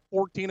goes to like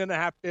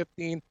 14.5,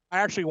 15. I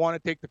actually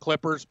want to take the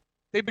Clippers.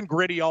 They've been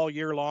gritty all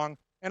year long,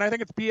 and I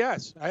think it's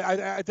BS.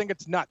 I think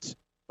it's nuts.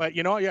 But,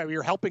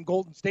 you're helping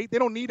Golden State. They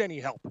don't need any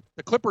help.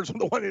 The Clippers are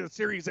the one in the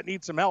series that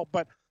needs some help,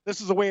 but this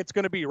is the way it's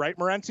going to be, right,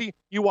 Morency?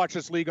 You watch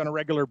this league on a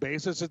regular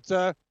basis.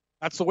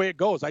 That's the way it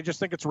goes. I just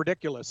think it's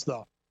ridiculous,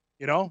 though.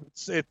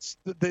 It's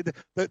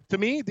to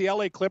me, the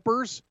LA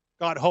Clippers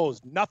got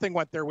hosed. Nothing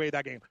went their way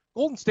that game.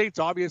 Golden State's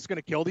obviously going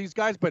to kill these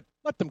guys, but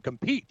let them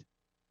compete.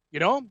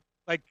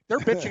 Like they're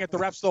bitching at the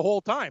refs the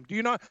whole time. Do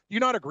you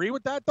not agree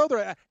with that, though?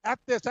 They're at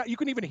this. You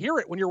can even hear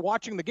it when you're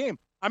watching the game.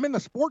 I'm in the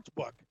sports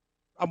book.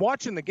 I'm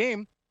watching the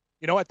game.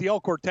 At the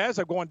El Cortez.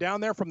 I'm going down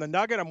there from the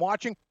Nugget. I'm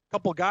watching a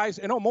couple guys.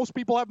 Most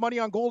people have money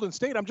on Golden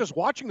State. I'm just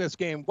watching this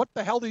game. What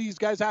the hell do these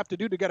guys have to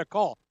do to get a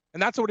call?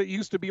 And that's what it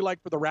used to be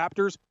like for the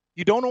Raptors.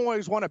 You don't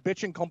always want to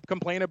bitch and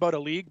complain about a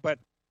league, but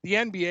the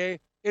NBA,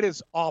 it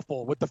is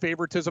awful with the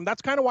favoritism.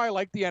 That's kind of why I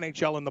like the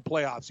NHL in the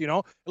playoffs.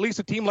 At least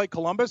a team like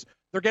Columbus,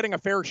 they're getting a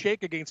fair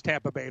shake against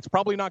Tampa Bay. It's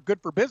probably not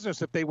good for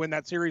business if they win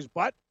that series,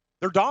 but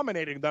they're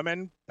dominating them,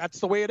 and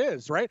that's the way it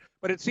is, right?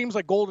 But it seems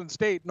like Golden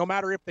State, no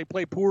matter if they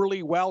play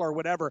poorly, well, or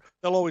whatever,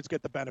 they'll always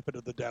get the benefit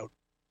of the doubt.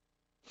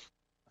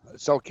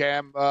 So,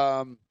 Cam,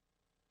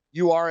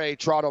 you are a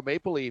Toronto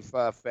Maple Leaf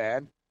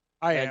fan.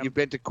 I am. And you've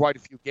been to quite a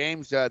few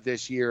games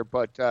this year,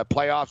 but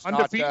playoffs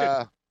undefeated.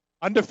 not...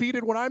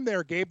 Undefeated when I'm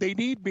there, Gabe. They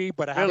need me,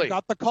 but I haven't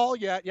got the call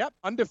yet. Yep,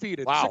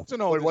 undefeated. Wow.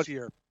 6-0 this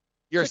year.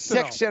 You're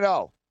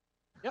 6-0.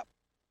 Yep.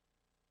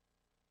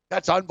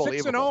 That's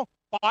unbelievable.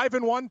 6-0,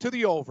 5-1 to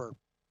the over.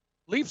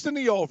 Leafs in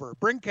the over.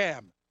 Bring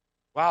Cam.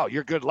 Wow,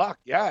 you're good luck.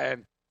 Yeah,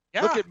 and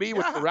look at me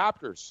with the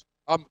Raptors.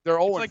 They're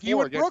 0-4 like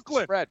you against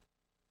Brooklyn. the spread.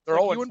 They're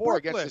 0-4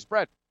 against the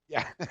spread.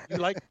 Yeah. You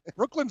like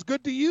Brooklyn's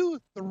good to you?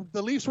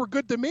 The Leafs were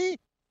good to me?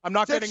 I'm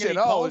not getting any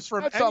calls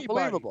from That's anybody.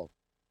 Unbelievable.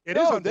 It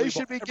is unbelievable. They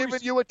should be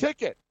giving you a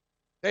ticket.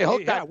 They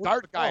hooked that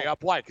Dart guy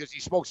up. Why? Because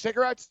he smoked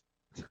cigarettes?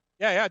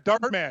 Yeah,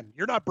 Dart Man.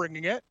 You're not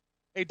bringing it.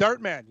 Hey,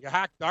 Dart Man, you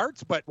hack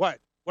darts, but what?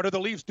 What are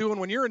the Leafs doing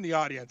when you're in the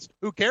audience?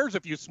 Who cares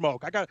if you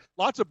smoke? I got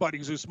lots of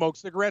buddies who smoke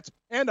cigarettes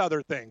and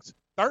other things.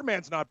 Dart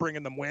Man's not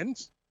bringing them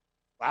wins.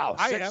 Wow,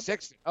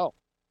 6-6. Oh.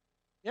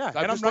 Yeah,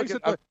 and I'm nice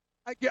at the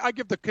I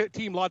give the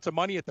team lots of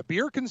money at the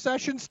beer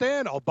concession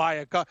stand. I'll buy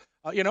a come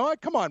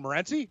on,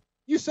 Morency.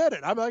 You said it.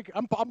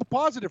 I'm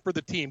positive for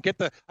the team.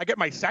 I get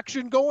my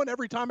section going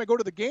every time I go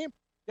to the game.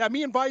 Yeah,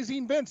 me and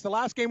Visine Vince, the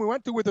last game we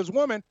went to with his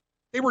woman,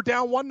 they were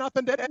down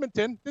 1-0 to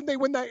Edmonton. Didn't they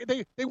win that?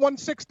 They won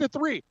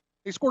 6-3.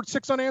 They scored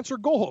 6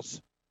 unanswered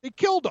goals. They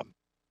killed them.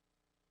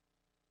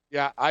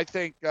 Yeah, I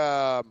think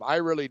I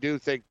really do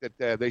think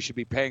that they should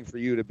be paying for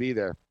you to be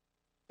there.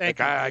 Thank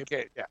you. I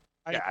can't. Yeah,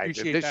 I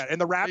appreciate that. And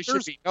the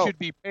Raptors should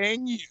be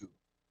paying you.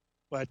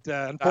 But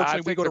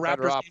unfortunately, we go to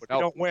Raptors if we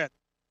don't win.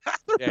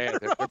 They're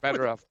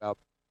better off now.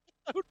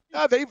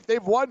 No,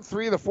 they've won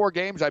 3 of the 4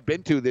 games I've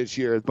been to this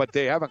year, but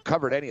they haven't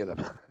covered any of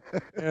them.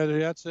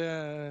 Yeah,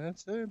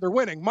 they're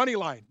winning. Money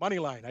line,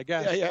 I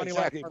guess. Yeah,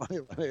 exactly.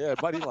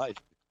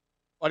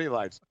 Money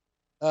lines.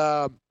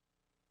 So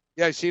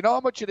you know how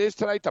much it is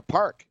tonight to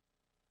park?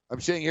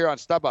 I'm sitting here on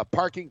StubHub.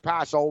 Parking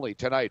pass only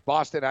tonight.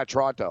 Boston at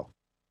Toronto.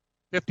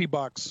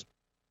 $50.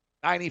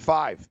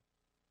 95.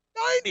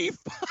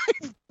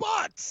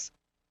 $95.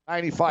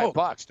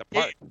 $95 to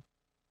park.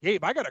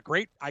 Gabe, I got a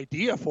great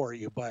idea for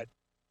you, but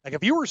like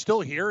if you were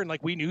still here and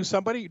like we knew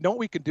somebody,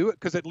 we can do it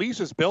because at least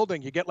this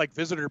building you get like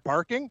visitor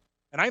parking,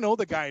 and I know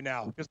the guy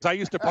now because I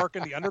used to park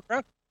in the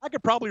underground. I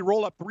could probably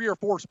roll up 3 or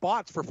 4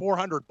 spots for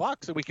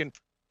 $400, and we can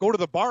go to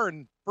the bar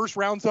and first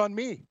round's on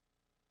me.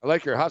 I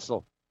like your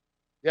hustle.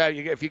 Yeah,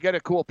 if you get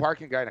a cool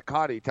parking guy in a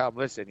condo, you tell him,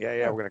 listen,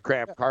 we're going to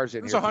cramp cars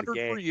in here's here. Here's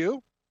 $100 for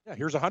you. Yeah,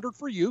 here's $100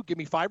 for you. Give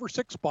me 5 or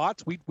 6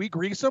 spots. We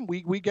grease them.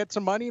 We get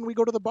some money and we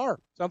go to the bar.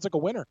 Sounds like a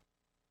winner.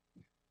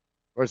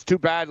 Or it's too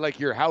bad, like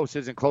your house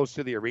isn't close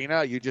to the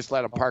arena. You just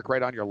let them park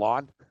right on your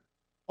lawn.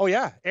 Oh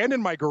yeah, and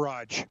in my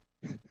garage.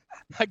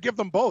 I give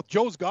them both.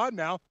 Joe's gone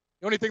now.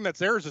 The only thing that's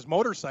there is his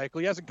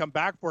motorcycle. He hasn't come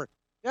back for it.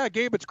 Yeah,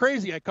 Gabe, it's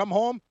crazy. I come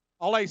home,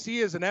 all I see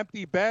is an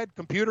empty bed,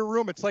 computer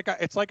room. It's like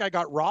I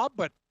got robbed,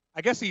 but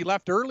I guess he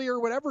left early or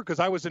whatever because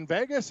I was in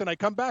Vegas, and I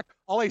come back,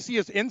 all I see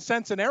is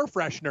incense and air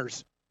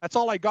fresheners. That's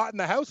all I got in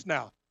the house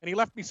now. And he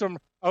left me some.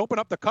 I opened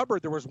up the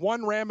cupboard. There was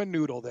 1 ramen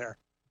noodle there,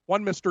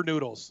 1 Mr.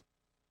 Noodles.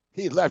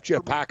 He left you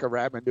a pack of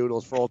ramen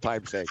noodles for old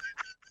time's sake.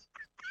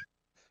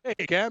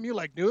 Hey, Cam, you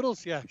like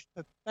noodles? Yeah,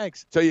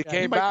 thanks. So you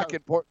came back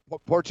and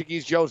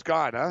Portuguese Joe's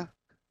gone, huh?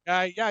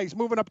 Yeah, he's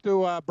moving up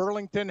to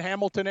Burlington,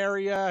 Hamilton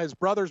area. His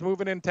brother's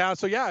moving in town.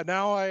 So, yeah,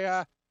 now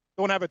I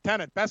don't have a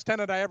tenant. Best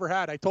tenant I ever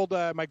had. I told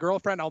my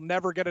girlfriend I'll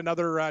never get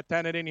another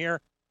tenant in here.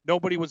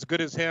 Nobody was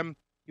good as him.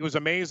 He was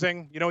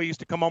amazing. You know, he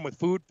used to come home with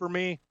food for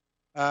me.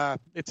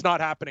 It's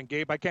not happening,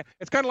 Gabe. I can't.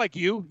 It's kind of like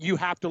you. You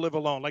have to live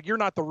alone. Like, you're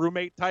not the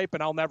roommate type,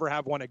 and I'll never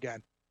have one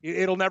again.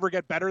 It'll never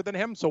get better than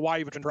him, so why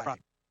even try?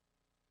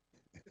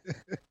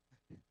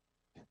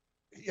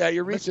 Yeah,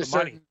 you reach a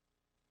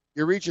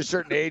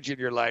certain age in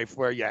your life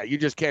where, you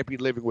just can't be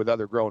living with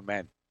other grown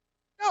men.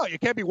 No, you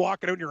can't be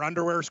walking out in your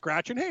underwear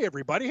scratching. Hey,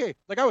 everybody. Hey,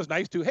 like I was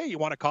nice to. Hey, you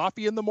want a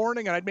coffee in the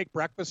morning? And I'd make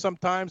breakfast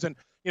sometimes. And,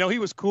 you know, he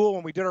was cool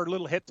when we did our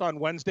little hits on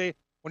Wednesday.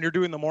 When you're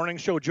doing the morning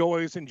show, Joe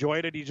always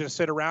enjoyed it. He just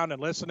sit around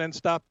and listen and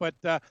stuff. But,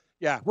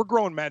 we're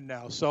grown men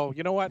now. So,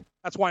 you know what?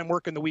 That's why I'm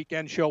working the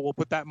weekend show. We'll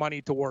put that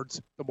money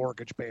towards the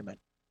mortgage payment.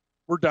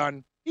 We're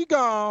done. He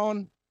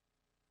gone.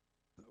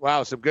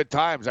 Wow, some good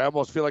times. I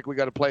almost feel like we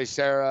got to play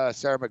Sarah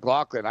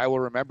McLachlan. I will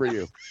remember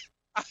you.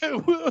 I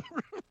will.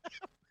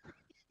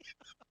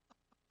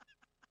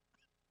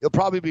 He'll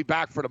probably be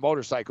back for the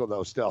motorcycle,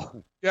 though,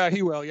 still. Yeah,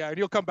 he will. Yeah, and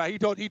he'll come back. He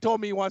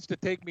told me he wants to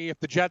take me, if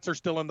the Jets are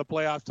still in the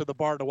playoffs, to the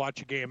bar to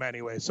watch a game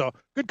anyway. So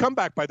good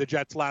comeback by the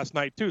Jets last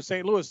night, too.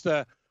 St. Louis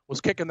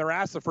was kicking their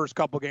ass the first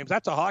couple games.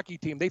 That's a hockey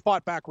team. They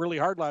fought back really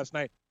hard last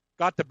night.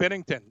 Got to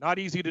Bennington. Not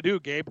easy to do,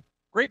 Gabe.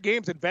 Great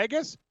games in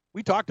Vegas.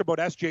 We talked about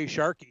S.J.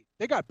 Sharkey.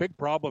 They got big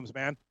problems,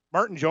 man.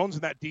 Martin Jones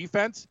in that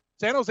defense.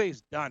 San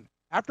Jose's done.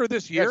 After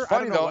this year, it's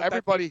funny, I don't know though, what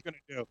everybody going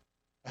to do.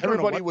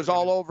 Everybody was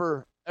all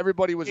over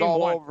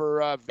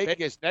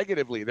Vegas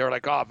negatively. They were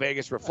like, oh,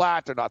 Vegas were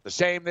flat. They're not the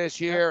same this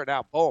year. And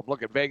now, boom,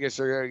 look at Vegas.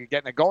 They're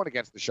getting it going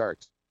against the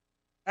Sharks.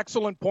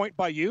 Excellent point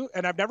by you.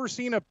 And I've never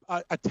seen a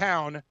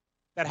town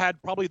that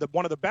had probably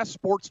one of the best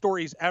sports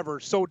stories ever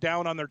so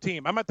down on their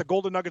team. I'm at the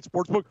Golden Nugget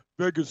Sportsbook.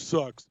 Vegas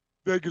sucks.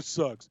 Vegas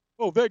sucks.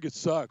 Oh, Vegas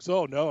sucks.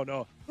 Oh,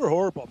 no. They're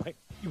horrible. Man,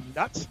 you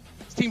nuts?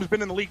 This team's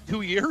been in the league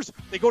 2 years.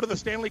 They go to the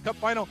Stanley Cup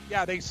final.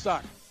 Yeah, they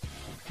suck.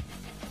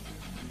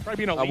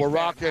 Probably being a we're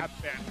rocking. Come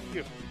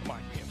on,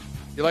 Kim.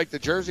 You like the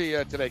jersey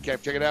today,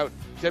 Kev? Check it out.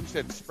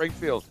 Simpson,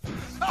 Springfield.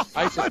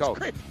 Isotope.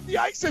 Great. The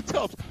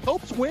Isotopes.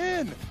 Hopes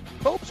win.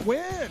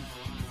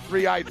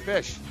 Three-eyed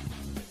fish.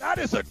 That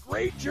is a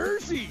great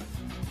jersey.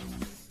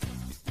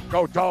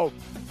 Go, Tope.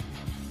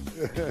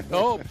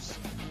 Hopes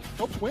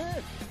win.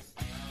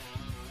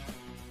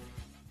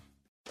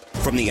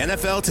 From the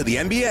NFL to the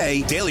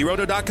NBA,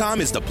 DailyRoto.com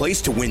is the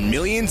place to win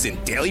millions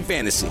in daily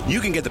fantasy. You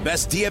can get the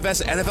best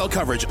DFS NFL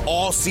coverage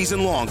all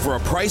season long for a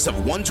price of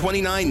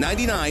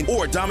 $129.99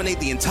 or dominate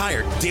the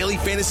entire daily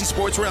fantasy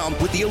sports realm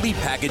with the Elite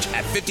Package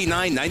at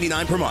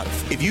 $59.99 per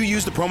month. If you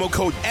use the promo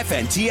code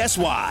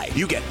FNTSY,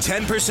 you get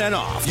 10%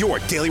 off your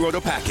Daily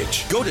Roto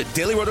package. Go to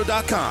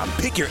DailyRoto.com,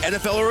 pick your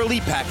NFL or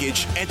Elite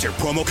Package, enter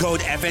promo code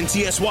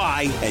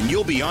FNTSY, and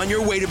you'll be on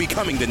your way to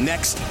becoming the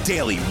next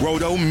Daily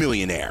Roto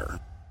millionaire.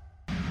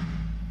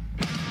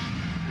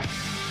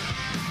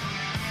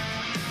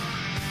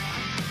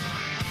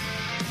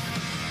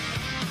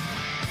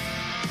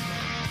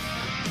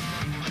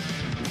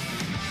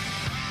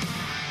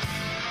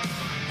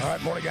 All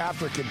right, Morning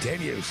After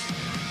continues.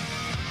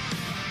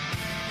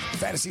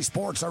 Fantasy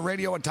Sports, our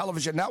radio and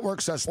television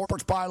networks,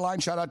 Sports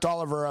Byline. Shout out to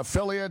all of our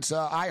affiliates,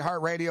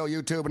 iHeartRadio,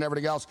 YouTube, and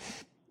everything else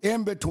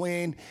in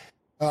between.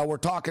 We're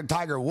talking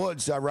Tiger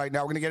Woods right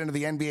now. We're going to get into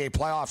the NBA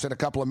playoffs in a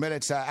couple of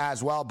minutes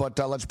as well, but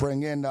let's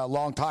bring in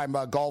longtime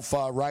golf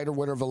writer,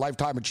 winner of the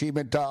Lifetime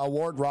Achievement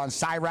Award, Ron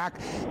Sirak,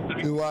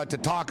 to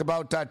talk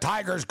about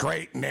Tiger's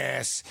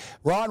greatness.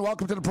 Ron,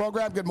 welcome to the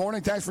program. Good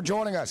morning. Thanks for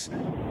joining us.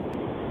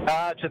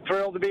 It's a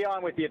thrill to be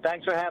on with you.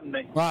 Thanks for having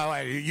me.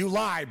 Well, you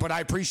lie, but I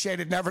appreciate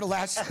it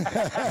nevertheless.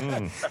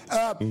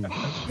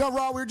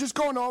 Ron, we were just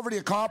going over the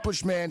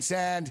accomplishments,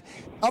 and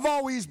I've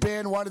always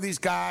been one of these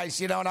guys,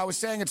 and I was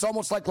saying it's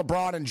almost like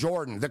LeBron and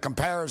Jordan, the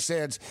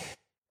comparisons.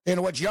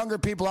 Which younger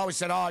people always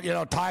said,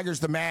 Tiger's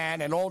the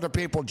man, and older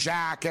people,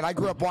 Jack. And I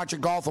grew up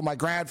watching golf with my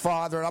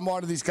grandfather, and I'm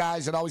one of these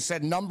guys that always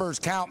said numbers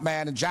count,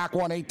 man, and Jack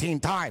won 18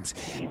 times.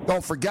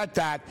 Don't forget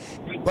that.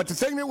 But the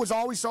thing that was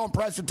always so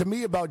impressive to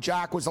me about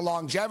Jack was the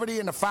longevity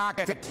and the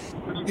fact that,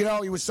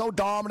 he was so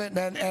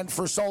dominant and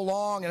for so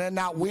long, and then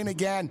not win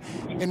again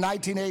in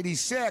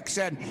 1986.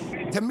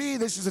 And to me,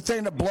 this is the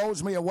thing that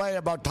blows me away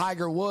about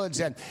Tiger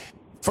Woods. And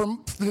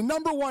from the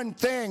number one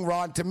thing,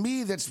 Ron, to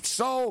me that's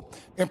so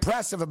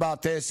impressive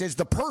about this is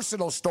the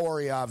personal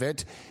story of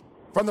it.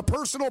 From the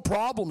personal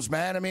problems,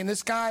 man. I mean,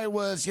 this guy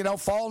was,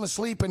 falling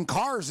asleep in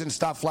cars and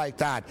stuff like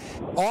that.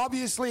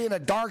 Obviously in a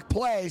dark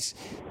place.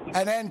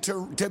 And then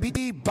to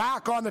be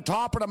back on the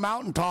top of the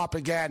mountaintop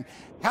again.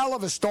 Hell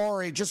of a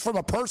story, just from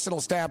a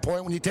personal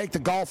standpoint, when you take the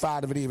golf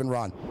out of it even,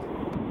 Ron.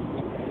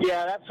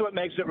 Yeah, that's what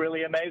makes it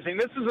really amazing.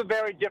 This is a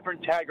very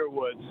different Tiger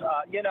Woods.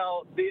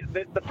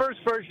 The first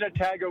version of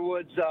Tiger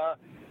Woods,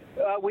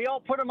 we all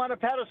put him on a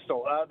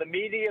pedestal. The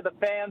media, the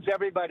fans,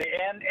 everybody.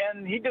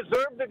 And he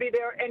deserved to be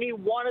there, and he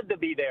wanted to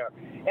be there.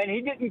 And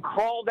he didn't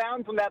crawl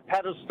down from that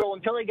pedestal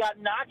until he got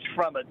knocked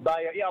from it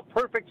by a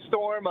perfect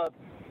storm of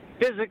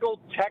physical,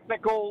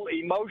 technical,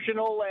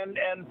 emotional,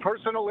 and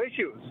personal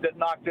issues that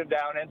knocked him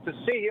down. And to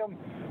see him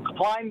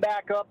climb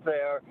back up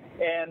there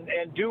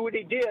and do what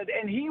he did,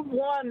 and he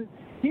won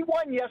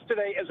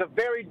yesterday as a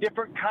very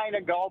different kind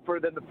of golfer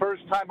than the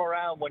first time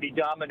around when he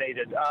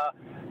dominated.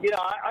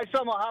 I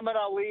saw Muhammad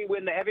Ali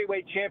win the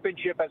heavyweight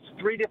championship as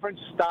 3 different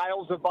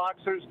styles of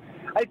boxers.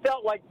 I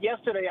felt like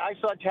yesterday I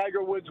saw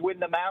Tiger Woods win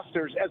the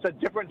Masters as a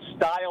different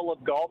style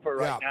of golfer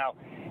right now.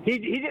 He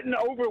didn't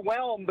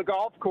overwhelm the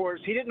golf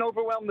course. He didn't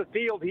overwhelm the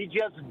field. He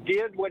just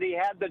did what he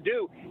had to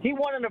do. He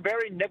won in a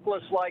very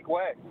Nicklaus-like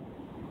way.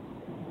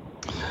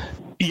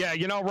 Yeah,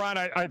 Ron,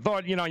 I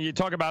thought, you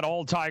talk about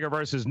old Tiger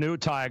versus new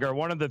Tiger.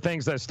 One of the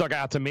things that stuck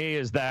out to me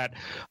is that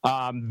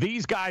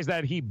these guys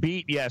that he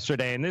beat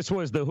yesterday, and this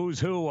was the who's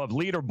who of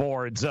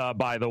leaderboards,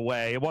 by the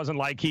way. It wasn't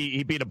like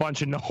he beat a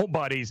bunch of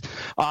nobodies.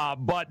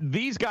 But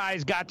these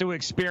guys got to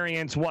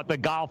experience what the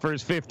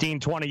golfers 15,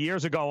 20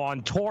 years ago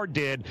on tour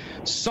did.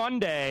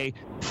 Sunday,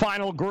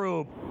 final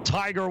group,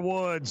 Tiger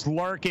Woods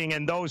lurking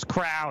in those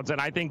crowds.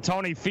 And I think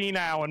Tony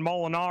Finau and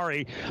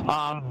Molinari,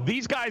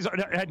 these guys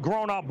had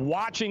grown up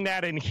watching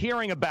that and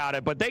hearing about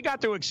it, but they got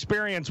to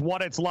experience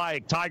what it's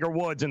like, Tiger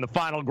Woods in the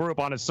final group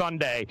on a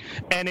Sunday,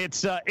 and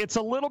it's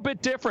a little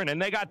bit different, and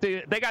they got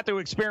to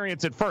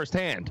experience it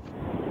firsthand.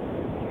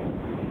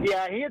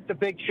 Yeah, he hit the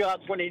big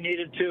shots when he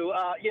needed to.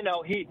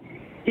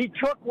 He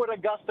took what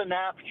Augusta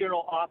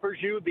National offers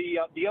you.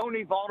 The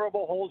only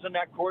vulnerable holes in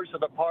that course are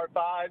the par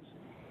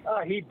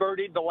 5s. He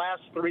birdied the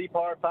last 3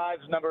 par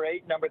 5s, number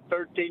 8, number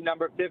 13,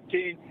 number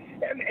 15,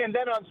 and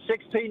then on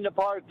 16 to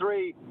par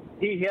 3.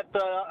 He hit the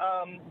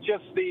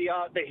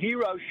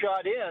hero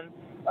shot in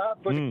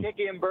for the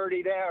kick-in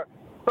birdie there.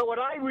 But what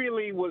I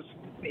really was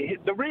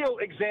the real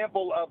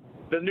example of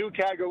the new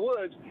Tiger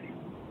Woods,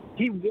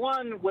 he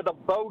won with a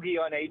bogey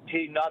on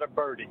 18, not a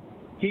birdie.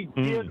 He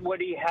did what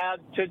he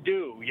had to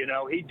do.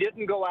 He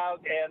didn't go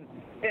out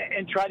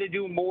and try to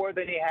do more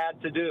than he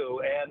had to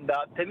do. And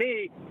to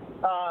me,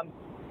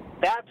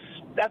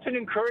 that's an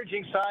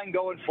encouraging sign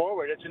going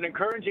forward. It's an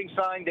encouraging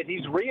sign that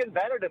he's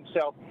reinvented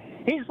himself.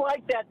 He's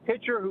like that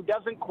pitcher who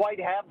doesn't quite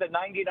have the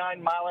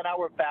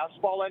 99-mile-an-hour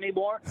fastball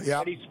anymore,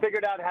 but he's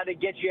figured out how to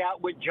get you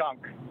out with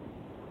junk.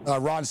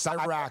 Ron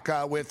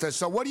Sirak with us.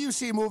 So what do you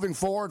see moving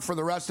forward for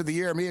the rest of the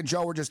year? Me and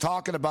Joe were just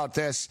talking about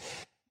this,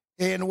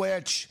 in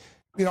which,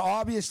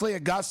 obviously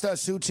Augusta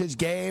suits his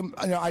game.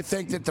 I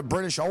think that the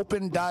British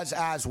Open does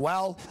as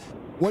well.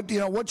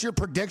 What's your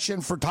prediction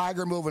for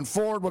Tiger moving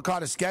forward? What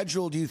kind of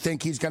schedule do you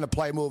think he's going to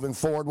play moving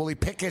forward? Will he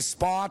pick his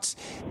spots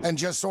and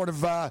just sort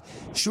of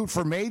shoot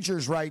for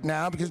majors right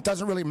now? Because it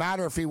doesn't really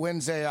matter if he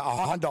wins a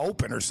Honda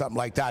Open or something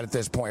like that at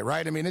this point,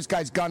 right? I mean, this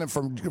guy's gunning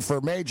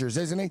for majors,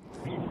 isn't he?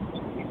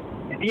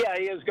 Yeah,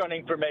 he is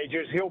gunning for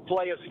majors. He'll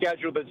play a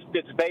schedule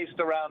that's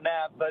based around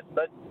that,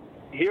 but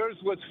here's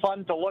what's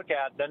fun to look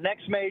at. The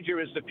next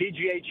major is the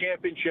PGA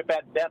Championship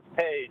at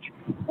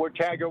Bethpage, where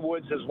Tiger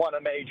Woods has won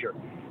a major.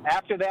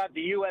 After that,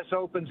 the U.S.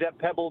 Open's at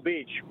Pebble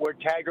Beach, where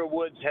Tiger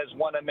Woods has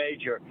won a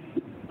major.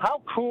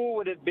 How cool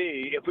would it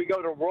be if we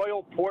go to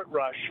Royal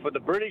Portrush for the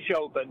British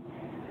Open,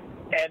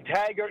 and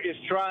Tiger is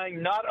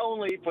trying not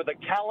only for the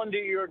calendar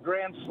year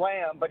Grand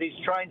Slam, but he's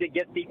trying to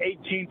get the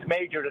 18th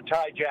major to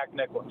tie Jack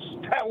Nicklaus.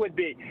 That would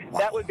be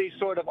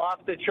sort of off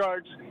the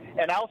charts.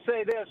 And I'll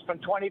say this, from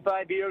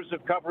 25 years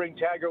of covering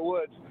Tiger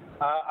Woods,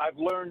 I've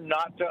learned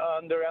not to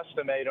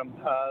underestimate him.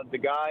 The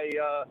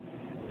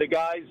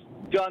guy's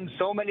done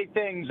so many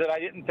things that I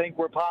didn't think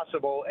were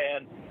possible,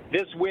 and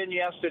this win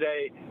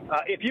yesterday,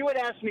 if you had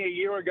asked me a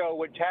year ago,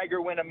 would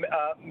Tiger win a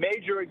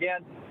major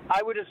again,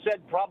 I would have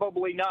said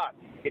probably not.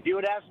 If you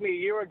had asked me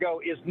a year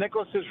ago, is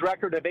Nicklaus's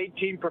record of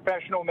 18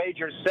 professional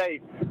majors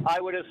safe, I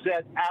would have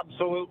said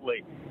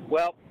absolutely.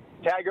 Well,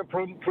 Tiger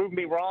proved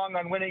me wrong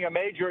on winning a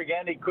major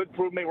again. He could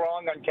prove me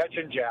wrong on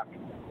catching Jack.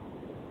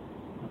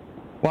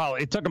 Well,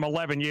 it took him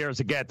 11 years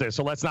to get this,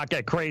 so let's not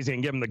get crazy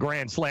and give him the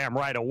Grand Slam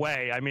right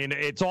away. I mean,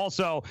 it's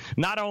also,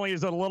 not only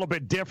is it a little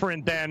bit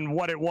different than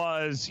what it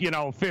was,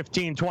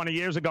 15, 20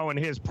 years ago in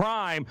his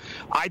prime,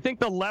 I think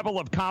the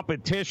level of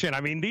competition, I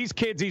mean, these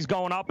kids he's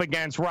going up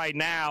against right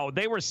now,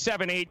 they were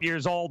 7, 8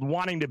 years old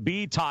wanting to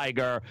be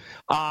Tiger.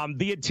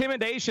 The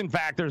intimidation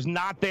factor is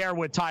not there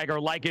with Tiger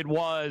like it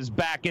was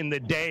back in the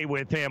day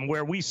with him,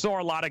 where we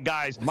saw a lot of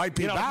guys. Might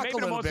be back a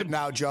little bit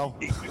now, Joe.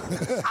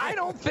 I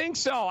don't think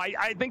so.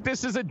 I think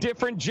this is a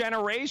different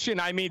generation.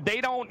 I mean,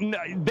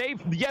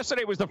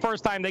 yesterday was the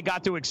first time they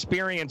got to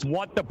experience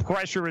what the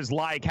pressure is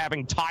like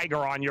having Tiger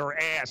on your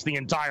ass the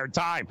entire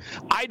time.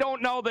 I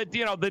don't know that,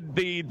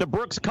 the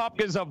Brooks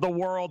Koepkas of the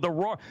world,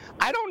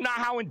 I don't know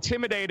how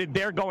intimidated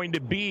they're going to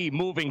be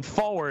moving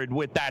forward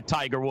with that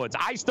Tiger Woods.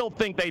 I still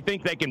think they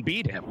can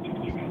beat him.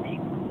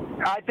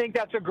 I think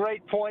that's a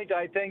great point.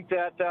 I think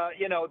that,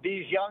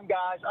 these young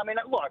guys, I mean,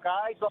 look,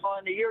 I saw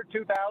in the year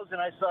 2000,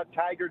 I saw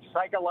Tiger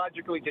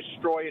psychologically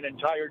destroy an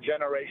entire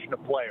generation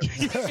of players.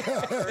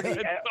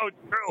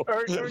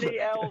 Ernie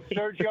Els,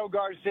 Sergio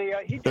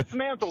Garcia, he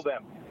dismantled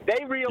them.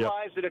 They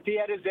realized that if he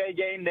had his A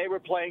game, they were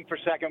playing for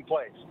second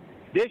place.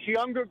 This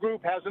younger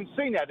group hasn't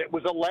seen that. It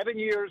was 11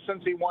 years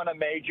since he won a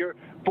major,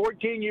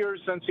 14 years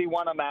since he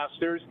won a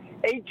Masters,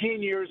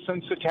 18 years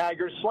since the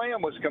Tiger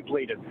Slam was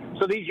completed.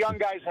 So these young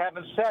guys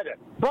haven't said it.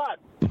 But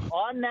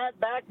on that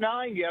back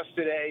nine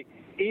yesterday,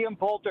 Ian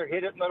Poulter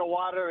hit it into the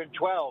water in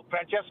 12.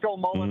 Francesco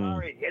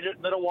Molinari hit it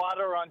into the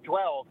water on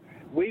 12.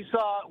 We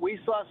saw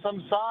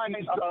some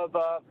signs of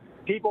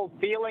people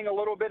feeling a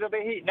little bit of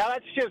a heat. Now,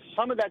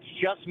 some of that's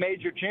just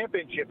major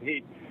championship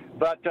heat.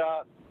 But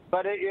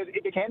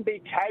it can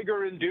be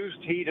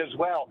Tiger-induced heat as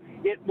well.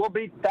 It will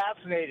be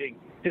fascinating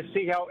to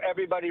see how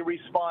everybody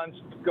responds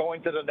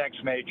going to the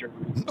next major.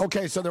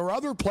 Okay, so there were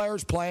other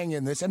players playing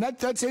in this, and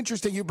that's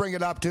interesting you bring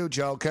it up too,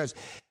 Joe, because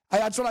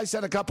that's what I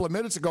said a couple of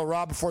minutes ago,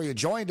 Rob, before you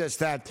joined us,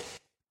 that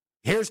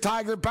here's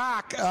Tiger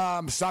back,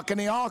 sucking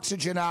the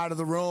oxygen out of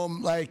the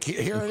room. Like,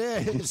 here it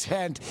is.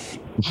 And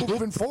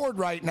moving forward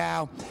right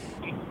now,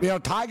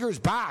 Tiger's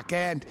back.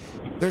 And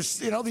there's,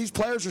 these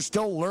players are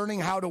still learning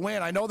how to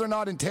win. I know they're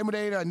not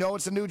intimidated. I know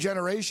it's a new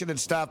generation and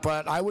stuff,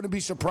 but I wouldn't be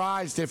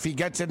surprised if he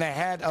gets in the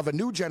head of a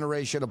new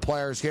generation of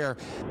players here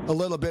a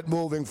little bit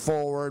moving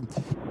forward.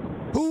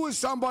 Who is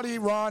somebody,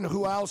 Ron,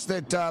 who else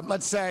that,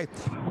 let's say,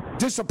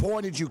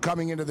 disappointed you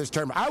coming into this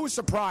tournament? I was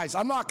surprised.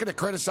 I'm not going to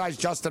criticize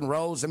Justin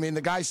Rose. I mean,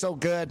 the guy's so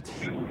good.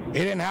 He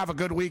didn't have a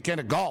good weekend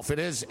of golf. It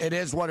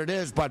is what it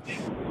is. But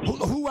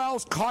who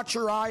else caught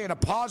your eye in a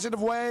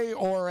positive way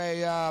or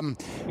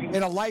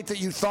in a light that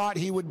you thought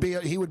he would be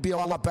a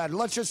lot better?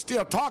 Let's just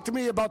talk to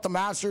me about the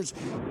Masters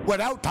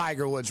without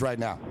Tiger Woods right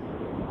now.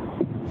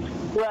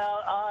 Well,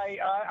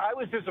 I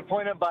was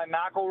disappointed by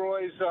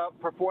McIlroy's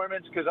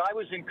performance because I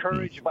was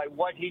encouraged by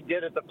what he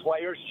did at the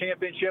Players'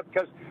 Championship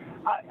because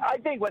I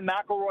think when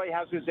McIlroy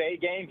has his A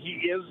game,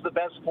 he is the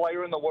best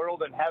player in the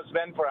world and has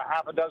been for a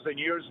half a dozen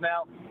years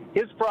now.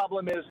 His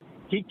problem is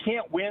he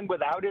can't win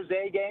without his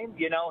A game.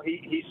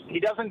 He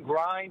doesn't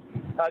grind.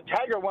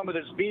 Tiger won with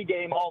his B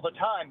game all the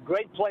time.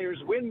 Great players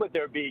win with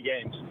their B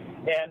games.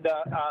 And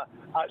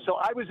so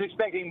I was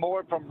expecting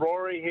more from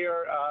Rory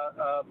here,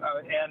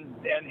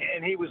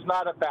 and he was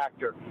not a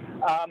factor.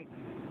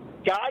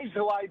 Guys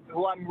who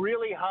I'm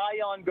really high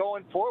on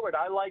going forward,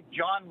 I like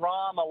John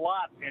Rahm a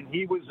lot, and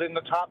he was in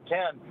the top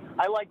 10.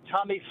 I like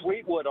Tommy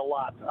Fleetwood a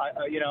lot.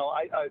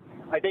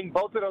 I think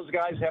both of those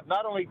guys have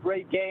not only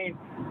great game,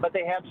 but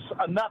they have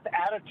enough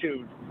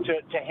attitude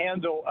to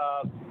handle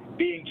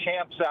being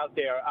champs out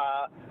there.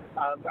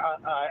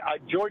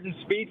 Jordan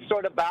Spieth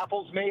sort of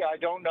baffles me. I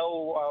don't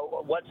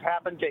know what's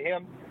happened to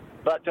him,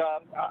 but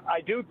I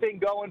do think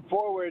going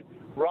forward,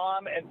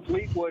 Rahm and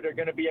Fleetwood are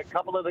going to be a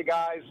couple of the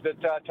guys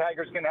that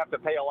Tiger's going to have to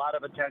pay a lot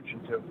of attention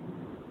to.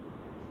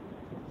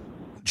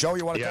 Joe,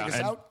 you want to take us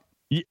out?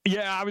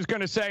 Yeah, I was going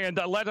to say, and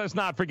let us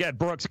not forget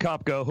Brooks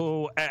Koepka,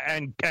 who,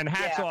 and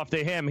hats off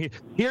to him.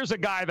 Here's a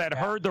guy that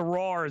heard the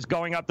roars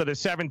going up to the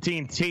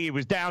 17th tee,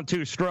 was down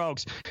 2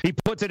 strokes. He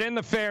puts it in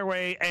the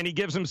fairway, and he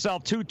gives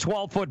himself 2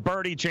 12-foot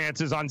birdie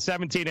chances on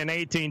 17 and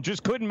 18.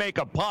 Just couldn't make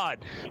a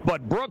putt.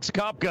 But Brooks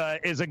Koepka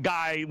is a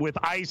guy with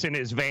ice in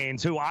his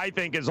veins, who I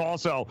think is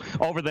also,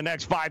 over the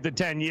next 5 to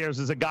 10 years,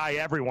 is a guy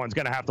everyone's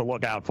going to have to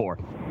look out for.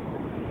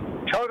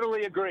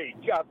 Totally agree.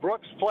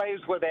 Brooks plays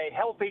with a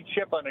healthy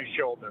chip on his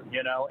shoulder,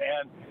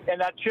 and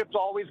that chip's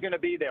always going to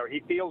be there.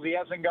 He feels he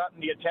hasn't gotten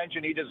the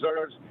attention he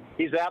deserves.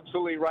 He's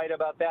absolutely right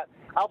about that.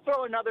 I'll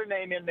throw another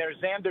name in there,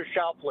 Xander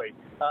Schauffele.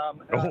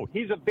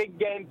 He's a big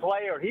game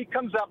player. He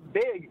comes up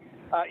big.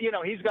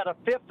 He's got a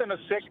 5th and a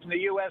 6th in the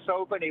U.S.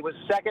 Open. He was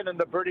 2nd in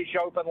the British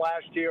Open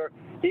last year.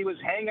 He was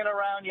hanging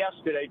around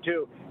yesterday,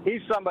 too.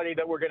 He's somebody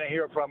that we're going to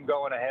hear from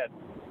going ahead.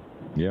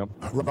 Yep.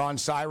 Ron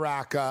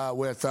Sirak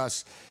with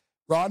us.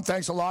 Ron,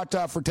 thanks a lot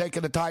for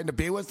taking the time to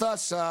be with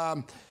us.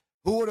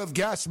 Who would have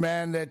guessed,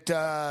 man,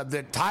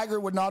 that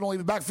Tiger would not only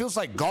be back? Feels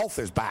like golf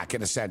is back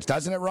in a sense,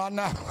 doesn't it, Ron?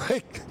 Now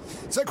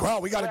it's like,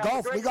 well, we got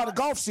a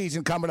golf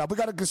season coming up. We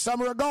got a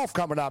summer of golf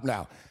coming up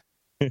now.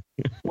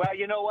 Well,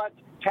 you know what?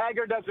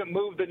 Tiger doesn't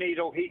move the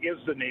needle; he is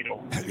the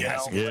needle.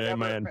 Yes, yeah,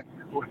 man.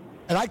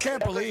 And I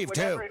can't believe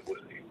too.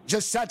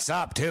 Just sets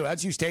up too,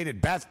 as you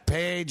stated,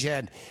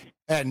 Bethpage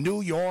and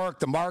New York,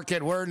 the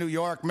market. We're in New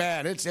York,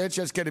 man. It's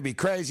just going to be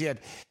crazy. And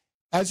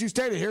as you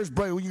stated,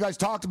 you guys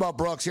talked about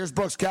Brooks. Here's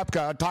Brooks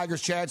Koepka. Tiger's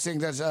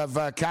chancing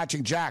of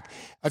catching Jack.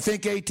 I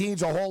think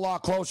 18's a whole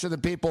lot closer than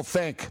people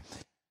think.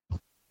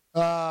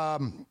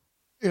 And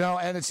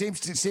it seems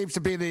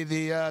to be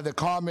the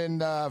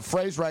common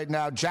phrase right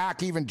now.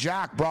 Even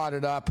Jack brought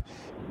it up.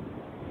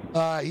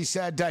 He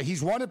said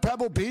he's won at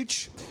Pebble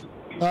Beach.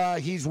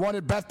 He's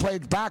wanted Beth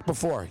played back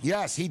before.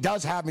 Yes, he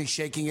does have me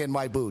shaking in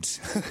my boots.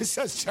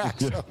 Says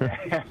Jack. And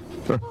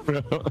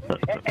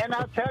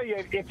I'll tell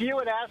you, if you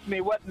had asked me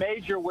what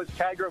major was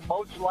Tiger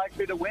most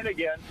likely to win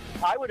again,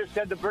 I would have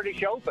said the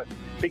British Open,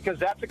 because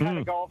that's the kind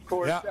of golf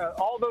course. Yeah.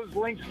 All those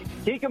links,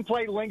 he can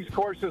play links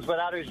courses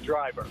without his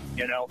driver.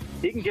 You know,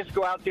 he can just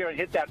go out there and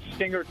hit that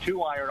Stinger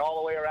 2-iron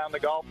all the way around the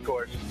golf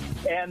course.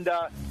 And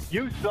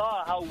you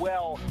saw how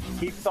well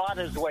he thought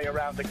his way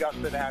around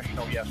Augusta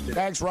National yesterday.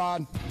 Thanks,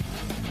 Ron.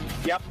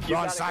 Yep.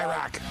 Ron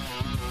Sirak.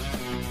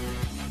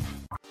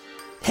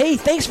 Hey,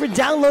 thanks for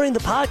downloading the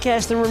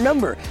podcast. And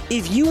remember,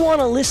 if you want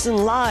to listen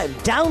live,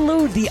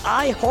 download the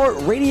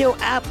iHeartRadio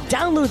app,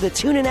 download the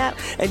TuneIn app,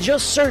 and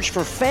just search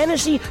for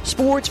Fantasy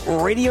Sports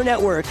Radio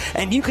Network,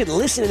 and you can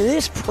listen to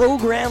this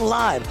program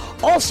live.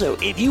 Also,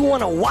 if you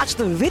want to watch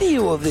the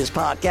video of this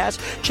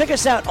podcast, check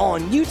us out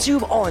on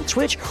YouTube, on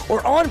Twitch,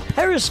 or on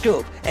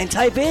Periscope, and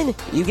type in,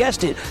 you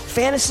guessed it,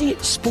 Fantasy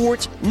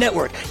Sports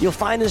Network. You'll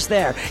find us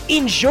there.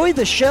 Enjoy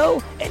the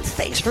show, and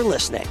thanks for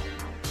listening.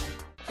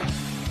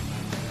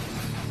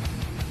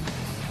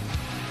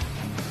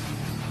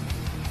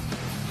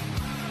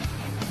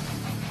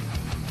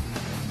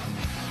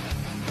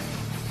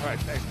 All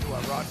right, thanks to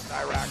Ron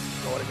Styrak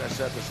joining us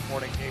this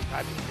morning. Game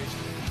time edition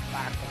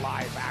back to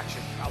live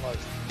action, fellas.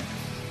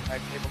 And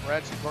Cable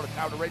Reds, going to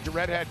town to Ranger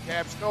Redhead,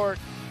 Cam Stewart.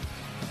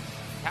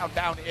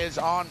 Countdown is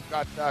on.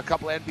 Got a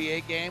couple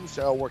NBA games,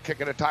 so we're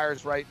kicking the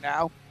tires right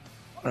now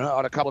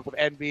on a couple of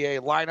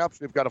NBA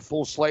lineups. We've got a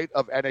full slate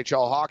of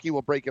NHL hockey.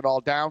 We'll break it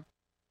all down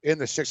in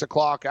the 6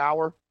 o'clock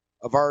hour.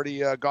 I've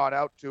already gone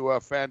out to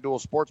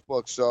FanDuel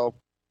Sportsbook, so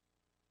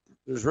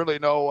there's really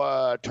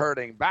no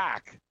turning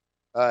back.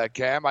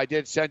 Cam, I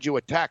did send you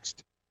a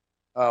text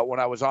when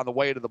I was on the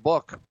way to the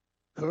book.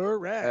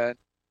 Correct. And,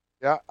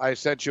 yeah, I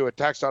sent you a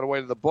text on the way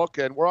to the book,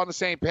 and we're on the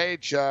same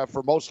page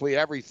for mostly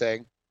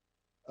everything.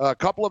 A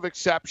couple of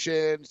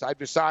exceptions. I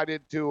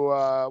decided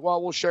to,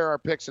 we'll share our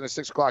picks in the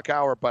 6 o'clock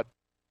hour, but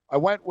I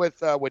went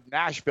with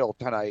Nashville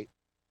tonight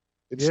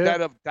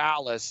instead of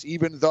Dallas,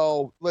 even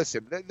though,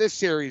 listen, this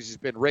series has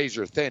been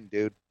razor thin,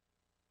 dude.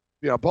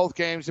 You know, both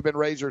games have been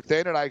razor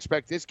thin, and I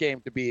expect this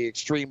game to be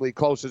extremely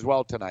close as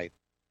well tonight.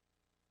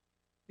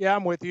 Yeah,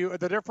 I'm with you.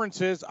 The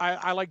difference is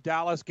I like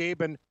Dallas,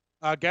 Gabe, and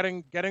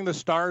getting the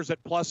Stars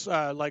at plus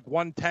like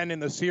 110 in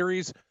the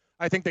series.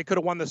 I think they could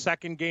have won the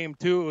second game,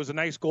 too. It was a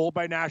nice goal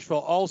by Nashville.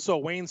 Also,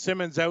 Wayne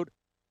Simmons out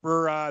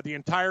for the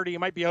entirety. He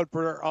might be out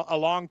for a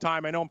long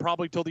time. I know him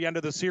probably till the end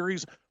of the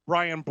series.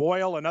 Brian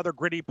Boyle, another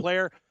gritty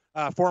player,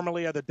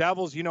 formerly of the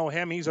Devils. You know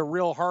him. He's a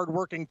real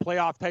hard-working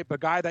playoff type of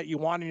guy that you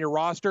want in your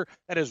roster.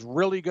 That is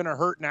really going to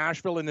hurt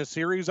Nashville in this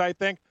series, I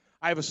think.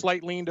 I have a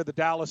slight lean to the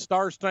Dallas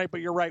Stars tonight,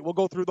 but you're right. We'll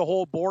go through the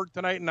whole board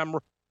tonight, and I'm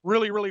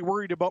really, really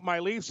worried about my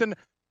Leafs. And,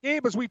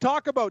 Gabe, as we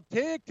talk about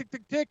tick,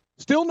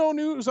 still no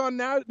news on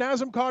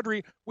Nazem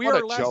Kadri. We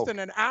are less than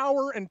an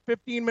hour and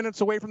 15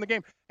 minutes away from the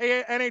game.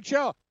 Hey,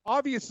 NHL,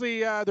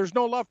 obviously there's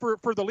no love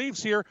for the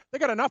Leafs here. They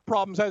got enough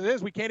problems as it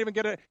is. We can't even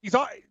get you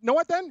know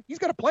what, then? He's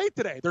got to play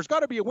today. There's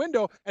got to be a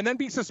window and then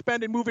be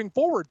suspended moving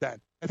forward then.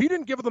 If you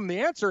didn't give them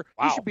the answer,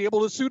 he should be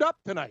able to suit up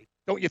tonight.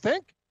 Don't you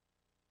think?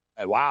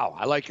 Wow,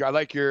 I like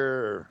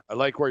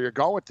where you're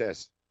going with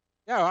this.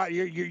 Yeah,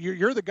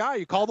 you're the guy.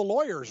 You call the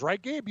lawyers,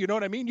 right, Gabe? You know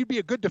what I mean? You'd be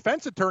a good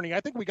defense attorney. I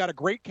think we got a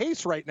great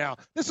case right now.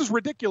 This is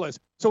ridiculous.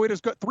 So it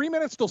has got 3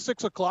 minutes till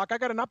 6 o'clock. I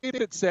got an update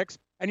at 6,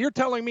 and you're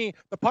telling me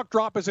the puck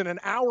drop is in an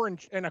hour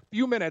and a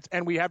few minutes,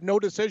 and we have no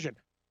decision.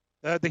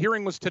 The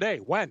hearing was today.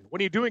 When?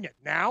 When are you doing it?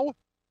 Now?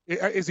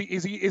 Is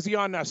he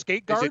on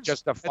skate guards? Is it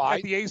just a fight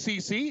at the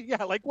ACC?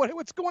 Yeah, like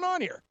what's going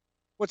on here?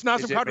 What's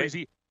Nazem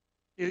Kadri?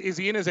 Is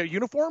he in as a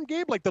uniform,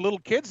 Gabe? Like the little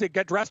kids, they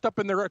get dressed up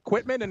in their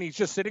equipment and he's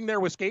just sitting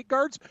there with skate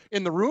guards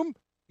in the room?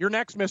 You're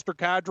next, Mr.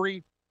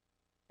 Kadri.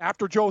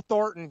 After Joe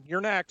Thornton, you're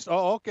next.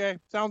 Oh, okay.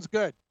 Sounds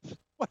good.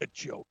 What a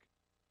joke.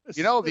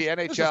 The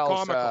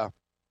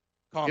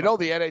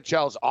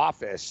NHL's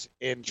office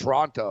in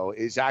Toronto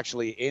is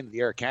actually in the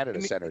Air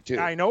Canada Centre, too.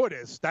 I know it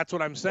is. That's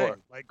what I'm saying.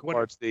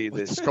 Or it's the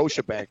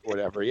Scotiabank or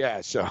whatever.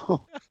 Yeah,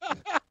 so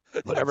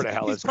whatever the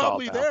hell it's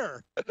called. He's probably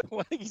there.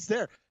 He's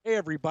there. Hey,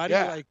 everybody.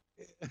 Yeah.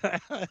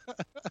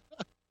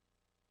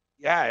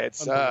 Yeah,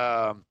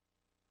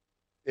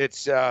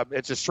 it's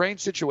a strange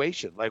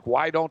situation. Like,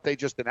 why don't they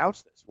just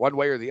announce this one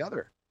way or the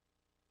other?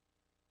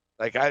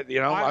 Like,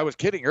 I was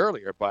kidding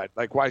earlier, but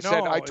like I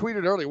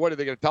tweeted earlier, what are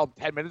they going to tell them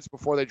 10 minutes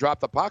before they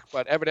drop the puck?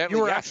 But evidently,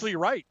 you were actually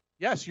right.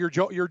 Yes, your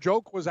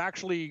joke was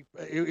actually,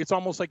 it's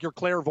almost like you're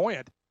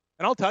clairvoyant.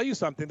 And I'll tell you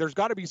something, there's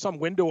got to be some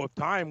window of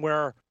time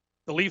where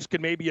the Leafs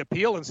can maybe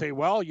appeal and say,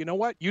 well, you know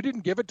what? You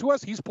didn't give it to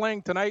us. He's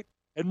playing tonight.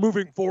 And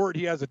moving forward,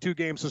 he has a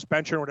 2-game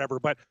suspension or whatever.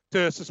 But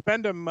to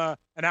suspend him an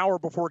hour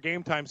before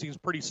game time seems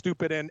pretty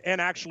stupid and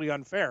actually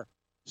unfair.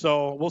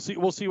 So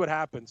we'll see what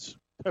happens.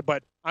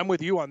 But I'm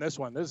with you on this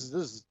one. This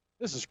is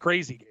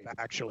crazy,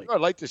 actually.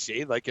 I'd like to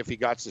see, like, if he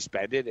got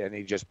suspended and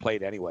he just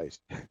played anyways.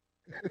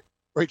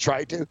 Or he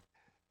tried to.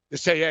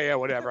 Just say, yeah,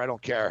 whatever. I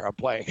don't care. I'm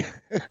playing.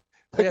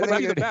 That'd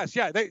be the best.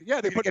 Yeah, they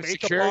put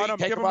makeup on him,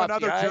 give him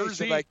another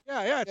jersey. He's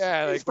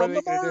from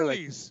the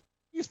Marlies.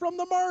 He's from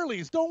the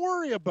Marlies. Don't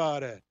worry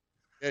about it.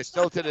 Yeah,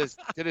 still to this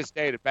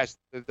day,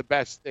 the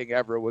best thing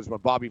ever was when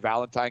Bobby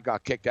Valentine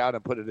got kicked out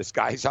and put a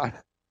disguise on.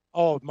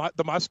 Oh,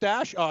 the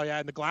mustache? Oh, yeah,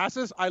 and the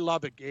glasses? I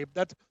love it, Gabe.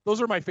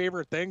 Those are my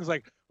favorite things.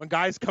 Like, when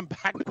guys come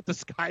back with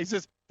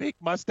disguises, fake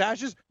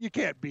mustaches, you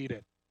can't beat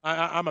it.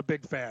 I'm a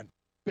big fan.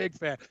 Big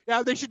fan.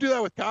 Yeah, they should do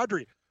that with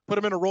Kadri. Put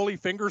him in a Rolly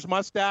Fingers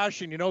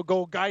mustache and,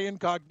 go guy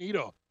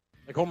incognito.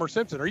 Like Homer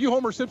Simpson. Are you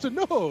Homer Simpson?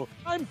 No,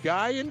 I'm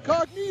Guy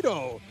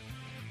Incognito.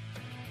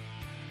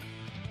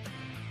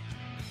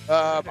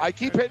 I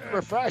keep hitting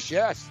refresh,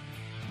 yes.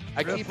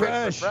 I keep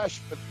hitting refresh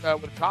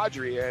with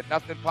Kadri, and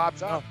nothing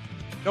pops up.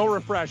 No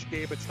refresh,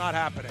 Gabe. It's not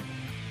happening.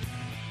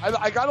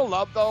 I gotta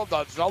love, though,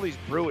 there's all these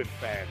Bruin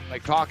fans,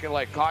 like, talking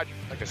like Kadri,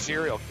 like a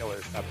serial killer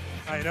or something.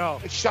 I know.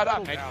 Like, shut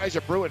up, man. You guys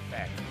are Bruin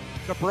fans.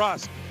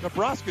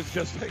 DeBrusk is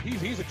just,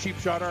 he's a cheap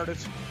shot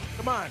artist.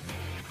 Come on.